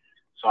team.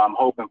 So I'm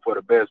hoping for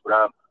the best.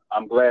 But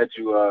I'm glad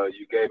you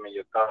gave me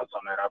your thoughts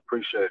on that. I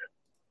appreciate it.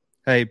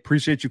 Hey,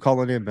 appreciate you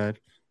calling in, man.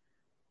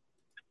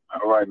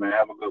 All right, man.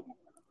 Have a good one.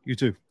 You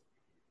too.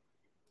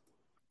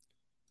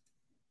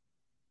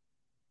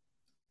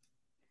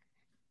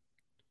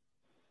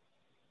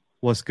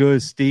 What's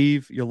good,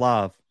 Steve? You're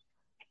live.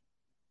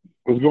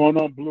 What's going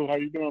on, Blue? How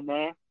you doing,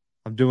 man?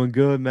 I'm doing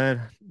good,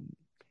 man.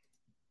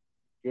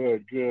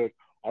 Good.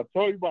 I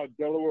told you about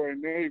Delaware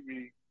and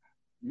Navy.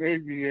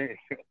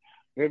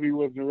 Navy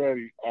wasn't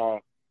ready.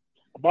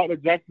 About the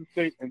Jackson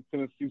State and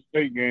Tennessee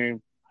State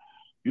game,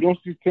 you don't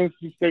see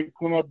Tennessee State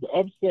pulling up the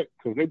upset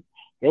because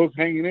they was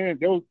hanging in.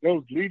 They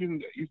was leading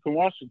the Eastern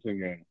Washington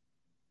game.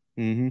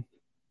 Mm-hmm.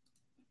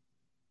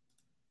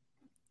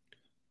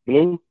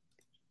 Blue?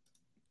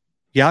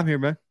 Yeah, I'm here,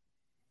 man.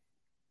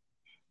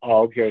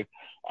 Oh, okay.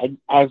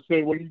 I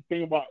said, what do you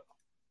think about?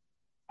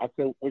 I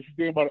said, what you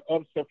think about an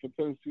upset for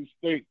Tennessee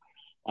State?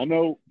 I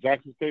know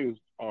Jackson State is,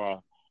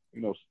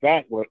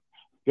 stacked, but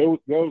they was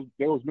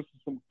missing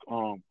some.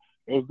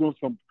 They was doing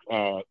some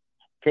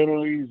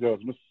penalties. They was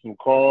missing some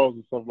calls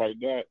and stuff like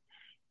that.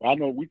 But I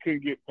know we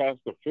couldn't get past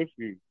the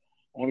 50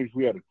 only if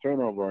we had a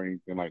turnover or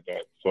anything like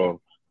that.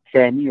 So,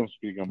 I'm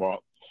speaking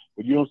about.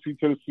 But you don't see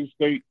Tennessee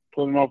State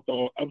pulling off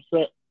the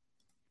upset?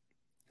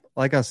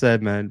 Like I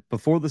said, man,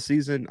 before the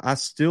season, I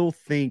still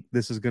think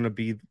this is going to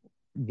be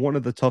one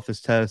of the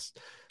toughest tests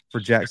for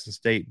Jackson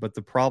State. But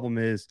the problem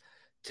is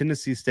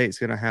Tennessee State's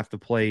going to have to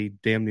play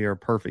damn near a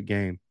perfect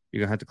game. You're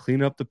going to have to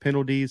clean up the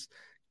penalties.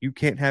 You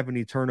can't have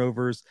any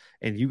turnovers,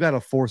 and you got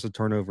to force a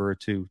turnover or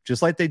two,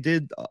 just like they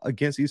did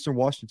against Eastern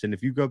Washington.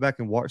 If you go back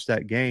and watch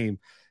that game,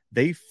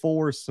 they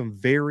forced some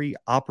very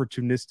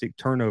opportunistic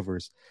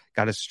turnovers.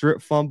 Got a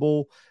strip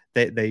fumble.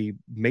 They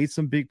made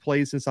some big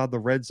plays inside the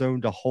red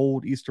zone to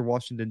hold Eastern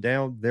Washington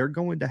down. They're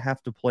going to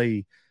have to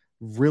play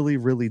really,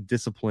 really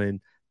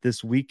disciplined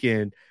this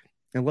weekend.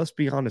 And let's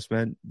be honest,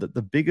 man,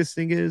 the biggest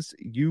thing is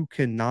you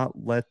cannot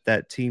let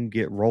that team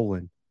get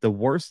rolling. The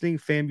worst thing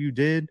FAMU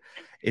did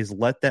is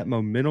let that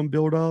momentum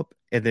build up.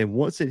 And then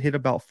once it hit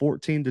about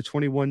 14 to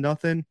 21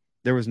 nothing,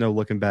 there was no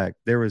looking back.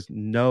 There was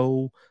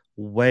no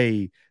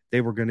way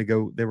they were going to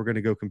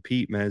go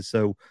compete, man.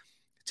 So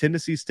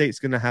Tennessee State's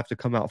going to have to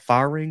come out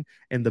firing.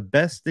 And the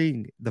best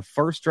thing, the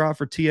first drive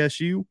for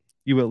TSU,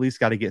 you at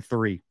least got to get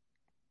 3.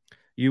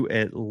 You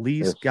at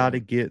least got to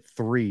get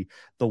 3.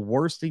 The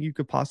worst thing you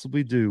could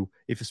possibly do,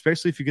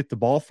 especially if you get the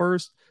ball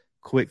first,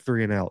 quick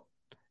 3 and out.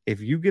 If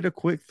you get a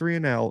quick 3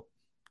 and out,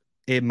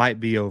 it might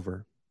be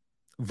over.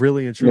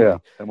 Really and truly.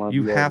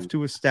 You have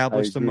to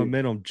establish some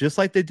momentum, just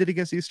like they did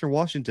against Eastern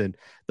Washington.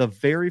 The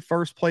very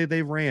first play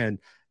they ran,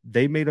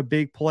 they made a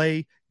big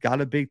play,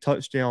 got a big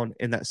touchdown,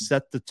 and that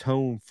set the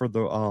tone for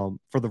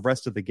the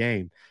rest of the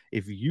game.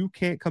 If you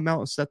can't come out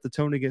and set the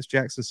tone against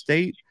Jackson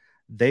State,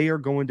 they are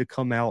going to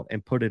come out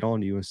and put it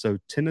on you. And so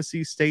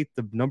Tennessee State,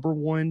 the number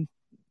one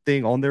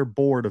thing on their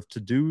board of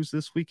to-dos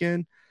this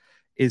weekend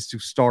is to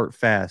start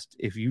fast.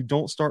 If you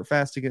don't start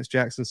fast against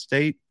Jackson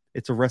State,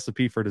 it's a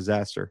recipe for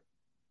disaster.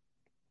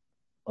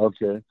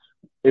 Okay.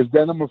 Is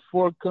that number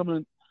 4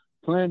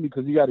 playing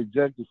because he got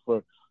ejected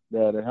for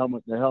the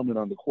helmet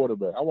on the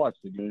quarterback? I watched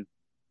the game.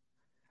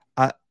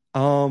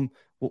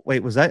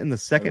 Wait, was that in the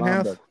second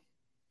half?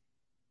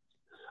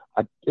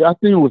 I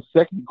think it was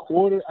second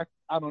quarter.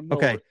 I don't know.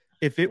 Okay.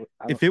 If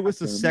it was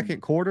the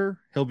second quarter,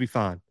 he'll be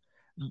fine.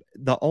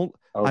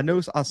 I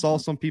know I saw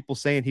some people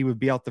saying he would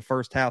be out the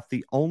first half.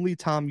 The only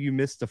time you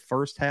miss the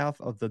first half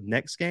of the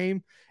next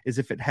game is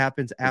if it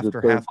happens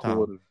after halftime.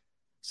 Quarter.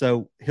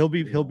 So he'll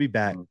be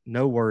back.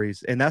 No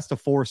worries. And that's the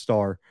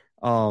 4-star.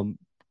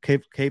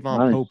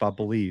 Kayvon Pope, I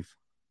believe.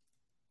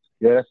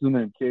 Yeah, that's his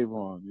name,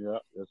 Kayvon. Yeah,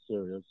 yes,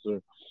 sir.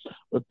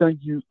 But thank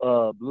you,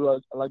 Blue.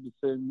 I like to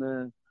say,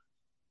 man,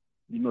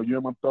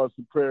 you're my thoughts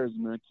and prayers,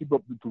 man. Keep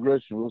up the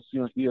progression. We'll see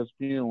you on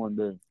ESPN one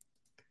day.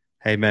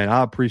 Hey, man,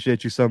 I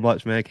appreciate you so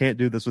much, man. I can't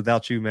do this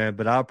without you, man,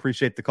 but I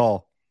appreciate the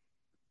call.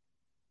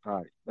 All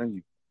right. Thank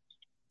you.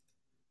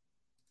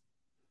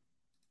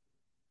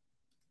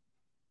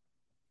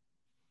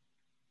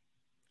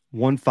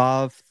 One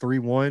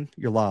 1531,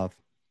 you're live.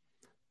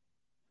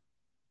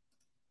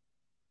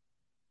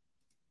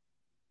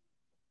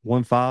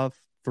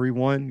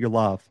 1531, you're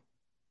live.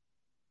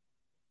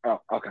 Oh,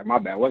 okay, my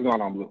bad. What's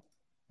going on, Blue?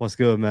 What's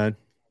good, man?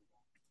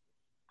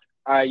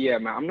 Yeah,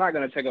 man. I'm not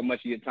gonna take up much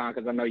of your time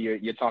because I know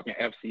you're talking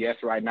FCS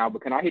right now.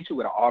 But can I hit you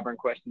with an Auburn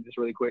question just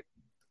really quick?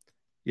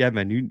 Yeah,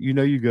 man. You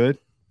know you good.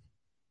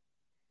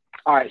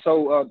 All right.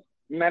 So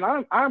Man,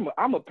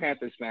 I'm a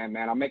Panthers fan,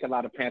 man. I make a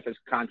lot of Panthers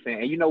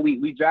content, and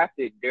we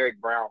drafted Derek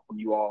Brown from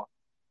you all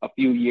a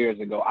few years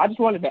ago. I just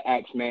wanted to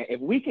ask, man,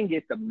 if we can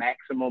get the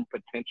maximum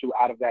potential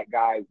out of that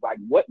guy, like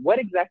what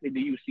exactly do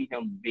you see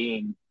him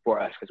being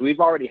for us? Because we've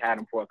already had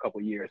him for a couple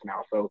years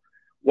now. So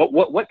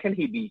what can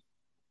he be?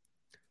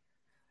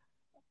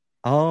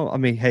 Oh, I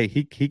mean, hey,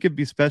 he could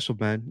be special,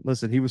 man.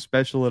 Listen, he was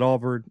special at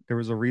Auburn. There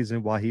was a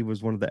reason why he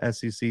was one of the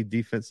SEC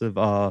defensive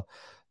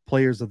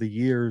players of the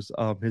years.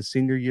 His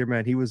senior year,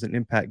 man, he was an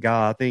impact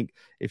guy. I think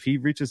if he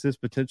reaches his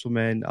potential,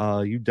 man,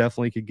 you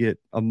definitely could get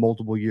a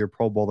multiple year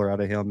Pro Bowler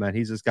out of him, man.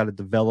 He's just got to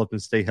develop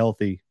and stay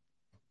healthy.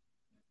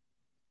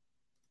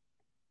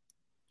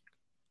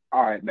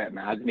 All right, man.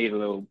 I just need a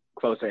little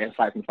closer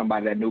insight from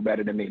somebody that knew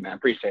better than me, man.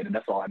 Appreciate it.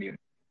 That's all I needed.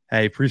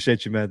 Hey,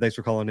 appreciate you, man. Thanks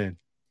for calling in.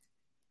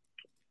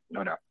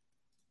 No doubt.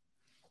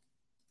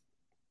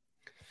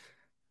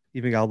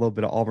 Even got a little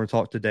bit of Auburn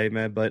talk today,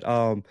 man. But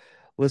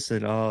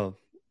listen,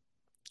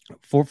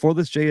 for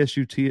this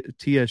JSU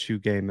TSU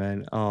game,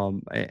 man.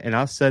 And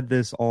I said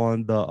this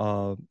on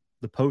the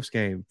post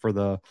game for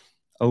the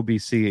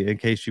OBC in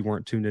case you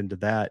weren't tuned into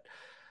that.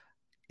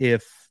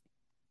 If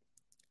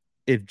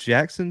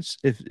Jackson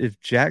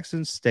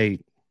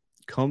State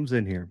comes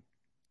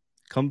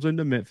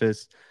into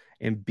Memphis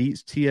and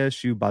beats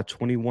TSU by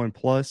 21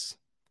 plus,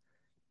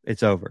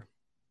 it's over.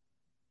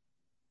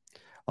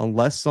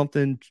 Unless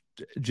something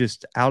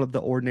just out of the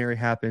ordinary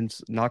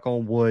happens, knock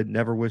on wood,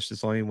 never wish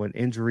this on anyone,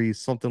 injuries,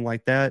 something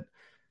like that,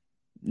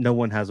 no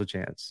one has a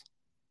chance.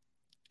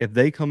 If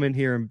they come in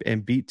here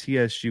and beat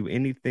TSU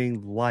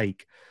anything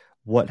like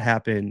what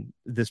happened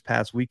this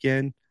past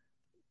weekend,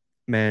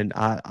 man,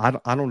 I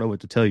don't know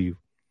what to tell you.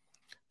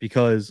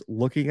 Because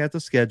looking at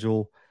the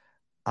schedule,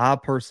 I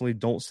personally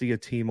don't see a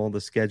team on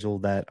the schedule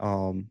that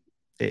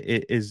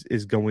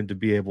is going to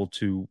be able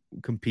to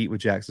compete with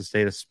Jackson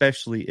State,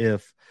 especially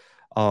if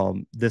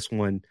this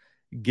one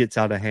gets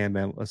out of hand,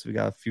 man. We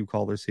got a few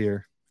callers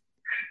here.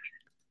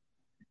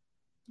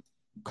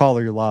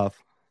 Caller, you're live.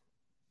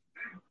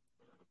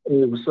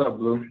 Hey, what's up,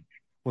 Blue?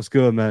 What's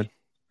good, man?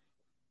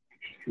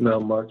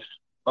 Not much.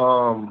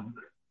 I'm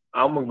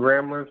a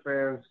Grambling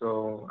fan,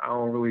 so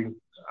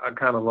I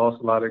kind of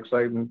lost a lot of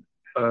excitement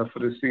for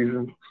this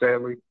season,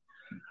 sadly.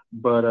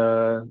 But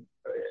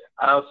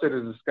I'll say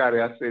this to Scotty.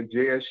 I said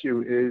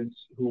JSU is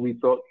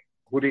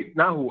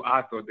not who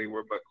I thought they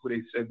were, but who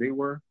they said they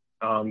were.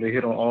 They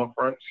hit on all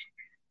fronts.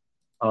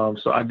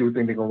 So I do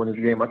think they're going to win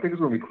this game. I think it's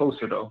going to be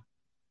closer, though.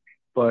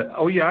 But,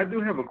 I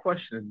do have a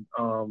question.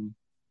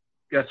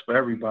 Yes, for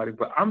everybody.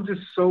 But I'm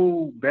just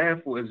so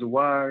baffled as to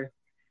why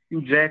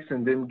Hugh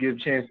Jackson didn't give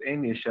Chance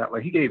Amy a shot.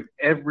 Like, he gave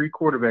every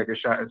quarterback a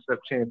shot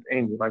except Chance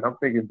Amy. Like, I'm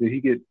thinking, did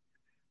he get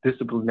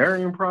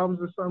disciplinarian problems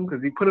or something?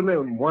 Because he put him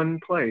in one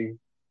play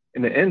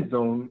in the end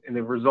zone, and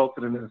it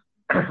resulted in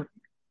a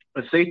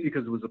safety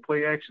because it was a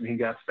play action. He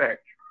got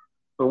sacked.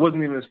 So it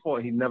wasn't even his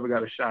fault. He never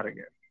got a shot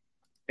again.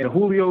 And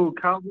Julio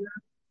Calvin,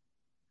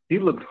 he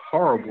looked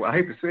horrible. I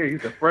hate to say it,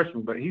 he's a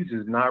freshman, but he's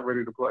just not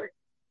ready to play.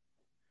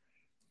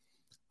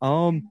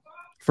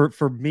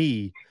 For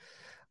me,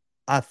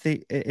 I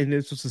think, and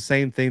this was the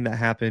same thing that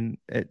happened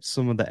at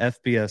some of the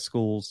FBS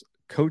schools.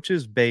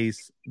 Coaches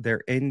base their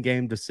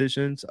in-game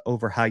decisions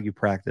over how you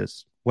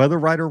practice, whether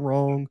right or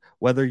wrong,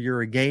 whether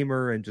you're a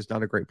gamer and just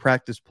not a great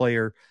practice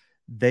player.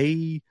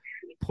 They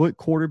put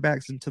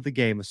quarterbacks into the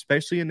game,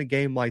 especially in a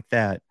game like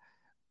that,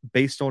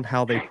 based on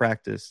how they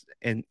practice.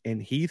 And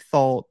he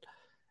thought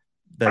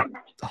that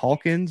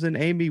Hawkins and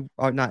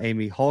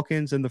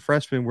Hawkins and the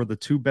freshman were the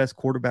two best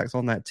quarterbacks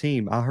on that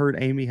team. I heard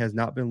Amy has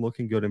not been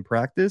looking good in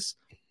practice,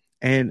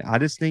 and I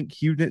just think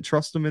Hugh didn't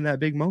trust him in that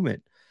big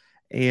moment.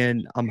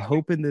 And I'm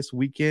hoping this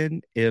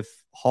weekend, if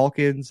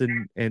Hawkins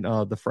and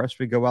the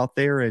freshmen go out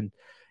there and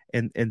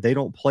they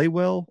don't play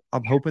well,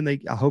 I'm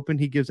hoping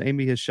he gives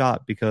Amy his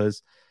shot,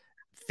 because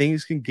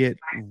things can get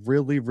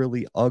really,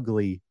 really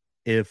ugly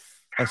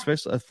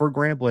especially for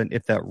Grambling,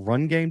 if that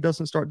run game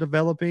doesn't start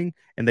developing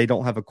and they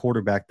don't have a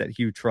quarterback that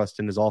Hugh trusts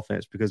in his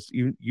offense. Because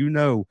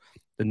the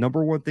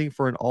number one thing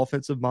for an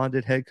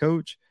offensive-minded head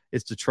coach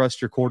is to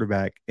trust your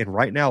quarterback. And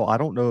right now, I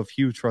don't know if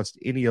Hugh trusts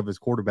any of his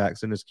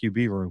quarterbacks in his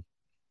QB room.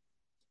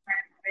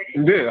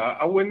 Yeah,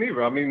 I wouldn't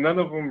either. I mean, none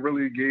of them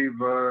really gave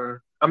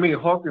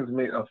Hawkins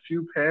made a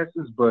few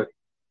passes, but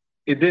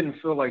it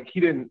didn't feel like he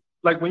didn't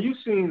 – like when you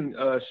seen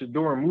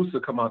Shador and Musa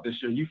come out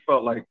this year, you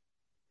felt like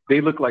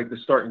they looked like the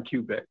starting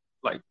QB.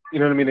 Like, you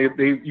know what I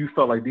mean? You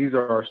felt like these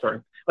are our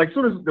starting. Like, as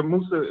soon as the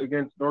Musa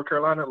against North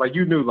Carolina, like,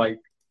 you knew, like,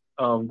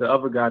 the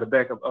other guy, the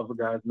backup other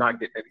guy is not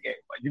getting in the game.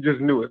 Like, you just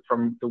knew it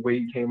from the way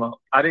he came out.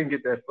 I didn't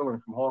get that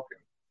feeling from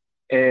Hawkins.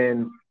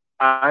 And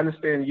I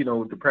understand,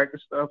 the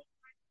practice stuff.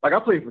 Like, I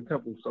played for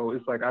Temple, so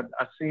it's like I've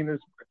seen this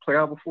play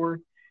out before.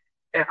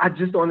 And I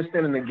just don't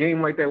understand in a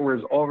game like that where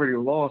it's already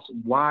lost,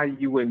 why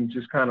you wouldn't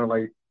just kind of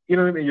like, you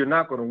know what I mean? You're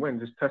not going to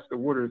win. Just test the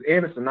waters.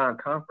 And it's a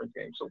non-conference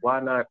game, so why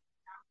not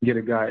get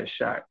a guy a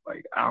shot?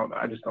 Like, I don't know.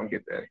 I just don't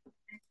get that.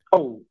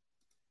 Oh,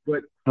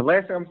 but the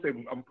last thing I'm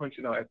saying, I'm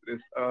punching out after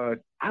this.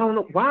 I don't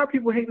know. Why are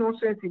people hating on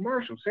Santee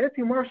Marshall?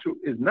 Santee Marshall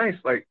is nice.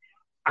 Like,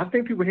 I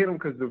think people hate him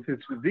because of his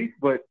physique,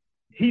 but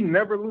he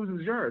never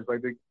loses yards.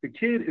 Like the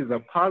kid is a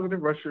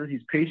positive rusher.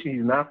 He's patient.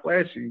 He's not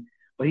flashy,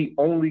 but he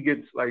only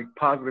gets like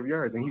positive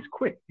yards, and he's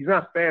quick. He's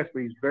not fast,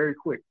 but he's very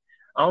quick.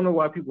 I don't know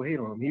why people hate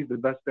on him. He's the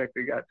best back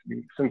they got to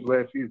me since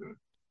last season.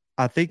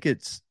 I think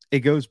it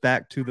goes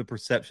back to the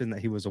perception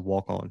that he was a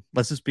walk-on.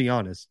 Let's just be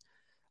honest.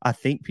 I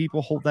think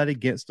people hold that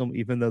against him,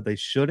 even though they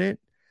shouldn't.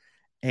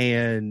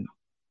 And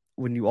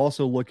when you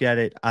also look at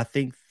it, I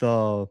think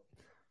the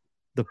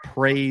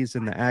praise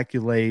and the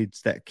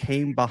accolades that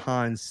came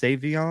behind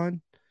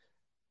Savion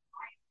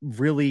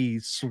really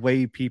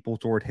sway people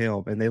toward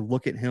him, and they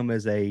look at him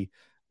as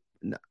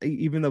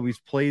even though he's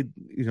played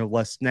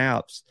less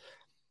snaps,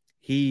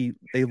 they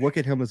look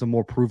at him as a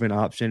more proven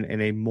option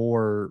and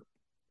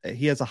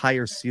he has a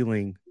higher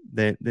ceiling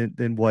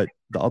than what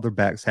the other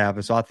backs have.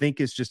 And so I think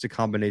it's just a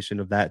combination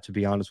of that, to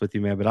be honest with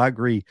you, man. But I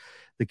agree,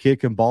 the kid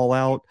can ball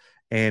out,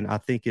 and I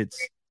think it's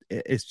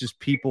just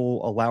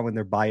people allowing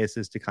their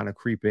biases to kind of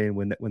creep in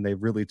when they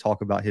really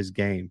talk about his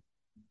game.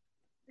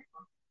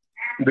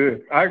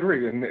 Good. I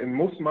agree. And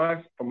most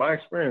of from my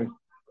experience,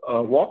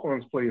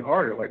 walk-ons play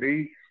harder. Like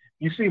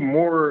you see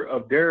more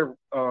of their.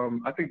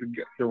 I think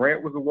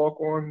Durant was a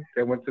walk-on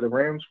that went to the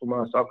Rams from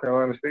South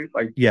Carolina State.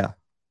 Like, yeah,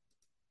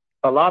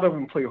 a lot of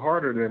them play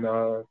harder than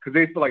because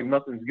they feel like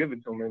nothing's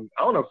given to them. And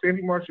I don't know.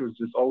 Sandy Marshall has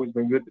just always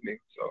been good to me.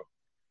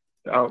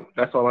 So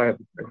that's all I have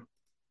to say.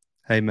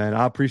 Hey, man,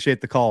 I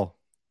appreciate the call.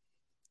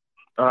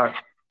 All right.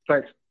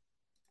 Thanks.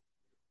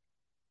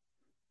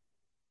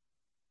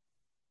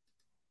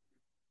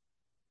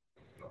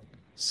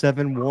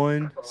 Seven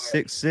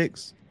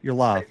 166. You're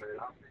live.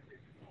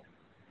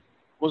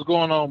 What's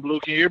going on, Blue?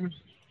 Can you hear me?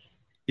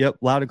 Yep,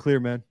 loud and clear,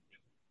 man.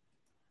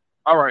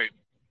 All right.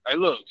 Hey,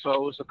 look,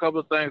 so it's a couple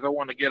of things I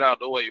want to get out of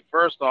the way.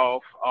 First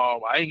off, I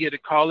didn't get to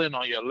call in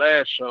on your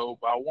last show,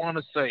 but I want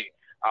to say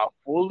I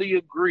fully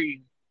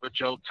agree with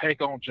your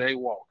take on Jay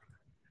Walker.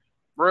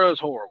 Bruh's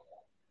horrible.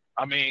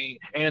 I mean,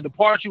 and the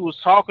part you was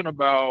talking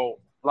about,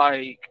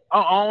 like,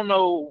 I don't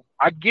know,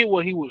 I get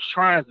what he was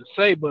trying to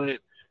say, but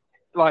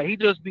like he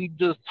just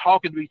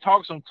talking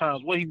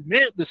sometimes. What he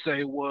meant to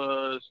say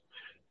was,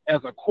 as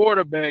a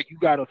quarterback, you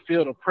got to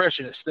feel the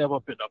pressure and step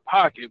up in the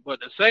pocket.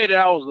 But to say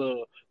that was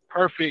a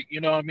perfect,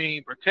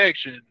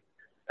 protection,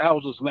 that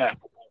was just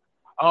laughable.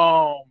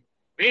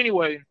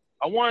 Anyway,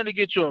 I wanted to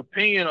get your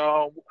opinion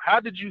on how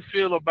did you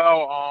feel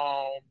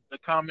about the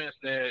comments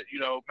that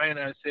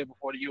Maynard said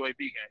before the UAB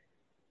game?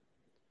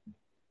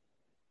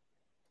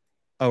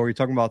 Oh, are you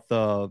talking about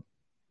I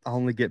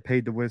only get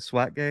paid to win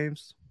SWAT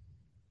games?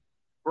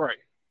 Right.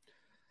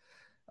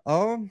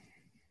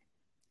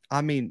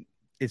 I mean,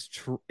 it's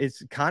true.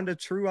 It's kind of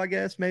true, I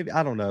guess. Maybe,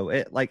 I don't know.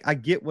 I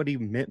get what he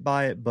meant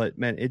by it, but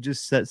man, it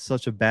just sets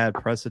such a bad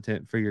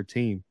precedent for your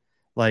team.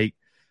 Like,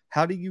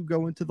 how do you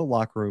go into the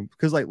locker room?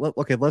 Because,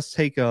 let's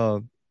take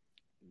Sam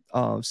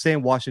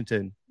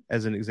Washington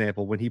as an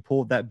example. When he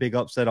pulled that big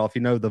upset off, the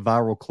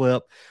viral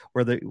clip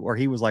where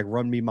he was like,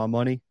 "Run me my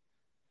money,"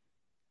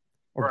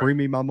 or "Bring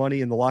me my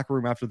money" in the locker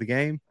room after the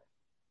game.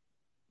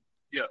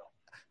 Yeah.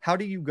 How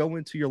do you go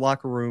into your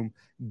locker room,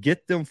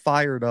 get them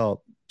fired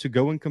up to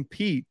go and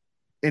compete,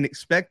 and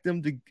expect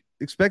them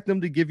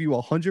to give you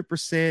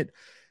 100%,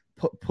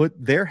 put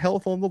their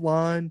health on the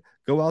line,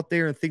 go out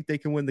there and think they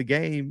can win the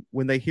game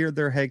when they hear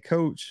their head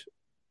coach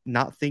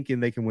not thinking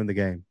they can win the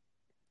game?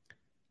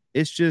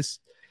 It's just,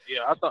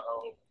 yeah, I thought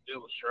it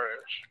was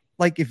trash.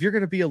 Like, if you're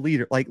going to be a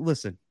leader, like,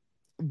 listen,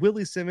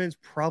 Willie Simmons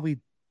probably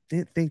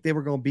didn't think they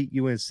were going to beat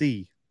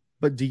UNC,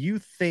 but do you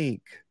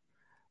think,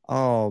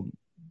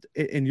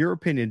 in your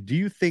opinion, do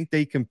you think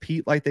they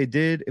compete like they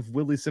did if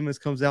Willie Simmons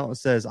comes out and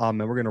says, "Oh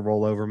man, we're going to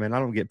roll over, man. I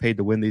don't get paid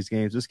to win these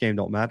games. This game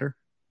don't matter"?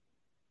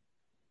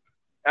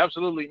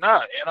 Absolutely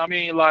not. And I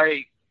mean,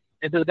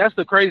 that's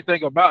the crazy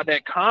thing about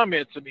that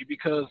comment to me,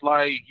 because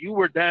you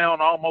were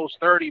down almost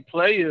 30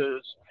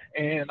 players,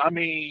 and I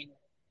mean,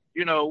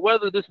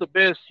 whether this is the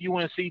best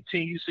UNC team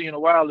you've seen in a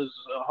while is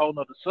a whole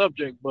nother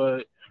subject,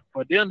 but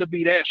for them to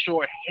be that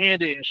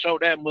short-handed and show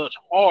that much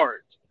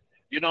heart,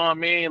 you know what I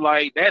mean?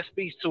 That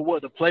speaks to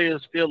what the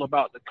players feel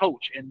about the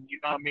coach and,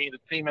 the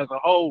team as a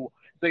whole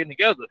sticking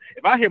together.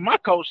 If I hear my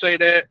coach say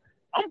that,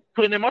 I'm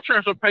putting in my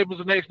transfer papers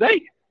the next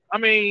day. I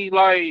mean,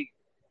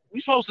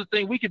 we supposed to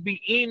think we could beat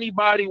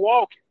anybody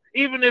walking,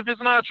 even if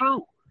it's not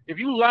true. If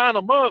you line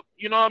them up,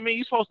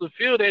 you're supposed to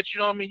feel that,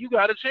 you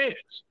got a chance.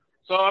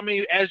 So, I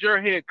mean, as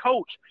your head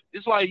coach,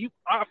 it's I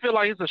feel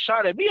like it's a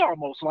shot at me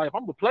almost. If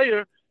I'm the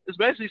player, it's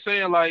basically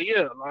saying,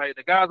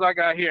 the guys I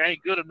got here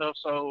ain't good enough,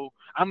 so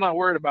I'm not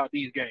worried about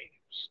these games.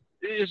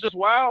 It's just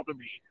wild to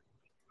me.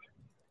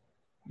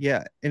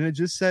 Yeah, and it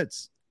just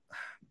sets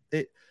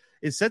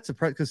a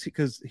precedent,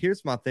 because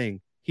here's my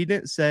thing. He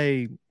didn't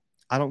say,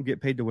 "I don't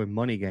get paid to win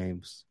money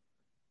games."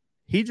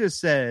 He just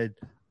said,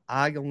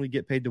 "I only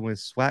get paid to win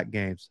SWAT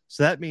games."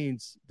 So that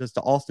means, does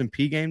the Austin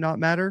P game not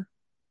matter?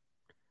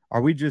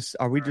 Are we just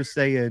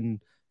saying,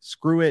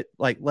 screw it,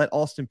 let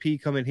Austin P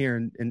come in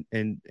here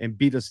and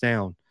beat us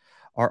down?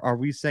 Are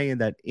we saying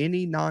that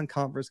any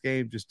non-conference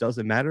game just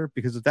doesn't matter?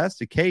 Because if that's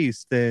the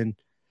case, then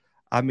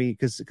I mean,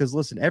 because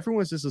listen,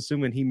 everyone's just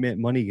assuming he meant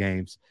money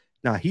games.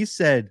 Now he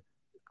said,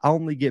 "I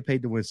only get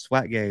paid to win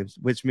SWAT games,"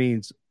 which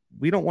means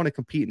we don't want to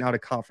compete in out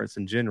of conference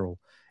in general.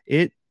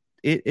 It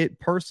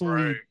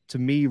personally Right. to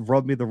me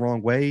rubbed me the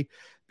wrong way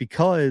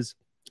because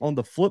on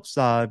the flip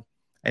side,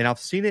 and I've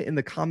seen it in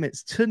the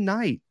comments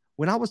tonight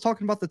when I was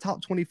talking about the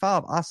top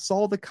 25, I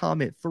saw the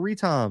comment 3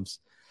 times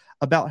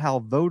about how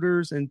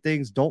voters and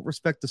things don't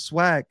respect the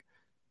SWAC.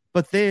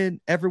 But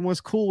then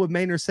everyone's cool with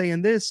Maynard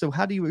saying this. So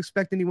how do you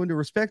expect anyone to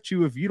respect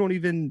you if you don't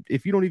even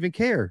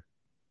care?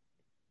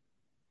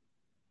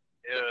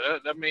 Yeah,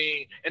 I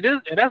mean,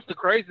 and that's the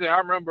crazy thing. I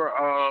remember,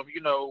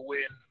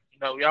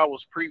 when y'all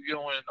was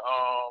previewing,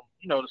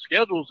 the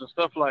schedules and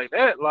stuff like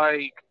that.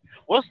 Like,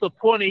 what's the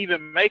point of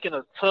even making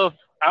a tough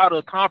out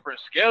of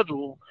conference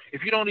schedule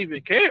if you don't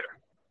even care?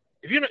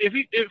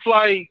 If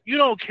like you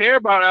don't care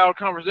about out of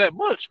conference that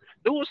much,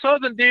 do what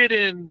Southern did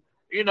and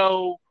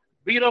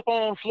beat up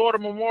on Florida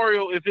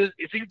Memorial. If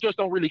you just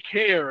don't really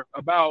care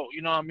about,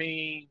 what I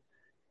mean,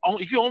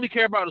 if you only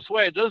care about the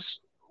swag, just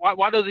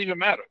why does it even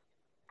matter?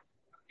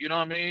 You know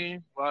what I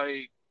mean?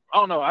 Like, I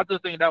don't know. I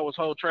just think that was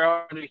whole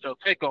trail. I need your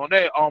take on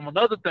that.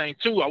 Another thing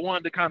too, I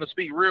wanted to kind of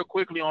speak real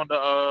quickly on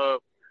the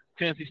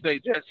Tennessee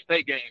State Jackson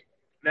State game.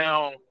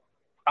 Now,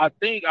 I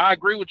think I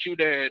agree with you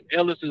that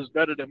Ellis is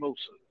better than Musa.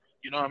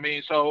 You know what I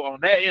mean? So on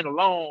that end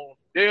alone,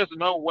 there's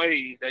no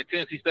way that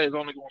Tennessee State is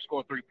only going to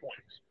score 3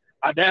 points.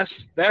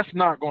 That's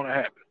not going to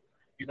happen.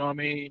 You know what I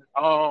mean?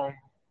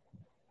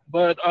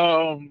 But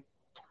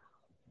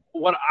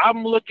what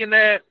I'm looking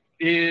at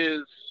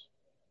is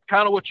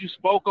kind of what you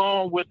spoke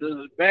on with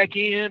the back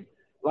end,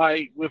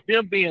 like with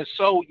them being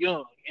so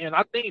young. And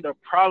I think the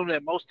problem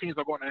that most teams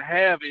are going to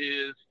have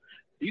is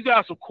you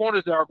got some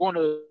corners that are going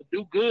to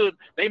do good.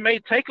 They may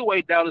take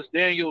away Dallas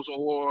Daniels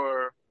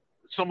or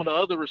some of the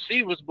other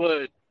receivers,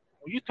 but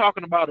when you're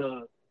talking about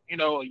a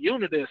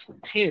unit that's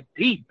 10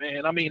 deep,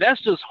 man, I mean,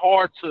 that's just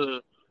hard to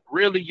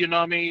really,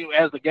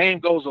 as the game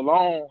goes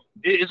along,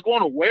 it's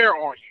going to wear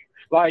on you.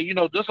 Like,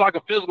 just like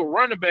a physical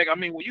running back, I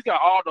mean, when you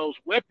got all those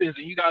weapons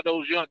and you got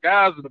those young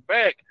guys in the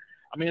back,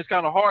 I mean, it's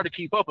kind of hard to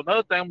keep up.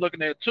 Another thing I'm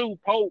looking at, too,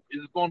 Pope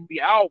is going to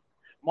be out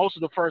most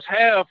of the first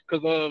half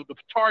because of the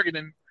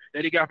targeting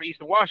that he got from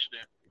Eastern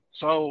Washington.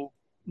 So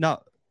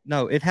No,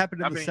 it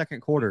happened in the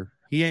second quarter.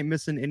 He ain't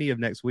missing any of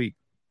next week.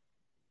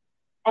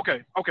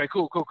 Okay,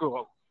 cool.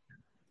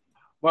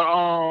 But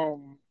I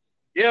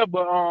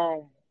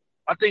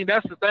think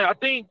that's the thing. I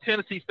think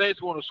Tennessee State's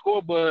going to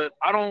score, but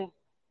I don't.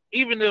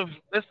 Even if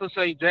let's just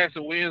say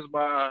Jackson wins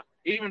by,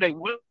 even they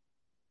win.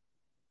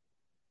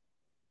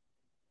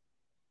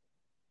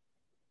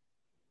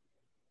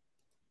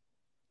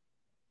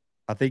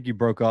 I think you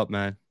broke up,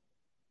 man.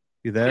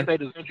 You there? They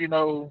just,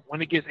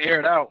 when it gets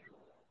aired out.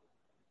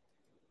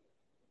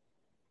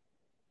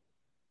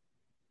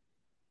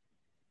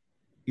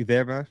 You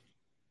there, man?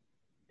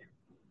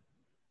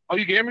 Oh,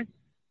 you hear me?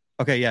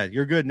 Okay, yeah,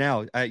 you're good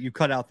now. You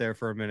cut out there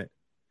for a minute.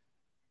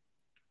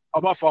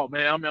 Oh, my fault,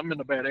 man. I'm in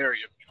a bad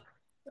area.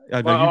 No,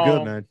 you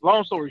good, man.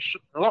 Long story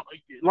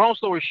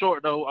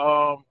short,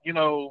 though,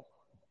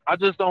 I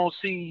just don't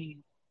see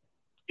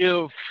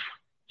if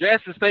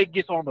Jackson State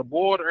gets on the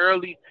board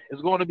early,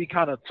 it's going to be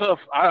kind of tough.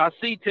 I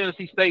see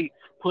Tennessee State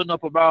putting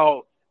up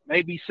about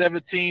maybe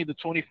 17 to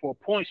 24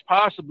 points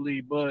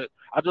possibly, but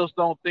I just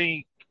don't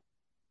think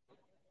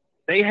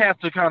they have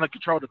to kind of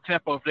control the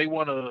tempo if they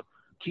want to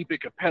keep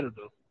it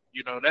competitive.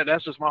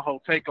 That's just my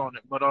whole take on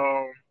it. But,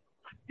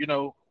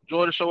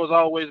 enjoy the show as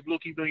always. Blue,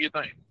 keep doing your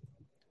thing.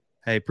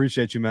 Hey,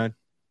 appreciate you, man.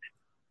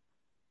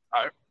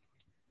 All right.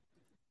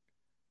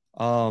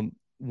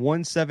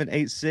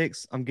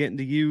 1786. I'm getting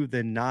to you.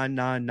 Then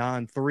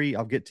 9993.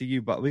 I'll get to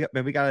you, but we got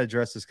to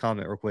address this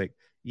comment real quick.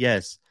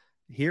 Yes,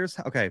 here's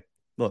how. Okay,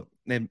 look,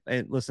 and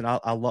listen.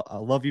 I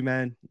love you,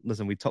 man.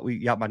 Listen, we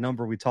got my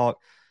number. We talk.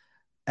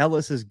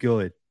 Ellis is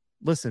good.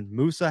 Listen,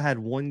 Musa had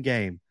 1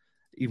 game.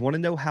 You want to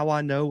know how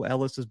I know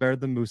Ellis is better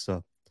than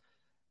Musa?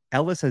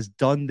 Ellis has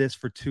done this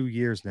for 2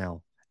 years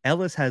now.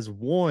 Ellis has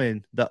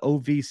won the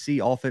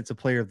OVC Offensive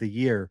Player of the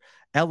Year.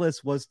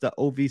 Ellis was the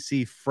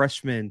OVC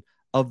Freshman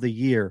of the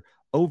Year.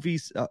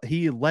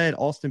 He led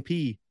Austin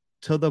Peay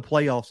to the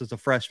playoffs as a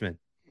freshman.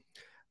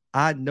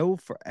 I know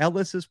for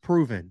Ellis is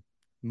proven.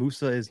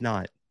 Musa is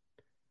not.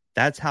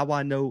 That's how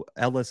I know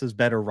Ellis is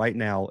better right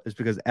now, is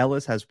because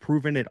Ellis has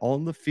proven it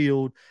on the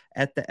field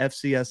at the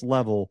FCS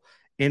level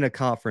in a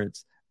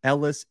conference.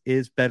 Ellis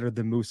is better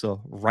than Musa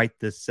right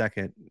this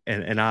second,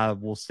 and I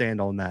will stand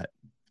on that.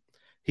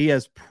 He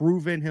has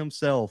proven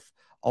himself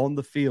on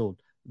the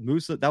field.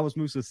 That was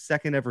Musa's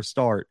second ever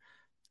start.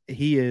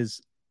 He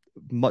is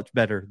much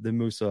better than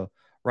Musa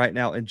right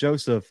now. And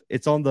Joseph,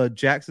 it's on the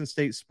Jackson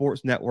State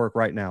Sports Network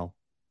right now.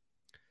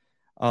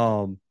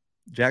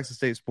 Jackson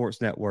State Sports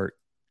Network.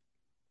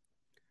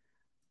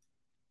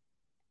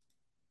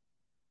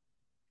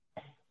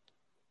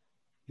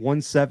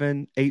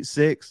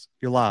 (1786).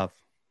 You're live.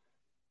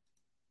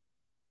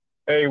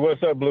 Hey,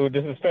 what's up, Blue?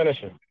 This is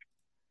Finisher.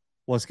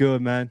 What's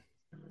good, man?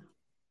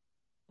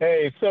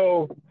 Hey,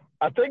 so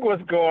I think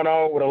what's going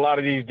on with a lot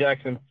of these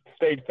Jackson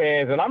State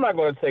fans, and I'm not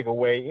going to take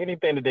away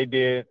anything that they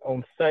did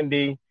on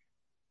Sunday,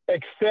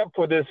 except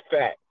for this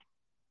fact.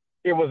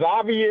 It was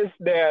obvious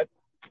that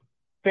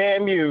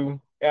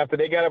FAMU, after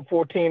they got up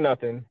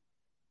 14-0,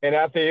 and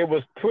after it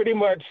was pretty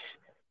much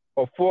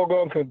a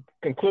foregone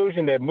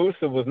conclusion that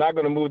Musa was not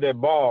going to move that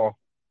ball,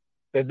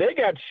 that they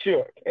got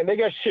shook. And they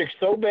got shook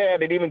so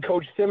bad that even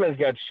Coach Simmons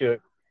got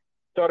shook,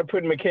 started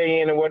putting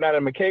McKay in and whatnot,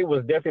 and McKay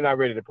was definitely not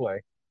ready to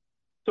play.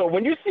 So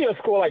when you see a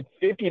score like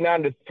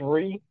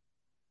 59-3,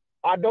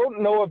 I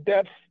don't know if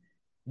that's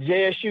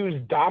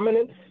JSU's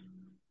dominance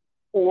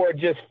or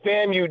just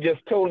FAMU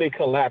just totally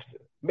collapses.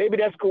 Maybe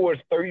that score is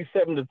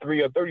 37-3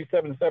 or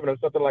 37-7 or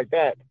something like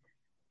that.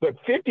 But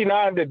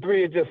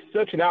 59-3 is just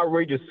such an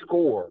outrageous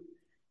score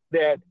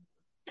that,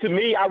 to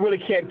me, I really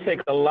can't take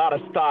a lot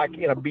of stock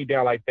in a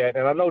beatdown like that.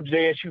 And I know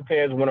JSU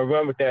fans want to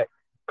run with that.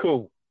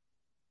 Cool.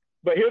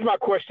 But here's my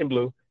question,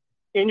 Blue.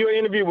 In your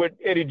interview with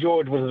Eddie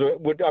George,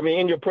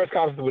 in your press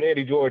conference with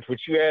Eddie George,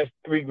 which you asked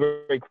 3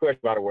 great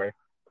questions, by the way,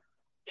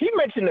 he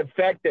mentioned the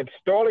fact that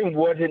Starling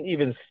wasn't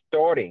even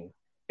starting.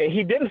 And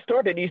he didn't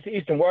start that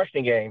Eastern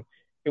Washington game.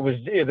 It was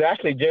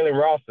actually Jalen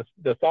Ross,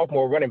 the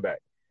sophomore running back.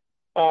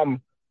 What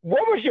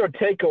was your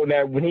take on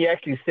that when he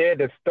actually said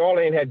that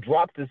Starling had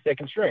dropped the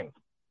second string?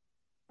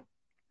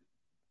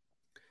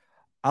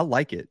 I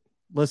like it.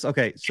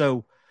 Okay,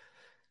 so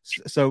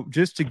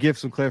just to give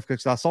some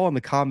clarification, I saw in the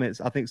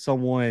comments, I think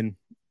someone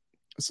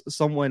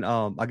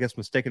I guess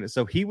mistaken it.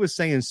 So he was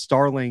saying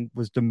Starling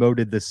was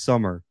demoted this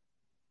summer.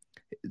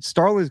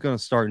 Starling's going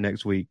to start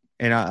next week.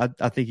 And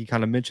I think he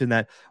kind of mentioned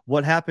that.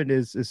 What happened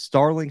is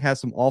Starling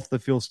has some off the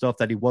field stuff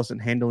that he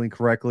wasn't handling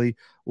correctly.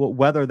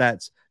 Whether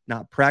that's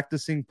not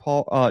practicing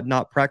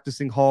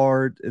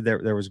hard,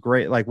 there was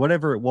great, like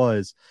whatever it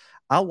was.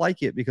 I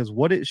like it because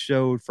what it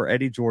showed for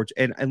Eddie George,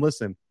 and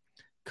listen,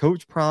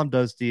 Coach Prom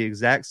does the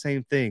exact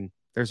same thing.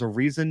 There's a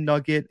reason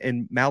Nugget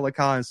and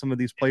Malachi and some of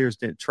these players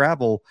didn't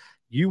travel.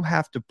 You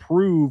have to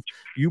prove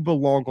you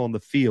belong on the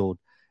field.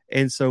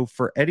 And so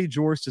for Eddie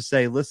George to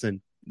say,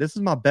 listen, this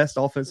is my best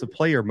offensive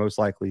player, most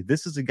likely.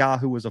 This is a guy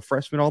who was a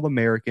freshman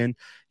All-American.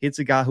 It's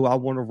a guy who I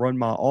want to run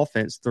my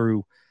offense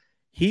through.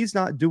 He's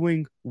not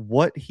doing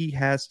what he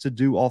has to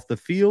do off the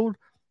field.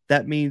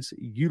 That means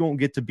you don't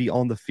get to be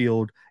on the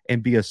field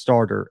and be a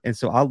starter. And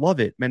so I love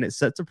it, man. It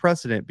sets a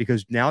precedent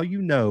because now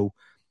you know,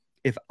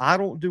 if I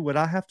don't do what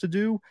I have to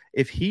do,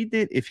 if he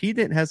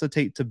didn't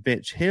hesitate to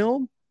bench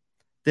him,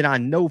 then I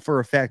know for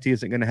a fact he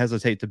isn't going to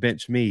hesitate to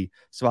bench me.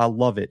 So I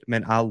love it,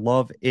 man. I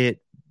love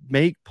it.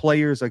 Make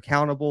players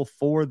accountable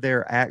for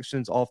their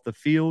actions off the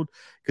field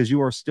because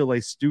you are still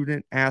a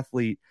student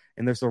athlete.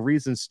 And there's a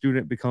reason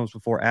student becomes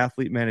before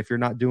athlete, man. If you're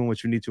not doing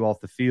what you need to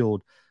off the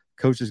field,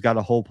 coaches got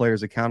to hold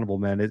players accountable,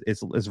 man.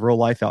 It's real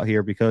life out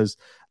here because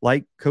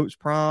like Coach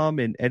Prom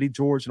and Eddie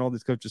George and all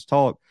these coaches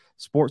talk,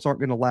 sports aren't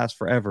going to last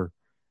forever.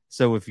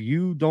 So if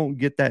you don't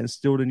get that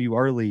instilled in you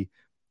early,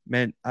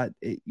 man,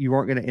 you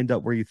aren't going to end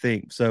up where you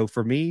think. So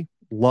for me,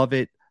 love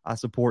it. I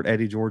support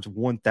Eddie George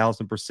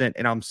 1,000%.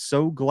 And I'm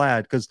so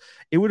glad because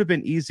it would have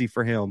been easy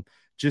for him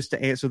just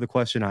to answer the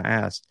question I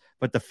asked.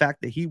 But the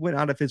fact that he went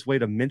out of his way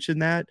to mention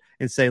that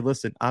and say,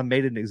 listen, I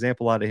made an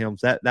example out of him,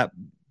 that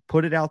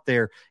put it out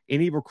there.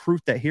 Any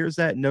recruit that hears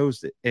that knows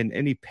that, and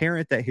any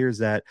parent that hears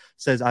that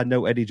says, I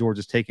know Eddie George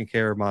is taking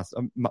care of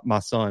my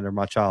son or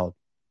my child.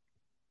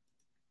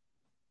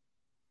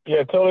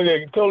 Yeah,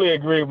 totally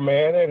agree,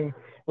 man. And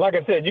like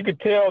I said, you could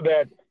tell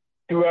that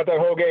throughout that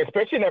whole game,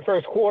 especially in that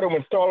first quarter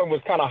when Starling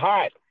was kind of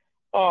hot.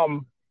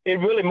 It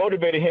really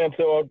motivated him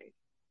to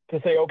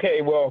say,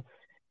 okay, well,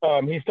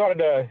 he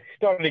started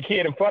a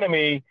kid in front of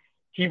me.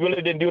 He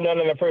really didn't do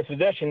nothing in the first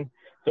possession.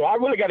 So I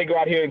really got to go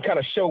out here and kind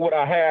of show what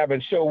I have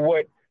and show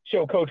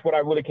Coach what I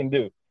really can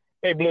do.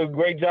 Hey, Blue,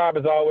 great job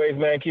as always,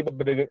 man. Keep up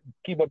the good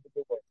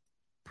work.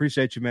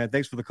 Appreciate you, man.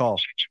 Thanks for the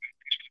call.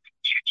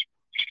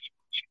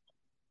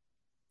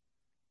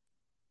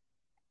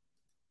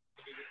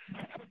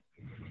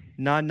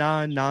 Nine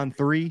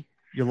 9993,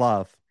 you're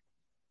live.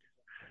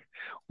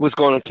 What's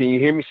going on? Can you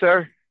hear me,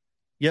 sir?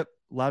 Yep,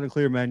 loud and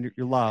clear, man.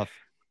 You're live.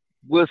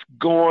 What's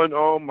going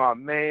on, my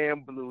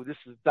man, Blue? This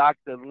is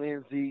Dr.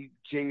 Lindsay,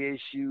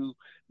 JSU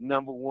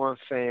 #1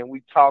 fan.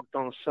 We talked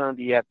on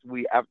Sunday after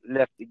we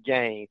left the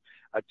game.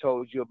 I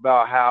told you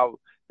about how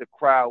the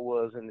crowd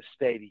was in the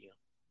stadium.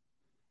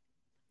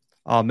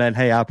 Oh, man.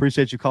 Hey, I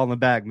appreciate you calling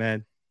back,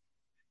 man.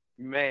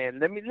 Man,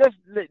 let me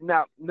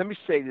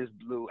say this,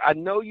 Blue. I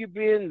know you're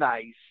being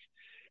nice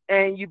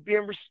and you're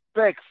being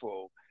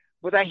respectful,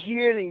 but I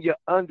hear it in your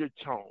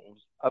undertones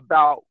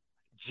about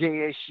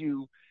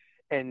JSU,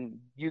 and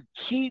you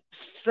keep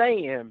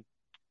saying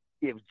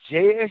if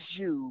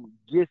JSU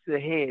gets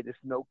ahead, there's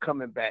no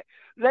coming back.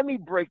 Let me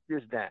break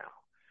this down.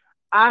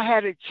 I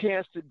had a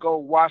chance to go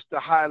watch the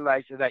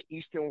highlights of that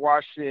Eastern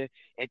Washington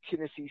and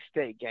Tennessee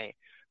State game.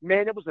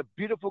 Man, it was a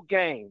beautiful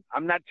game.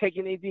 I'm not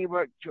taking anything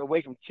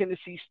away from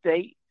Tennessee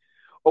State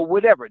or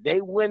whatever. They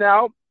went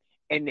out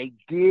and they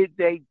did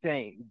their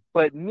thing.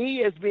 But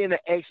me as being an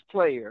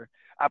ex-player,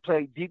 I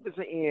played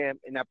defensive end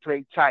and I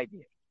played tight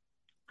end.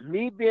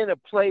 Me being a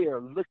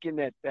player looking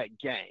at that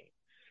game,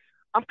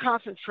 I'm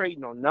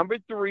concentrating on number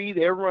 3,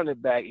 their running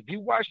back. If you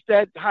watch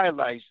that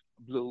highlights,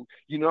 Blue,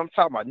 you know what I'm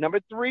talking about.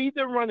 Number 3,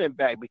 the running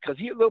back, because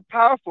he's a little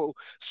powerful,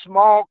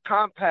 small,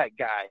 compact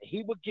guy.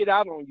 He will get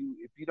out on you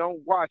if you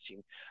don't watch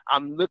him.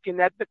 I'm looking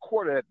at the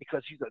quarterback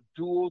because he's a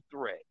dual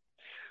threat.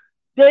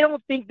 They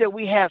don't think that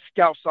we have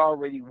scouts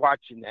already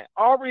watching that,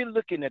 already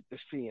looking at the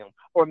film,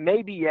 or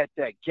maybe at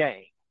that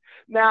game.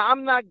 Now,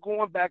 I'm not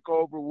going back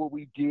over what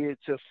we did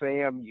to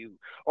FAMU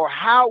or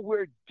how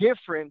we're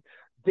different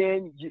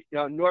than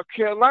North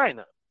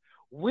Carolina.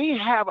 We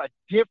have a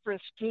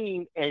different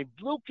scheme, and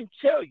Blue can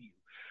tell you,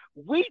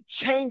 we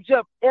change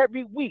up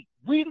every week.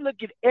 We look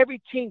at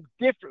every team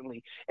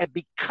differently. And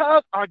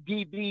because our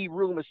DB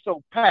room is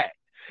so packed,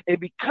 and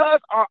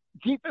because our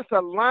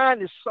defensive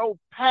line is so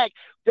packed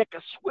that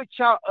can switch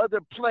out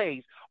other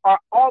plays, our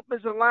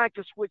offensive line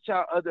can switch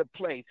out other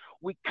plays.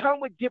 We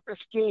come with different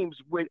schemes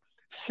with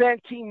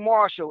Santee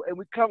Marshall, and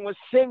we come with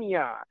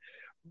Simeon,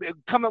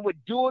 coming with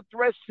dual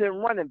threats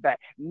and running back.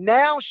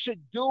 Now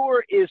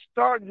Shador is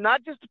starting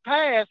not just to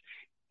pass.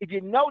 If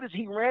you notice,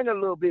 he ran a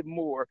little bit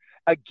more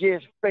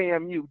against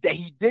FAMU that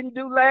he didn't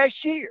do last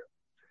year.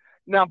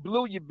 Now,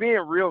 Blue, you're being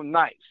real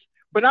nice.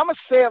 But I'm going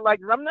to say it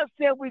like this. I'm not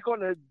saying we're going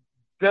to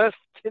dust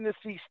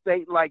Tennessee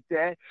State like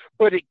that,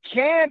 but it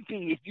can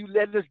be if you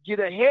let us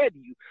get ahead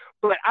of you.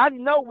 But I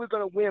know we're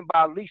going to win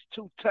by at least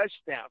 2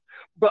 touchdowns.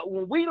 But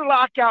when we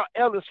lock out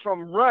Ellis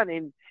from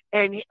running,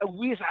 and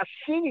I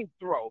seen him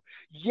throw.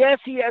 Yes,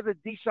 he has a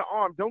decent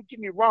arm. Don't get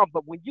me wrong.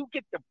 But when you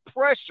get the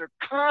pressure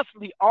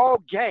constantly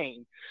all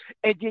game,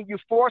 and then you're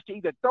forced to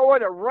either throw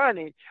it or run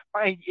it,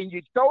 and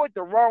you throw it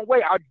the wrong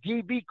way, our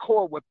DB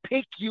core will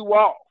pick you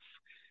off.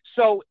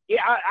 So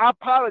I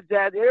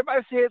apologize.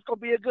 Everybody says it's going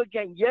to be a good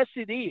game. Yes,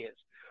 it is.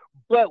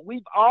 But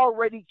we've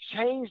already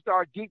changed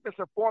our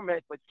defensive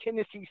format for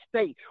Tennessee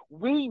State.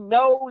 We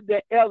know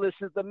that Ellis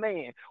is the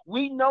man.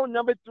 We know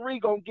number 3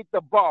 going to get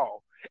the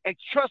ball. And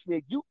trust me,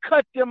 if you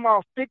cut them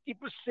off 50%,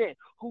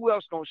 who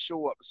else going to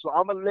show up? So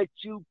I'm going to let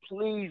you,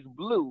 please,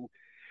 Blue,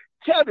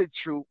 tell the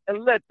truth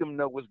and let them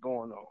know what's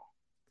going on.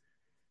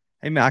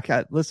 Hey, man,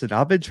 listen,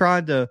 I've been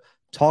trying to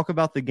talk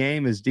about the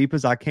game as deep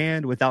as I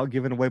can without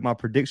giving away my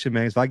prediction,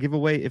 man. If I give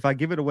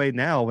it away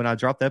now, when I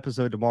drop the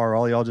episode tomorrow,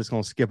 all y'all just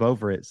going to skip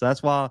over it. So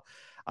that's why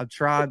I'm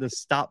trying to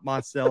stop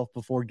myself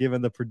before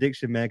giving the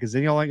prediction, man, because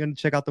then y'all ain't going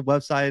to check out the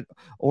website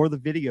or the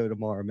video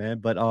tomorrow, man.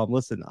 But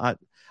listen, I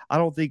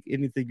don't think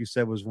anything you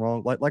said was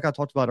wrong. Like I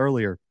talked about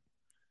earlier,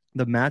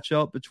 the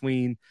matchup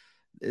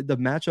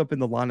in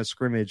the line of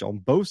scrimmage on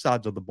both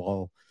sides of the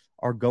ball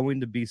are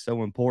going to be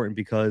so important,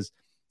 because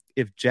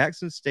if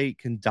Jackson State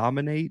can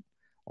dominate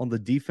on the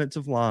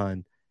defensive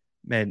line,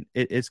 man,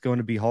 it's going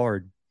to be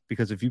hard,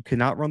 because if you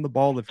cannot run the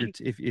ball,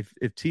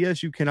 if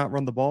TSU cannot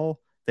run the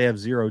ball, they have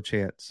zero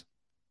chance.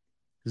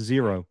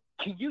 Zero.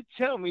 Can you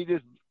tell me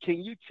this,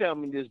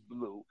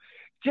 Blue?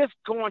 Just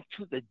going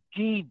to the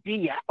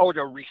DB or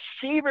the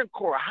receiving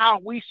core, how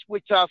we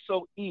switch out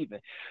so even.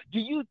 Do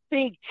you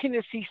think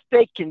Tennessee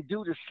State can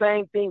do the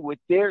same thing with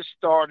their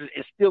starters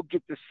and still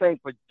get the same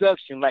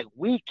production like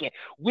we can?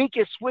 We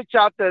can switch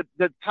out the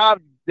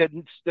top,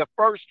 the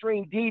first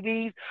string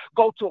DBs,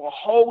 go to a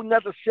whole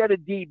nother set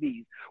of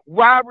DBs.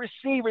 Wide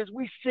receivers,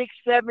 we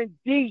 6-7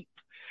 deep,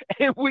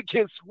 and we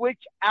can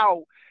switch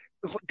out.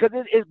 Because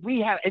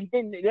we have, and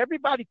then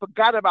everybody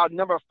forgot about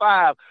number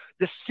 5,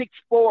 the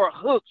 6'4"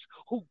 Hooks,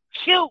 who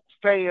killed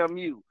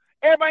FAMU.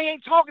 Everybody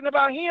ain't talking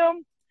about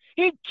him.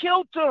 He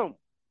killed them.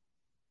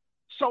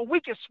 So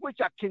we can switch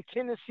out. Can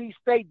Tennessee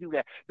State do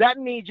that? That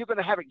means you're going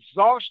to have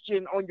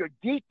exhaustion on your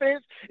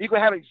defense. You're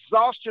going to have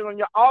exhaustion on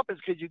your offense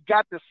because you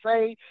got the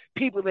same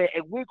people there,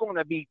 and we're going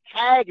to be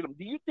tagging them.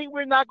 Do you think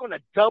we're not going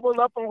to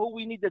double up on who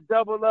we need to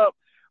double up?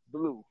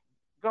 Blue,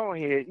 go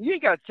ahead. You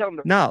ain't got to tell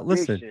them the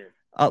listen.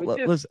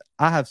 Listen,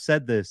 I have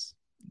said this.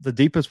 The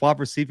deepest wide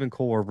receiving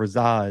core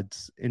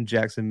resides in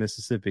Jackson,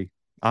 Mississippi.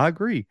 I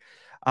agree.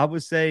 I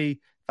would say, if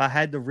I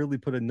had to really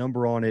put a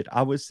number on it,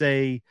 I would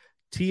say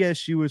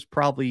TSU is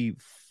probably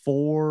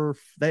 4.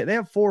 They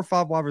have 4 or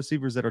 5 wide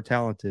receivers that are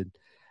talented.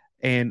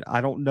 And I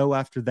don't know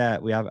after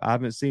that. I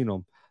haven't seen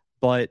them.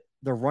 But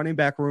the running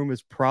back room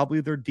is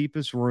probably their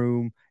deepest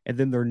room. And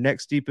then their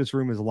next deepest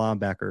room is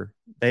linebacker.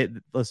 They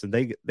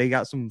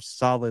got some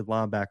solid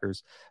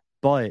linebackers.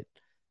 But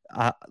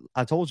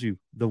I told you,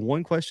 the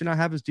one question I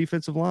have is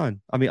offensive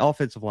line,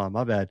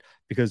 my bad,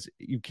 because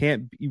you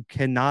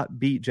cannot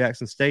beat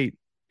Jackson State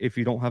if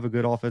you don't have a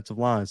good offensive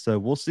line. So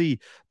we'll see.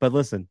 But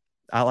listen,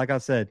 like I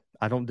said,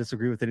 I don't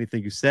disagree with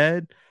anything you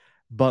said,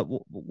 but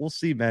we'll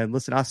see, man.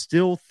 Listen, I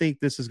still think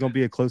this is going to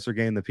be a closer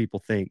game than people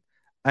think.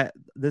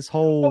 This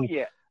whole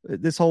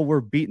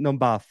we're beating them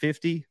by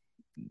 50,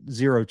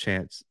 zero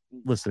chance.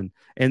 Listen,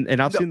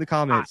 and I've seen the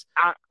comments.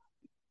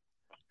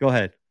 Go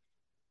ahead.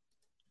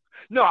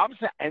 No, I'm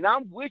saying, and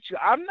I'm with you.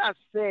 I'm not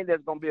saying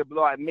there's going to be a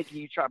blowout making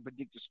you try to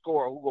predict the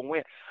score or who's going to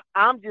win.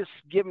 I'm just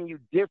giving you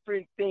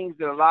different things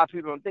that a lot of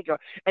people don't think of.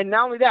 And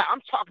not only that,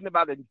 I'm talking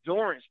about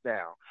endurance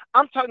now.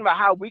 I'm talking about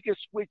how we can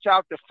switch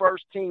out the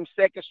first team,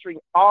 second string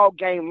all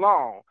game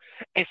long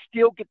and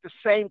still get the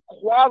same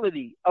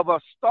quality of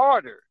a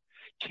starter.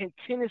 Can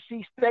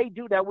Tennessee State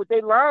do that with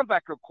their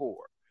linebacker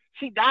core?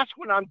 See, that's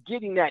what I'm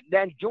getting at.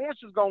 That endurance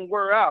is going to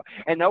wear out.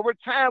 And over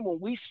time, when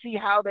we see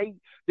how they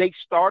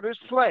starters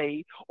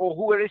play or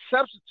who are they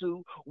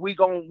substitute, we're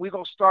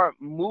gonna start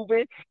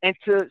moving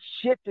into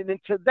shifting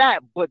into that.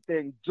 But the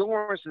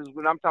endurance is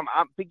what I'm talking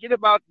about. Forget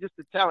about just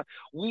the talent.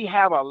 We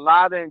have a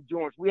lot of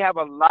endurance. We have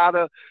a lot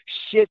of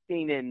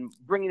shifting and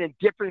bringing in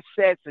different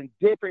sets and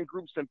different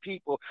groups and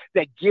people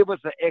that give us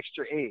an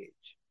extra edge.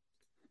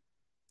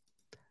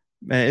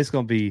 Man, it's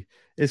gonna be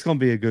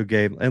a good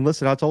game. And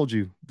listen, I told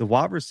you the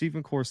wide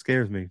receiving core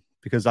scares me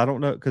because I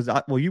don't know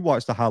you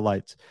watched the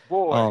highlights,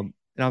 boy, and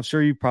I'm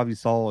sure you probably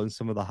saw in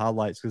some of the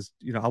highlights because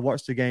I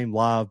watched the game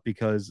live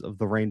because of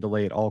the rain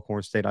delay at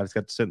Alcorn State. I just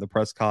got to sit in the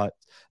press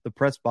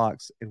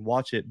box and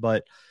watch it.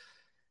 But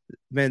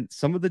man,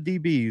 some of the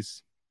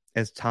DBs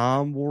as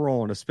time wore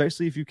on,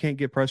 especially if you can't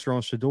get pressure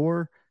on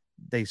Shador,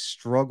 they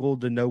struggle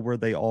to know where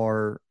they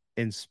are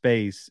in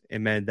space,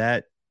 and man,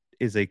 that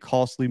is a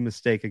costly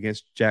mistake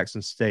against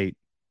Jackson State,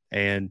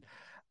 and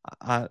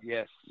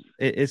yes,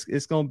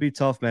 it's going to be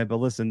tough, man. But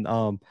listen,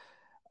 I'm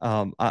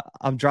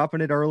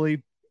dropping it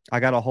early. I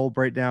got a whole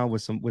breakdown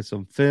with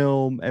some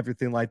film,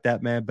 everything like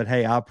that, man. But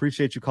hey, I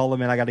appreciate you calling,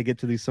 man. I got to get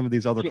to some of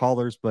these other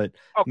callers, but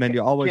man,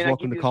 you're always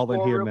welcome to call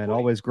in here, man. Quick?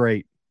 Always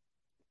great.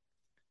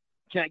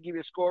 Can I give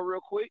you a score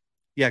real quick?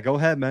 Yeah, go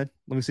ahead, man.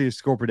 Let me see your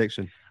score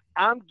prediction.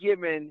 I'm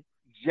giving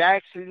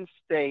Jackson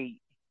State.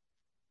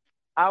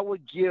 I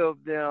would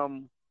give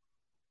them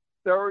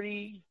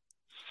 35-17.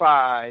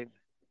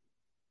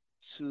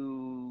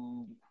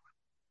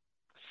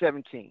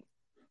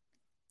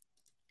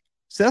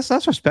 So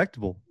that's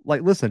respectable.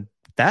 Like, listen,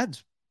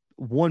 that's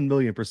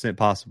 1,000,000%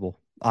 possible.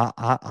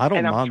 I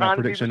don't mind that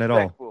prediction at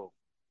all.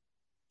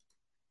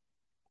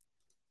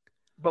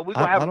 But we're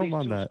gonna have at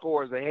least two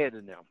scores ahead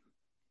of them.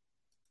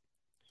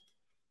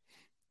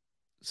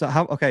 So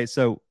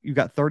so you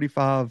got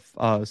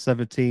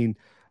 35-17.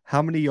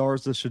 How many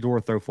yards does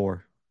Shador throw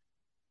for?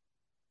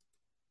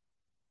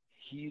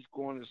 He's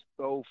going to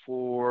throw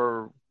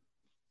for,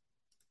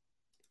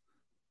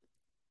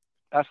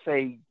 I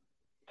say,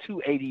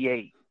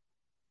 288,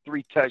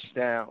 3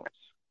 touchdowns.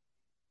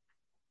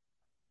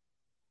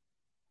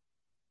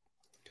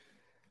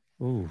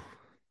 Ooh,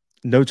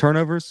 no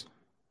turnovers?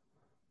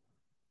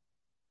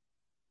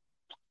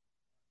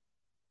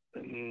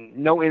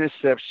 No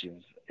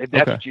interceptions. If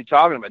that's what you're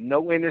talking about,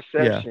 no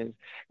interceptions. Yeah.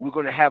 We're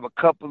going to have a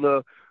couple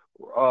of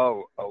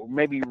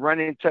maybe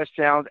running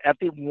touchdowns. I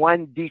think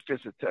one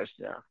defensive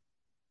touchdown.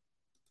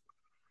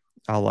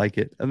 I like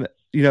it.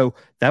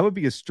 That would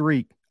be a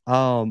streak.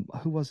 Who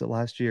was it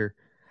last year?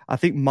 I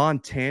think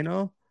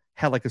Montana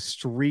had like a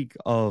streak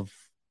of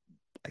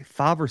like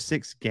 5 or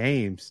 6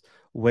 games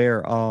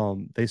where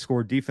they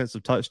scored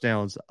defensive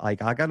touchdowns.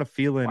 Like, I got a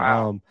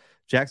feeling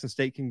Jackson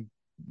State can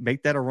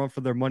make that a run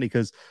for their money,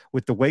 because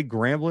with the way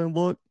Grambling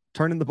looked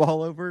turning the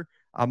ball over,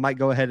 I might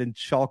go ahead and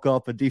chalk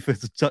up a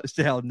defensive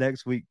touchdown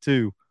next week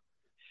too.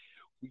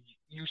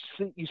 You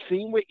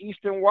seen what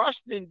Eastern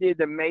Washington did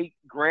to make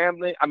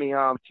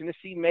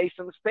Tennessee made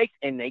some mistakes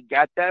and they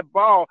got that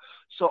ball.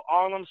 So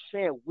all I'm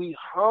saying, we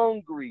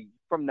hungry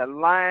from the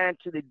line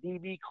to the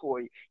DB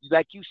core.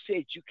 Like you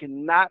said, you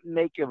cannot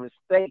make a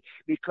mistake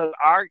because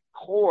our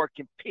core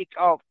can pick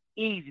off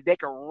easy. They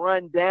can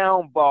run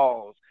down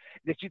balls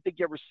that you think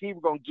your receiver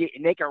going to get,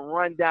 and they can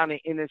run down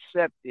and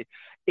intercept it.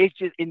 It's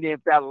just, and then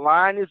if that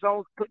line is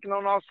on, clicking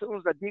on all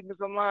cylinders, that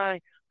defensive line,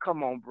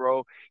 come on,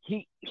 bro.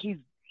 He's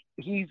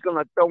going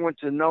to throw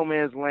into no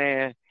man's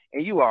land,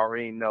 and you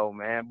already know,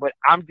 man. But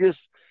I'm just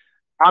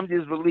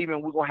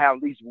believing we're going to have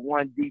at least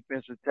one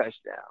defensive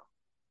touchdown.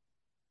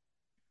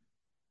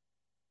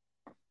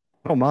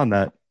 I don't mind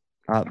that.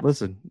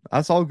 Listen,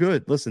 that's all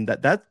good. Listen,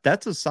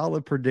 that's a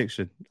solid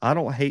prediction. I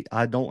don't hate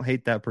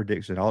that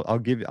prediction. I'll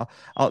give you.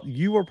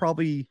 You are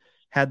probably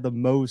had the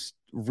most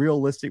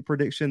realistic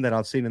prediction that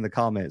I've seen in the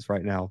comments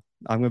right now.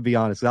 I'm going to be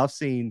honest. I've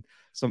seen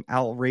some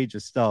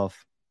outrageous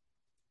stuff.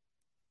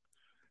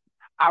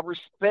 I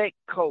respect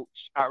Coach.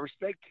 I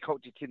respect the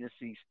coach at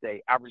Tennessee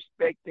State. I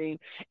respect him.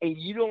 And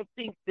you don't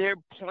think they're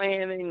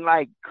planning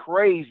like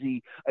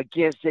crazy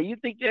against it? You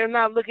think they're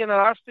not looking at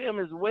our film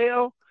as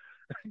well?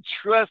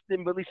 Trust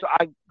and believe. So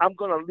I'm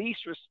going to at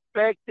least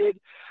respect it.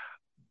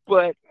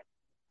 But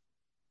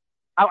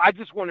I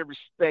just want to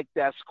respect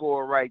that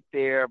score right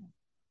there.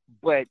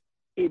 But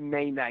it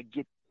may not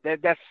get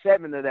that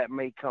 7 of that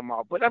may come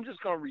off. But I'm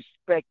just going to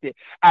respect it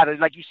out of,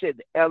 like you said,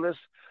 the Ellis,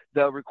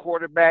 the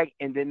quarterback,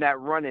 and then that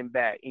running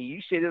back. And you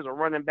said there's a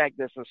running back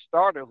that's a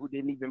starter who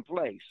didn't even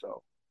play.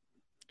 So,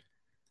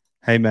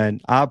 hey,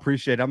 man, I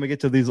appreciate it. I'm going to get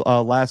to these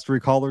last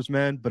 3 callers,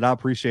 man, but I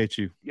appreciate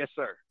you. Yes,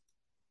 sir.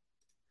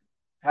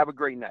 Have a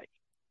great night.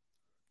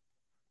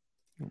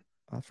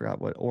 I forgot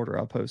what order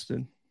I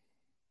posted.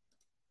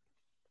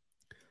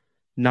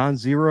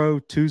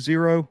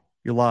 9020,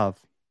 you're live.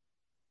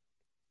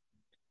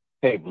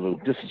 Hey, Blue,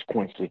 this is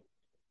Quincy.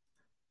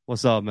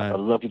 What's up, man? I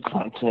love your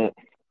content.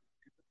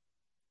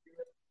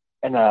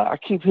 And I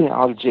keep hearing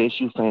all the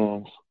JSU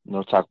fans,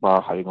 talk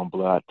about how they're going to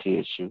blow out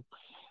TSU.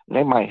 And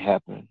that might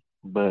happen.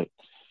 But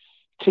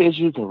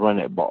TSU can run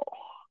that ball.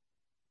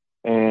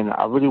 And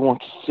I really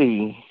want to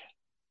see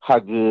how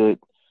good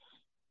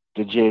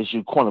the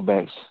JSU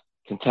cornerbacks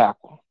can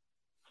tackle.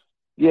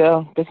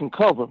 Yeah, they can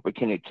cover, but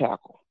can they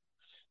tackle?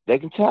 They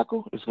can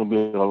tackle, it's going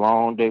to be a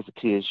long day for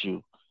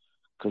TSU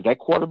because that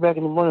quarterback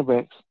and the running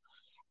backs,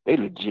 they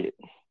legit.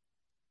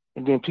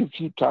 And then people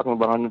keep talking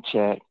about in the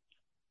chat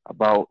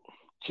about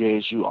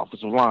JSU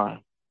offensive line.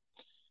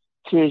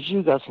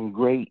 TSU got some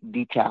great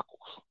D tackles,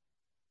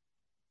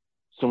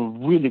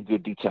 some really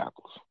good D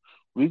tackles.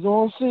 We're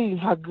going to see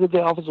how good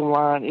the offensive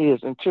line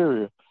is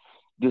interior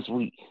this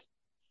week.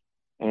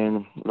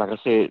 And like I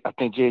said, I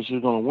think JSU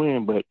is going to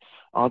win, but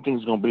I don't think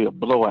it's going to be a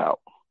blowout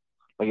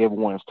like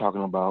everyone's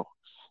talking about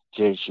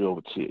JSU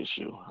over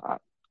TSU.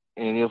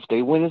 And if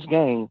they win this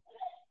game,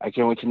 I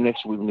can't wait till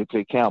next week when they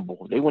play Campbell.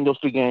 If they win those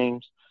 3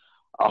 games,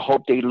 I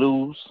hope they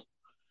lose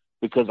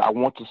because I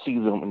want to see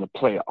them in the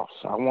playoffs.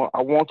 I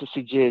want to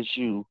see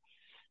JSU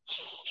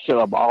shut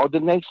up all the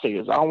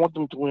naysayers. I don't want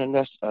them to win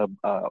a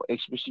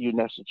HBCU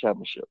national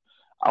championship.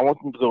 I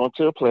want them to go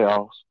into the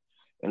playoffs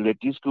and let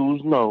these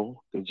schools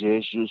know that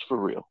JSU is for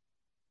real.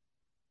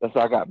 That's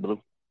all I got,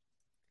 Blue.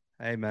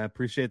 Hey, man,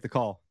 appreciate the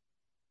call.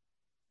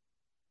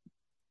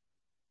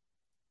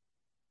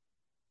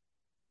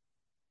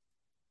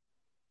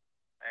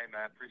 Hey,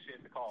 man,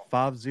 appreciate the call.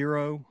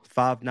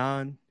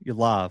 5059, you're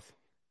live.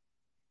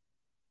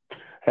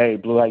 Hey,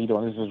 Blue, how you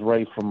doing? This is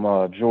Ray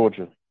from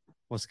Georgia.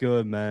 What's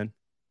good, man?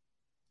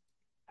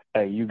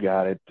 Hey, you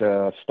got it.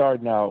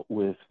 Starting out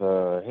with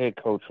head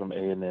coach from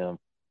A&M.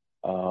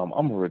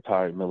 I'm a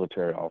retired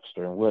military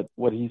officer, and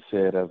what he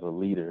said as a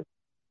leader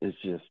is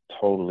just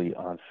totally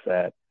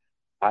unfat.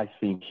 I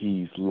think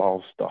he's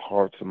lost the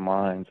hearts and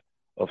minds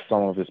of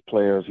some of his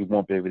players. He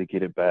won't be able to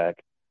get it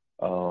back.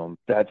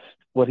 That's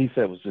what he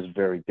said was just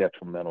very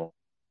detrimental.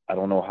 I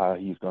don't know how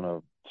he's going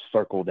to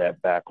circle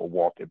that back or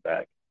walk it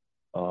back.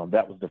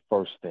 That was the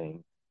first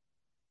thing.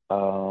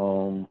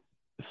 The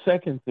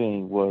second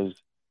thing was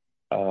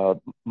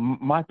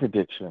my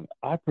prediction.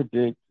 I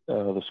predict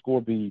the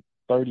score be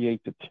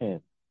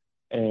 38-10,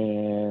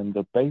 and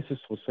the basis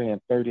was saying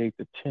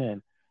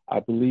 38-10. I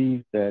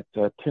believe that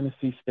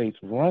Tennessee State's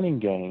running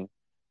game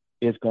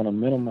is going to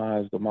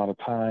minimize the amount of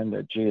time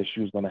that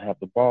JSU is going to have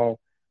the ball.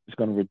 It's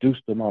going to reduce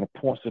the amount of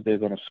points that they're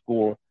going to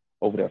score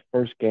over that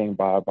first game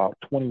by about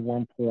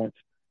 21 points.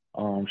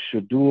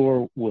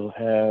 Shador will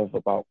have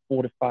about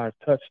 4 to 5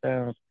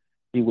 touchdowns.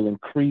 He will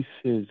increase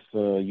his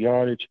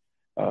yardage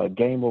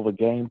game over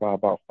game by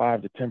about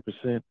 5 to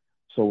 10%.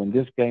 So in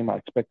this game, I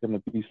expect them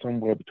to be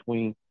somewhere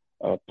between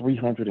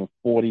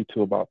 340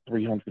 to about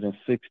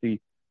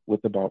 360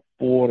 with about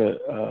 4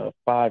 to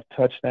 5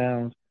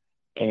 touchdowns.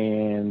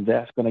 And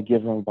that's going to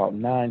give them about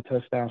 9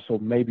 touchdowns, so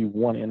maybe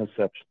 1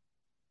 interception.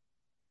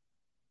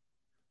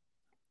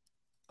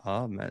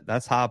 Oh, man,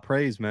 that's high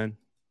praise, man.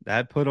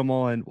 That put him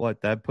on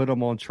That put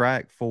him on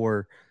track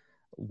for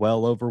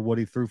well over what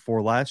he threw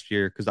for last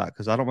year. Because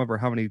I don't remember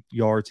how many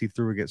yards he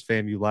threw against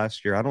FAMU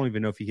last year. I don't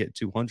even know if he hit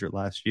 200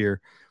 last year,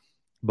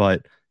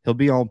 but he'll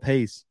be on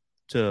pace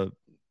to.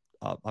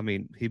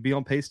 He'd be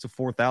on pace to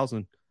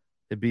 4,000.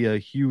 It'd be a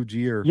huge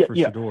year for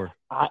Shador.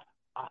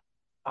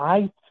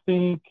 I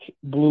think,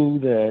 Blue,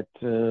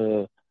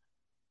 that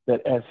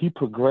as he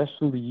progressed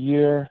through the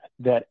year,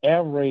 that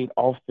air raid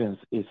offense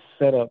is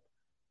set up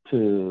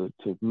to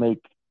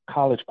make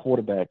college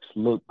quarterbacks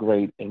look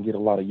great and get a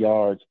lot of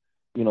yards.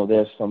 You know,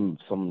 it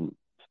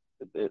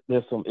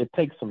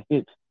takes some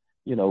hits,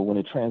 you know, when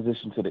it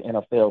transitions to the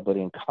NFL. But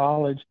in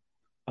college,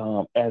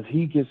 as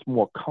he gets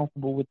more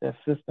comfortable with that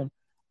system,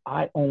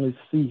 I only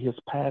see his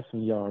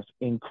passing yards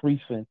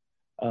increasing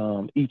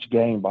each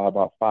game by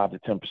about 5 to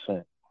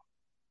 10%.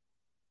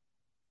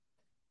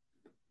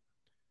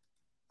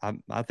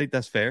 I think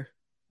that's fair.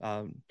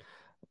 I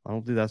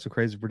don't think that's a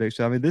crazy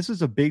prediction. I mean, this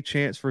is a big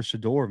chance for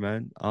Shador,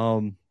 man.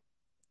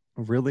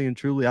 Really and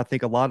truly, I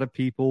think a lot of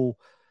people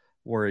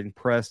were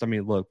impressed. I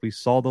mean, look, we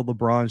saw the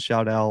LeBron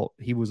shout out.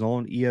 He was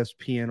on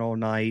ESPN all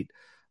night.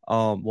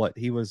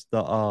 He was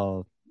the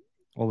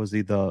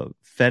The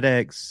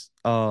FedEx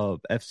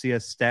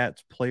FCS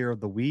Stats Player of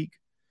the Week.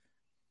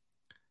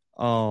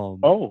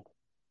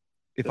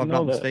 If I'm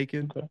not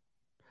mistaken. Okay.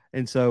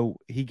 And so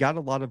he got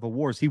a lot of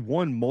awards. He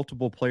won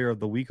multiple Player of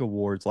the Week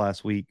awards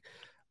last week.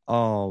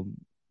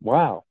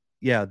 Wow.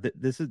 Yeah,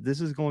 this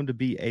is going to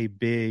be a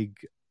big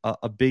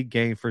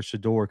game for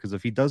Shador, because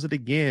if he does it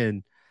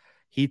again,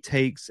 he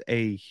takes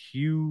a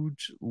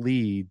huge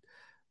lead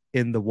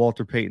in the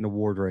Walter Payton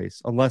Award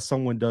race, unless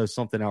someone does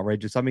something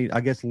outrageous. I mean, I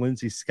guess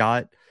Lindsey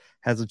Scott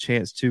has a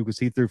chance too, because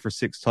he threw for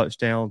 6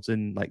 touchdowns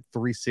and like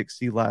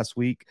 360 last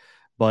week.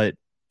 But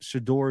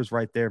Shador is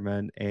right there,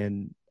 man,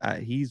 and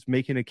he's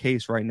making a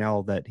case right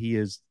now that he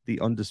is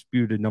the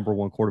undisputed number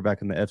 1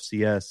 quarterback in the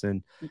FCS,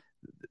 and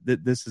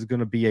this is going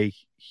to be a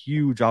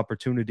huge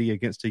opportunity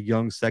against a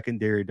young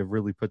secondary to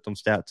really put them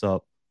stats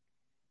up.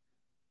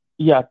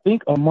 Yeah, I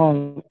think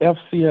among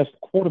FCS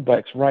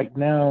quarterbacks right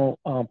now,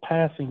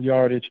 passing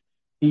yardage,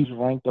 he's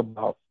ranked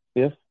about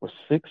 5th or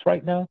 6th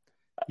right now.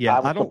 Yeah,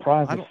 I was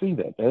surprised to see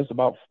that. There's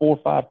about 4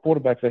 or 5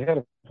 quarterbacks ahead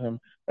of him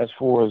as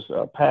far as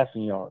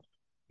passing yards.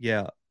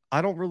 Yeah,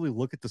 I don't really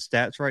look at the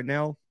stats right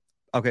now.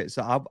 Okay,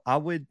 so I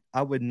would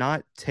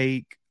not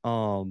take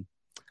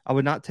I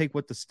would not take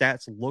what the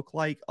stats look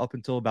like up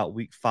until about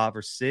week 5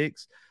 or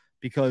 6,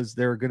 because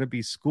there are going to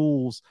be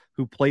schools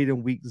who played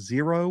in week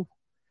 0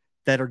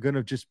 that are going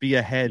to just be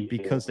ahead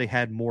because they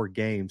had more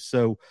games.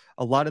 So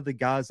a lot of the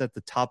guys at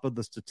the top of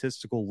the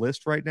statistical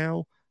list right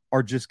now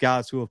are just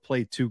guys who have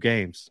played 2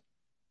 games.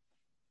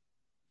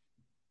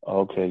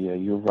 Okay, yeah,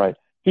 you're right.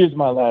 Here's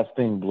my last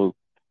thing, Blue.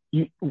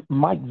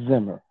 Mike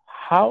Zimmer,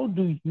 how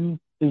do you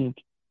think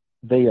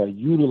they are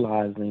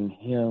utilizing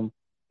him,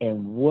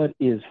 and what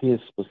is his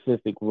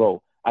specific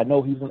role? I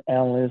know he's an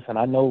analyst, and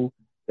I know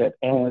that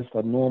analysts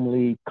are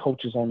normally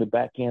coaches on the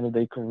back end of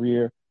their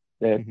career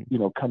that,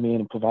 come in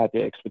and provide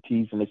their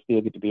expertise, and they still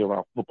get to be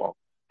around football.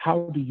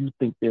 How do you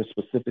think they're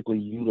specifically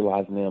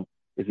utilizing him?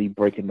 Is he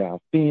breaking down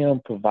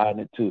film,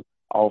 providing it to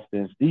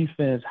offense,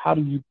 defense? How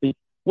do you think?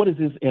 What is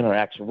his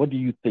interaction? What do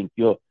you think,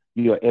 your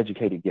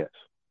educated guess?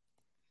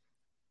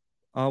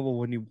 Well,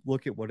 when you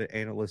look at what an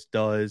analyst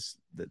does,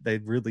 they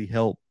really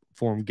help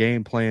form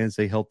game plans.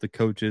 They help the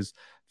coaches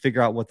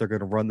figure out what they're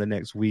going to run the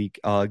next week,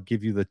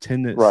 give you the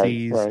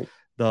tendencies, right.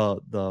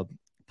 the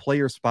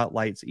player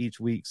spotlights each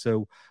week.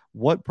 So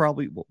what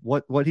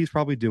he's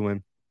probably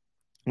doing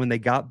when they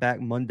got back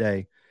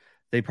Monday,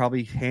 they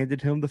probably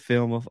handed him the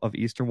film of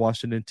Eastern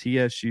Washington,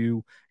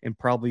 TSU, and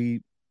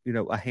probably,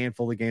 a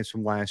handful of games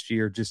from last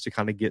year just to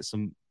kind of get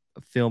some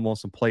film on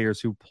some players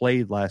who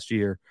played last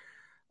year.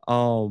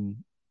 And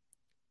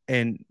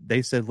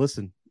they said,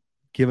 listen,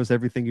 give us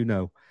everything you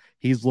know.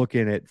 He's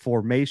looking at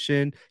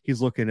formation.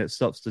 He's looking at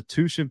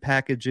substitution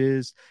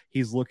packages.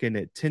 He's looking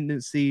at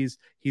tendencies.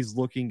 He's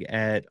looking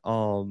at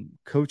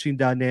coaching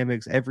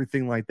dynamics,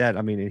 everything like that.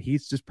 I mean, and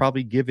he's just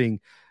probably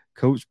giving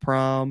Coach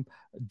Prime,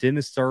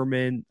 Dennis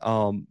Thurman,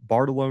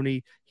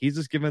 Bartolone, he's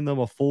just giving them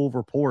a full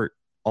report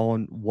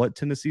on what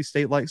Tennessee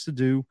State likes to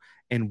do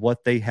and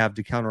what they have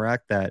to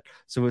counteract that.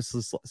 So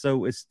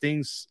it's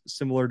things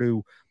similar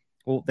to,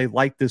 well, they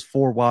like this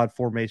 4 wide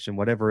formation,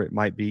 whatever it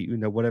might be,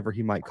 whatever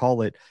he might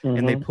call it.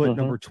 And they put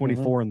number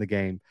 24 in the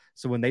game.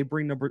 So when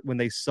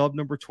they sub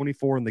number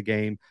 24 in the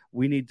game,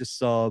 we need to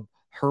sub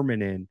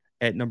Herman in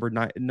at number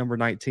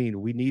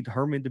 19. We need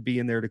Herman to be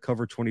in there to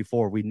cover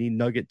 24. We need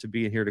Nugget to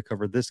be in here to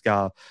cover this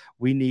guy.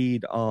 We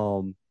need,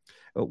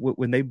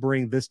 when they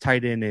bring this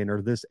tight end in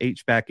or this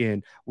H back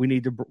in, we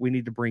need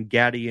to bring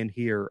Gaddy in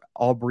here,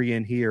 Aubrey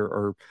in here,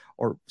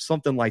 or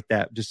something like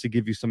that, just to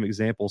give you some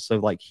examples. So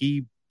like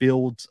he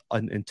builds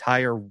an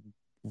entire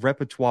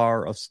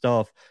repertoire of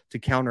stuff to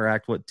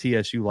counteract what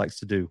TSU likes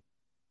to do.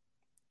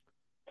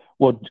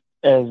 Well,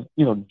 as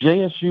you know,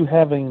 JSU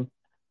having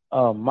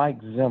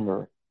Mike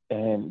Zimmer,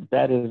 and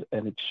that is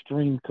an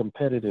extreme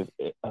competitive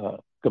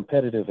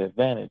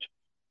advantage.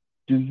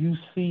 Do you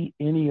see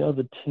any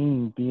other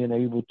team being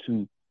able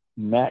to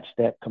match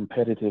that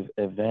competitive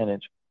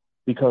advantage?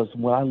 Because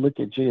when I look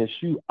at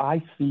JSU,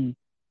 I see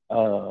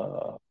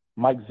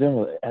Mike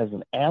Zimmer as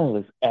an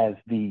analyst as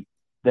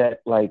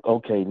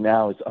okay,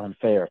 now it's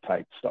unfair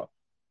type stuff.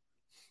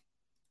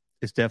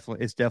 It's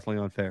definitely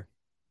unfair,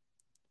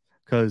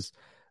 because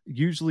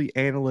usually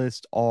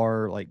analysts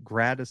are like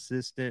grad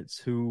assistants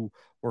who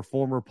were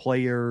former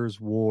players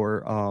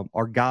or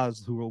are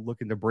guys who are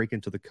looking to break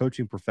into the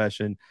coaching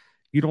profession.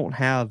 You don't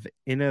have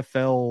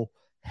NFL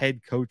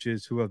head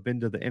coaches who have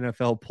been to the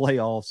NFL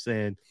playoffs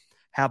and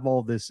have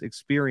all this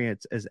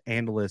experience as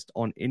analysts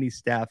on any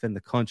staff in the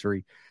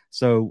country.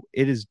 So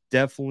it is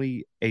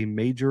definitely a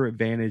major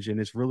advantage, and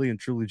it's really and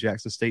truly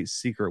Jackson State's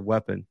secret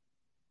weapon.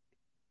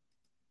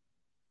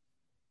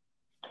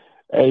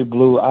 Hey,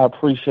 Blue, I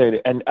appreciate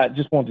it. And I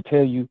just want to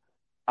tell you,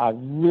 I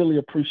really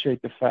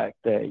appreciate the fact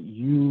that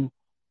you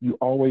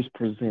always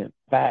present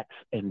facts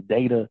and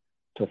data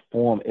to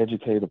form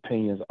educated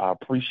opinions. I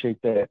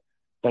appreciate that.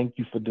 Thank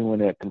you for doing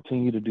that.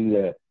 Continue to do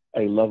that.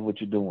 Hey, love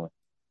what you're doing.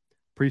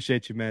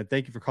 Appreciate you, man.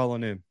 Thank you for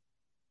calling in.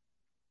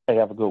 Hey,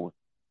 have a good one.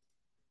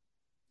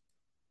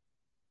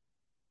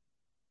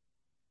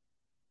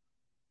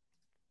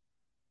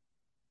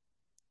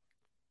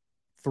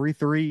 Three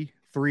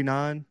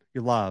 339.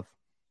 You're live.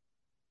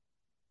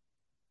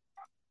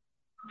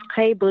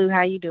 Hey, Blue,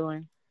 how you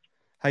doing?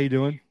 How you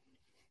doing?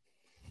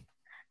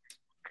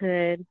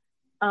 Good.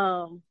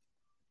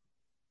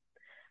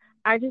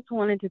 I just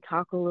wanted to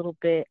talk a little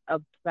bit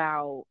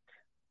about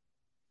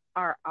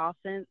our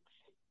offense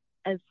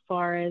as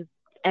far as,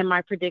 and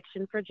my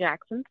prediction for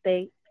Jackson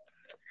State.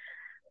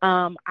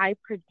 I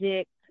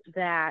predict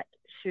that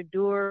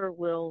Shedeur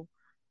will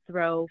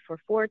throw for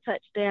 4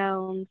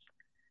 touchdowns.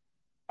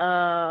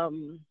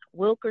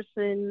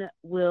 Wilkerson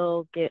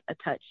will get a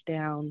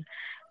touchdown.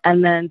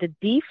 And then the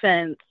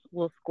defense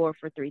will score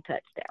for 3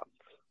 touchdowns.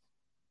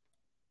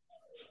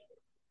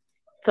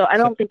 So I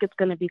don't think it's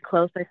going to be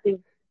close. I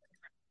think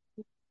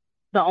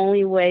the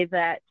only way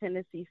that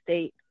Tennessee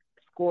State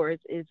scores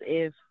is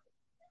if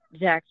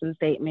Jackson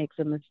State makes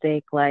a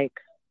mistake like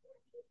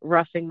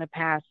roughing the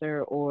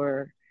passer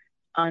or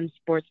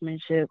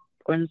unsportsmanship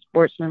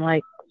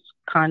unsportsmanlike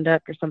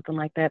conduct or something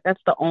like that.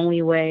 That's the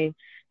only way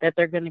that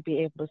they're going to be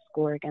able to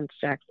score against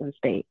Jackson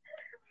State.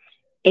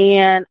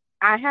 And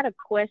I had a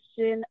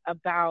question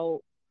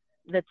about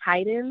the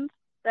tight ends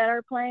that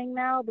are playing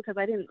now because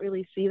I didn't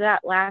really see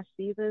that last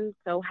season.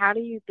 So how do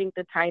you think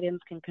the tight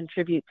ends can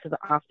contribute to the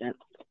offense?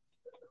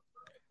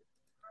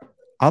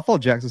 I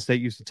thought Jackson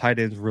State used the tight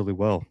ends really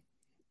well.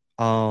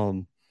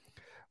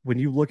 When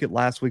you look at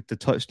last week, the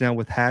touchdown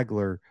with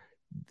Hagler,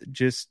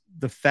 just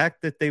the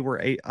fact that they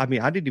were I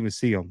didn't even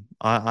see them.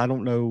 I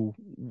don't know.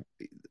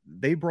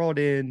 They brought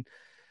in.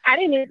 I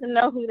didn't even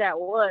know who that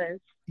was.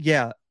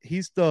 Yeah, he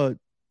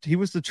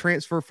was the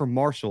transfer from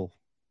Marshall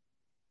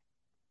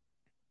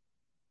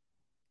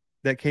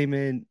that came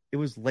in. It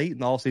was late in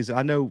the offseason.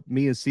 I know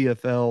me and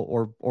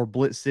CFL or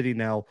Blitz City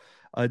now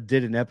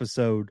did an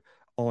episode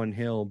on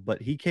him,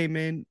 but he came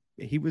in.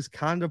 He was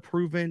kind of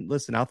proven.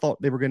 Listen, I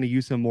thought they were going to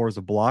use him more as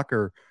a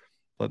blocker,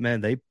 but man,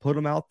 they put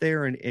him out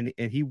there and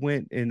he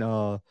went and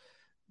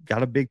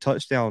got a big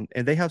touchdown.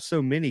 And they have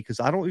so many because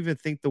I don't even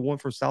think the one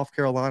for South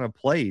Carolina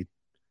played,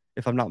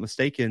 if I'm not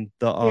mistaken.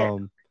 What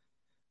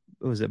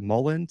was it,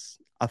 Mullins?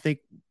 I think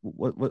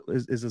what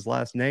is his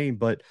last name,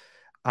 but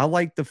I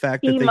like the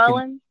fact that they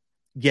Mullins?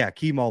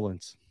 Key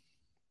Mullins.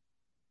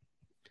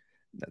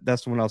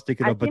 That's the one I was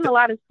thinking of. I've seen a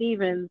lot of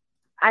Stevens.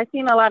 I've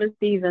seen a lot of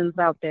Stevens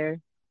out there.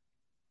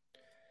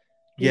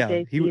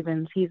 DJ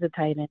Stevens, he's a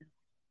tight end.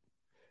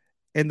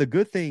 And the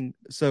good thing,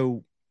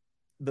 so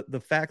the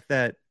fact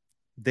that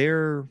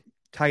their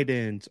tight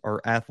ends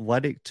are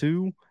athletic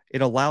too,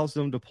 it allows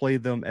them to play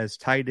them as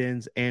tight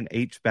ends and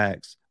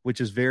H-backs, which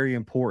is very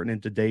important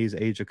in today's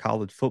age of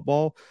college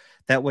football.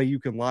 That way you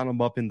can line them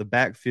up in the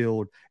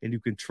backfield and you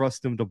can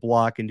trust them to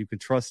block and you can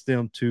trust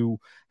them to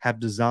have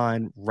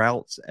design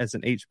routes as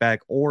an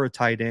H-back or a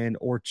tight end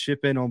or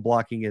chip in on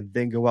blocking and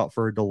then go out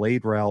for a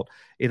delayed route.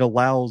 It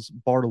allows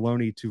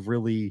Bartoloni to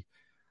really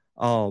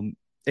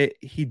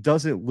he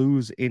doesn't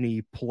lose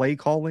any play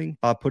calling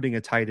by putting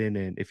a tight end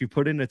in. If you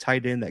put in a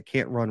tight end that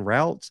can't run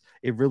routes,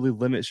 it really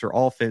limits your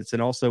offense.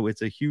 And also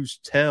it's a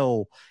huge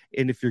tell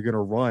in if you're going to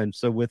run.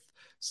 So with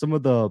some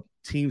of the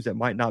teams that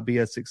might not be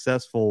as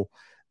successful,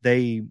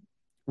 when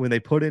they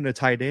put in a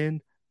tight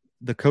end,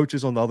 the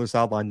coaches on the other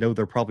sideline know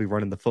they're probably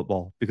running the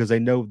football because they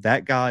know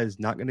that guy is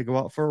not going to go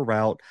out for a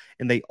route,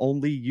 and they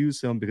only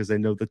use him because they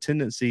know the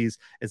tendencies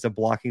as a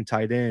blocking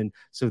tight end.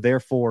 So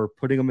therefore,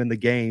 putting him in the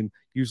game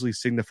usually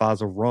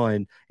signifies a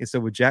run. And so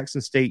with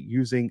Jackson State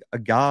using a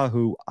guy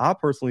who I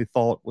personally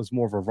thought was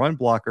more of a run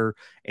blocker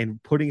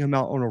and putting him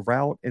out on a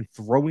route and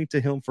throwing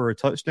to him for a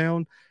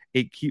touchdown,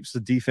 it keeps the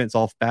defense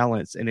off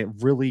balance, and it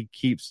really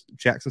keeps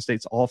Jackson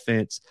State's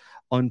offense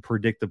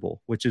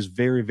unpredictable, which is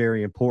very,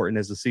 very important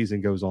as the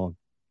season goes on.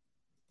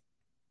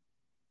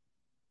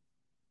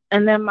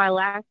 And then my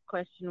last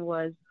question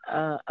was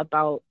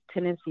about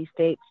Tennessee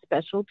State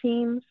special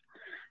teams.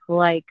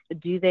 Like,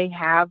 do they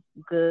have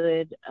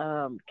good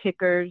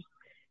kickers?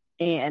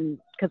 And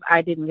because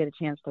I didn't get a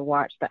chance to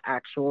watch the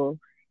actual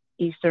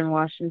Eastern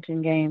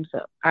Washington game,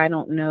 so I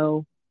don't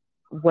know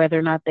whether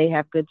or not they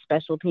have good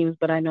special teams,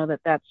 but I know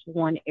that that's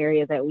one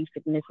area that we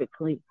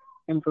significantly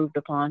improved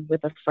upon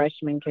with a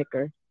freshman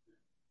kicker.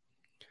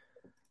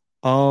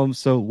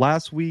 So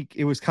last week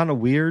it was kind of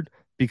weird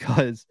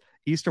because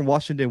Eastern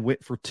Washington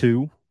went for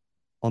 2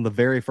 on the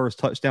very first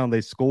touchdown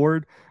they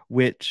scored,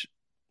 which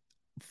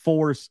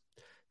forced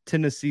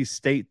Tennessee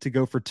State to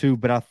go for 2.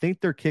 But I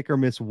think their kicker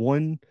missed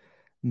one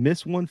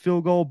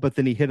field goal, but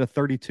then he hit a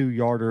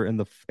 32-yarder in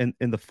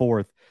the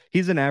fourth.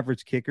 He's an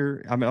average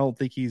kicker. I mean, I don't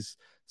think he's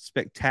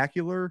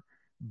spectacular,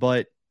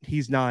 but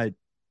he's not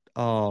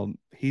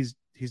he's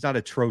not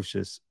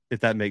atrocious, if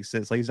that makes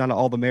sense. Like, he's not an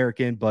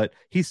All-American, but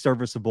he's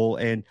serviceable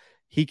and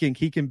he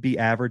can be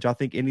average. I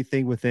think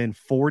anything within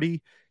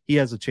 40 he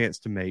has a chance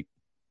to make.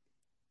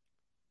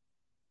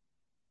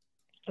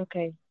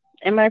 Okay.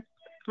 And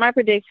my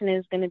prediction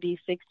is going to be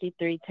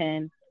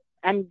 63-10.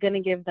 I'm going to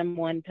give them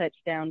 1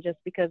 touchdown just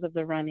because of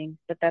the running,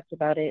 but that's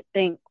about it.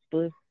 Thanks,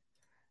 Blue.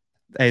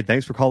 Hey,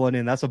 thanks for calling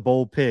in. That's a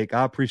bold pick.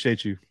 I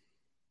appreciate you.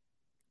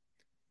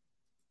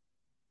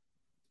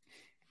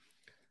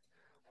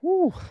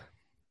 Whew.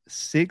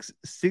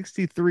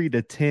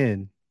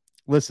 63-10.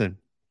 Listen,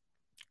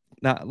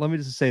 now let me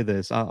just say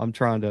this. I'm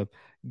trying to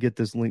get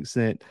this link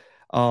sent.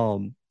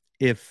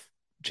 If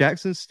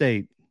Jackson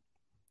State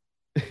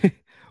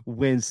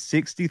wins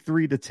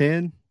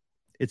 63-10,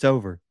 it's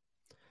over.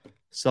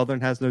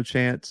 Southern has no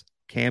chance.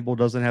 Campbell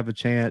doesn't have a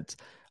chance.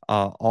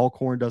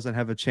 Alcorn doesn't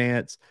have a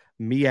chance.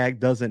 MEAC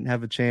doesn't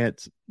have a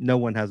chance. No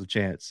one has a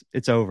chance.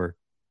 It's over.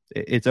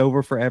 It's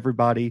over for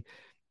everybody.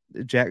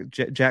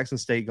 Jackson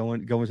State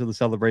going to the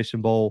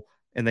Celebration Bowl,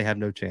 and they have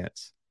no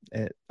chance.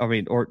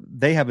 Or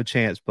they have a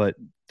chance, but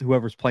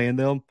whoever's playing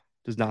them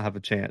does not have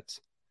a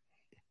chance.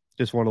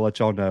 Just want to let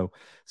y'all know.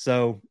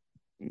 So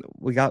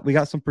we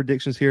got some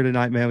predictions here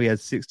tonight, man. We had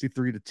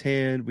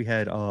 63-10. We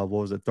had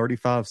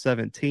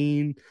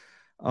 35-17.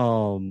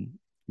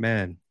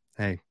 Man,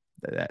 hey,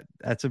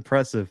 that's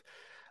impressive.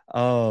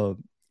 But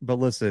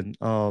listen,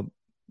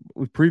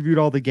 we previewed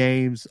all the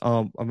games.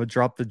 I'm gonna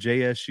drop the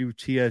JSU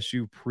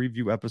TSU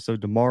preview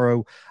episode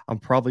tomorrow. I'm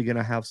probably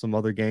gonna have some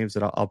other games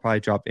that I'll probably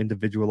drop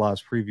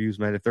individualized previews,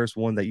 man. If there's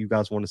one that you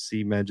guys want to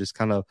see, man, just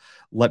kind of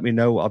let me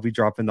know. I'll be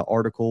dropping the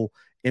article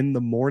in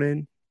the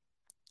morning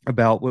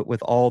about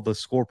with all the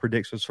score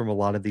predictions from a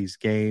lot of these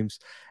games.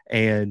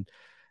 And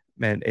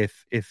man,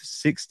 if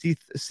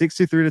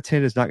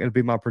 63-10 is not going to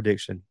be my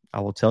prediction,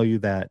 I will tell you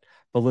that.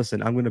 But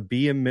listen, I'm going to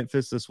be in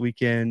Memphis this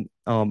weekend.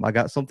 I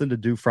got something to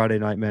do Friday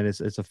night, man.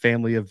 It's a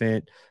family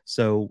event,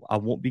 so I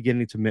won't be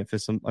getting to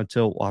Memphis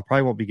until I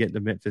probably won't be getting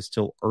to Memphis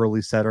till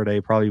early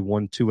Saturday, probably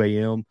 1-2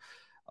 a.m.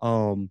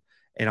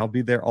 And I'll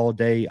be there all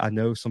day. I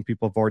know some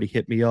people have already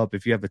hit me up.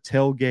 If you have a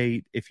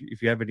tailgate, if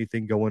you have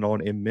anything going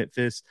on in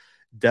Memphis,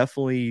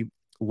 definitely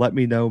let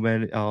me know,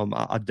 man.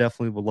 I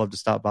definitely would love to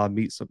stop by,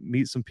 meet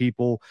some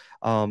people.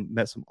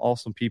 Met some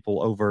awesome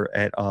people over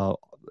at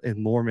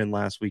in Norman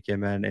last weekend,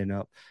 man,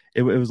 and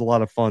it was a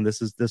lot of fun.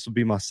 This will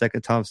be my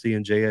second time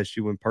seeing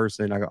JSU in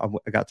person. I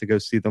got to go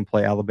see them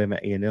play Alabama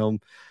A&M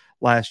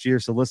last year.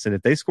 So listen,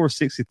 if they score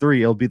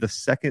 63, it'll be the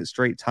second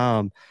straight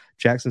time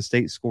Jackson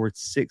State scored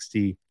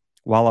 60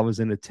 while I was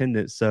in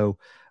attendance. So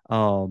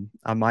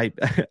I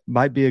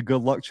might be a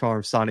good luck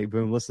charm, Sonic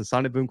Boom. Listen,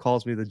 Sonic Boom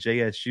calls me the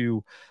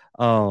JSU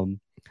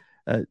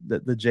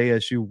the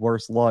JSU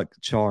worst luck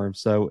charm.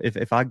 So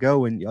if I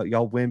go and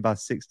y'all win by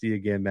 60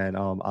 again, man,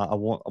 I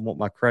want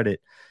my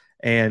credit.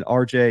 And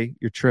RJ,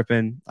 you're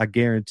tripping. I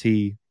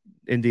guarantee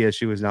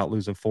NDSU is not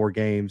losing 4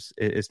 games.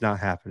 It's not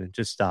happening.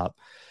 Just stop.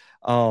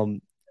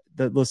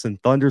 Listen,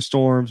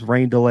 thunderstorms,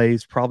 rain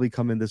delays probably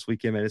coming this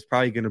weekend, man. It's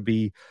probably going to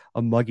be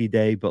a muggy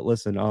day, but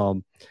listen,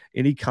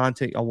 any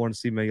content I want to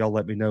see, man, y'all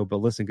let me know. But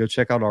listen, go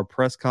check out our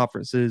press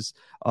conferences.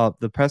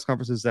 The press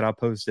conferences that I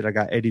posted, I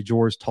got Eddie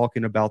George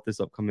talking about this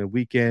upcoming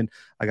weekend.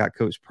 I got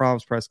Coach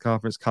Prom's press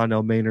conference,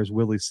 Connell Maynard's,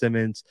 Willie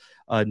Simmons.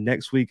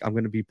 Next week, I'm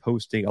going to be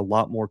posting a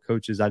lot more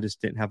coaches. I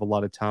just didn't have a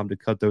lot of time to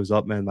cut those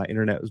up, man. My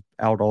internet was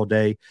out all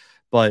day,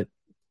 but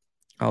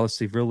let's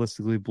see.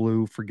 Realistically,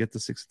 Blue, forget the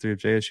 63 of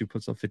JSU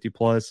puts up 50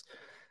 plus.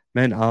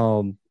 Man,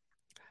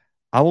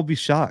 I will be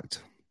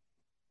shocked.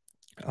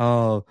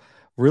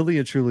 Really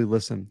and truly,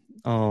 listen.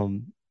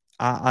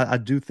 I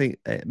do think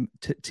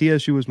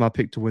TSU is my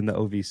pick to win the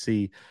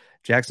OVC.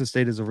 Jackson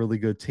State is a really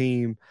good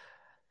team.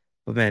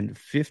 But man,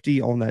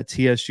 50 on that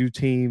TSU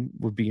team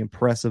would be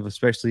impressive,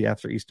 especially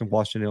after Eastern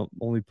Washington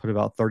only put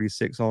about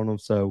 36 on them.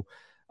 So,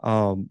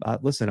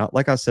 listen,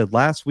 like I said,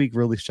 last week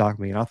really shocked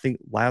me, and I think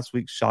last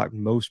week shocked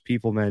most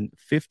people. Man,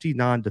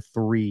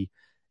 59-3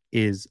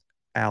 is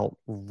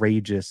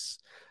outrageous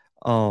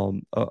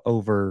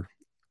over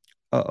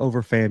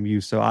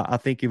FAMU. So I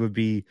think it would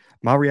be,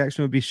 my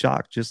reaction would be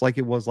shocked, just like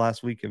it was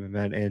last weekend,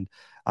 man. And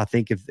I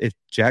think if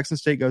Jackson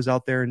State goes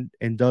out there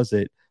and does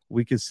it,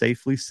 we could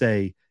safely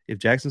say if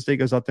Jackson State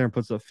goes out there and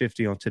puts up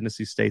 50 on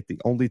Tennessee State, the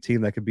only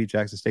team that could beat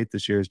Jackson State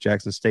this year is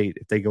Jackson State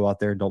if they go out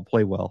there and don't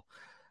play well.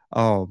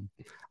 I'll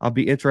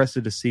be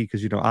interested to see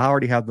because, I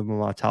already have them in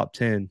my top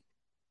 10.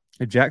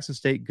 If Jackson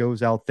State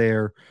goes out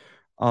there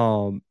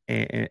and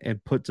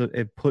puts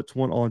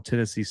one on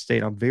Tennessee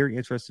State, I'm very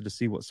interested to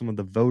see what some of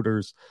the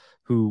voters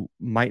who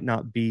might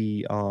not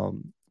be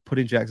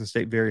putting Jackson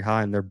State very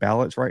high in their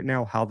ballots right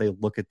now, how they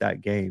look at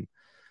that game.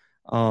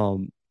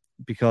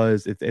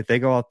 Because if they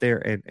go out there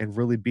and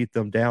really beat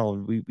them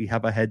down, we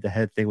have a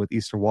head-to-head thing with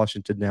Eastern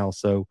Washington now.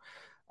 So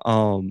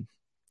I'm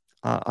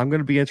going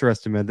to be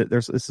interested, man.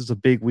 This is a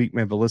big week,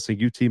 man. But listen,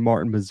 UT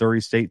Martin,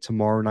 Missouri State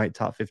tomorrow night,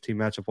 top 15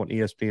 matchup on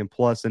ESPN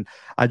Plus. And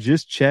I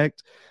just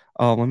checked.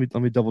 Let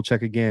me double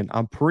check again.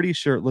 I'm pretty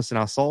sure. Listen,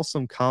 I saw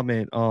some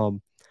comment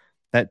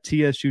that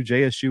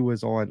JSU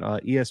was on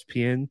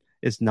ESPN.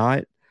 It's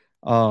not.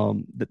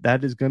 That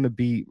is going to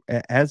be,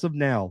 as of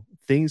now,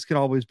 things can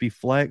always be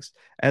flexed.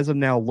 As of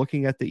now,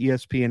 looking at the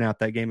ESPN app,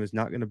 that game is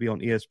not going to be on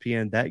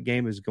ESPN. That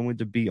game is going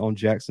to be on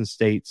Jackson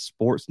State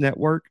Sports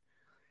Network.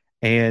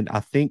 And I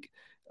think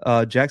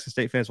Jackson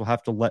State fans will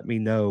have to let me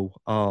know.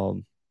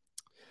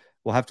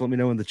 Will have to let me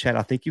know in the chat.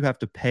 I think you have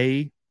to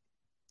pay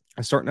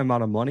a certain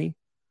amount of money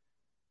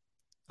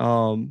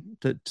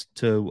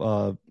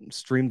to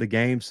stream the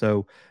game.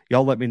 So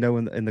y'all let me know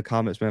in the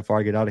comments, man, before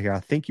I get out of here. I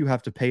think you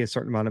have to pay a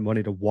certain amount of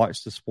money to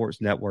watch the sports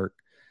network,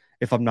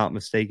 if I'm not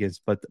mistaken.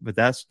 But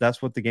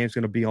that's what the game's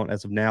going to be on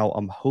as of now.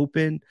 I'm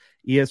hoping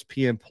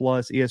ESPN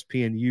Plus,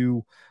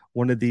 ESPNU,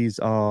 one of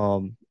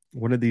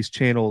these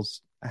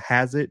channels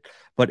has it.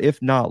 But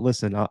if not,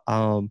 listen,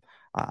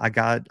 I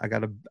got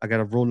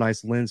a real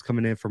nice lens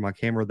coming in for my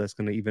camera that's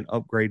going to even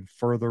upgrade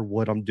further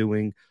what I'm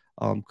doing,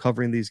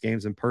 covering these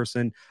games in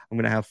person. I'm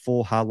going to have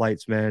full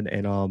highlights, man,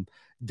 and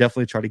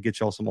definitely try to get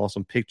y'all some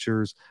awesome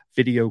pictures,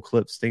 video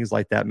clips, things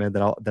like that, man,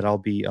 that I'll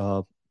be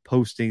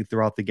posting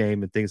throughout the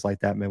game and things like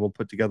that, man. We'll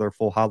put together a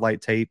full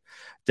highlight tape.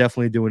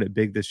 Definitely doing it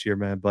big this year,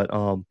 man. But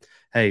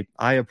hey,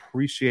 I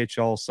appreciate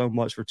y'all so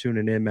much for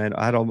tuning in, man.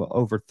 I had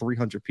over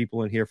 300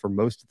 people in here for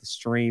most of the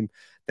stream.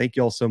 Thank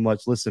y'all so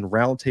much. Listen,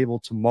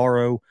 roundtable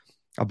tomorrow.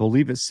 I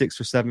believe it's 6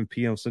 or 7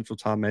 p.m. Central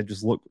Time, man.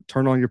 Just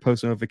turn on your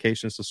post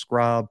notifications,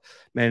 subscribe,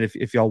 man.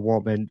 If y'all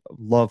want, man,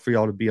 love for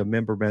y'all to be a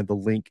member, man. The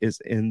link is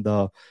in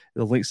the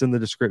link's in the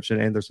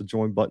description, and there's a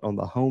join button on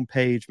the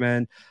homepage,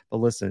 man. But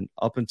listen,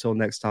 up until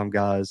next time,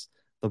 guys,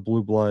 the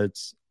Blue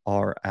Bloods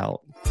are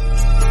out.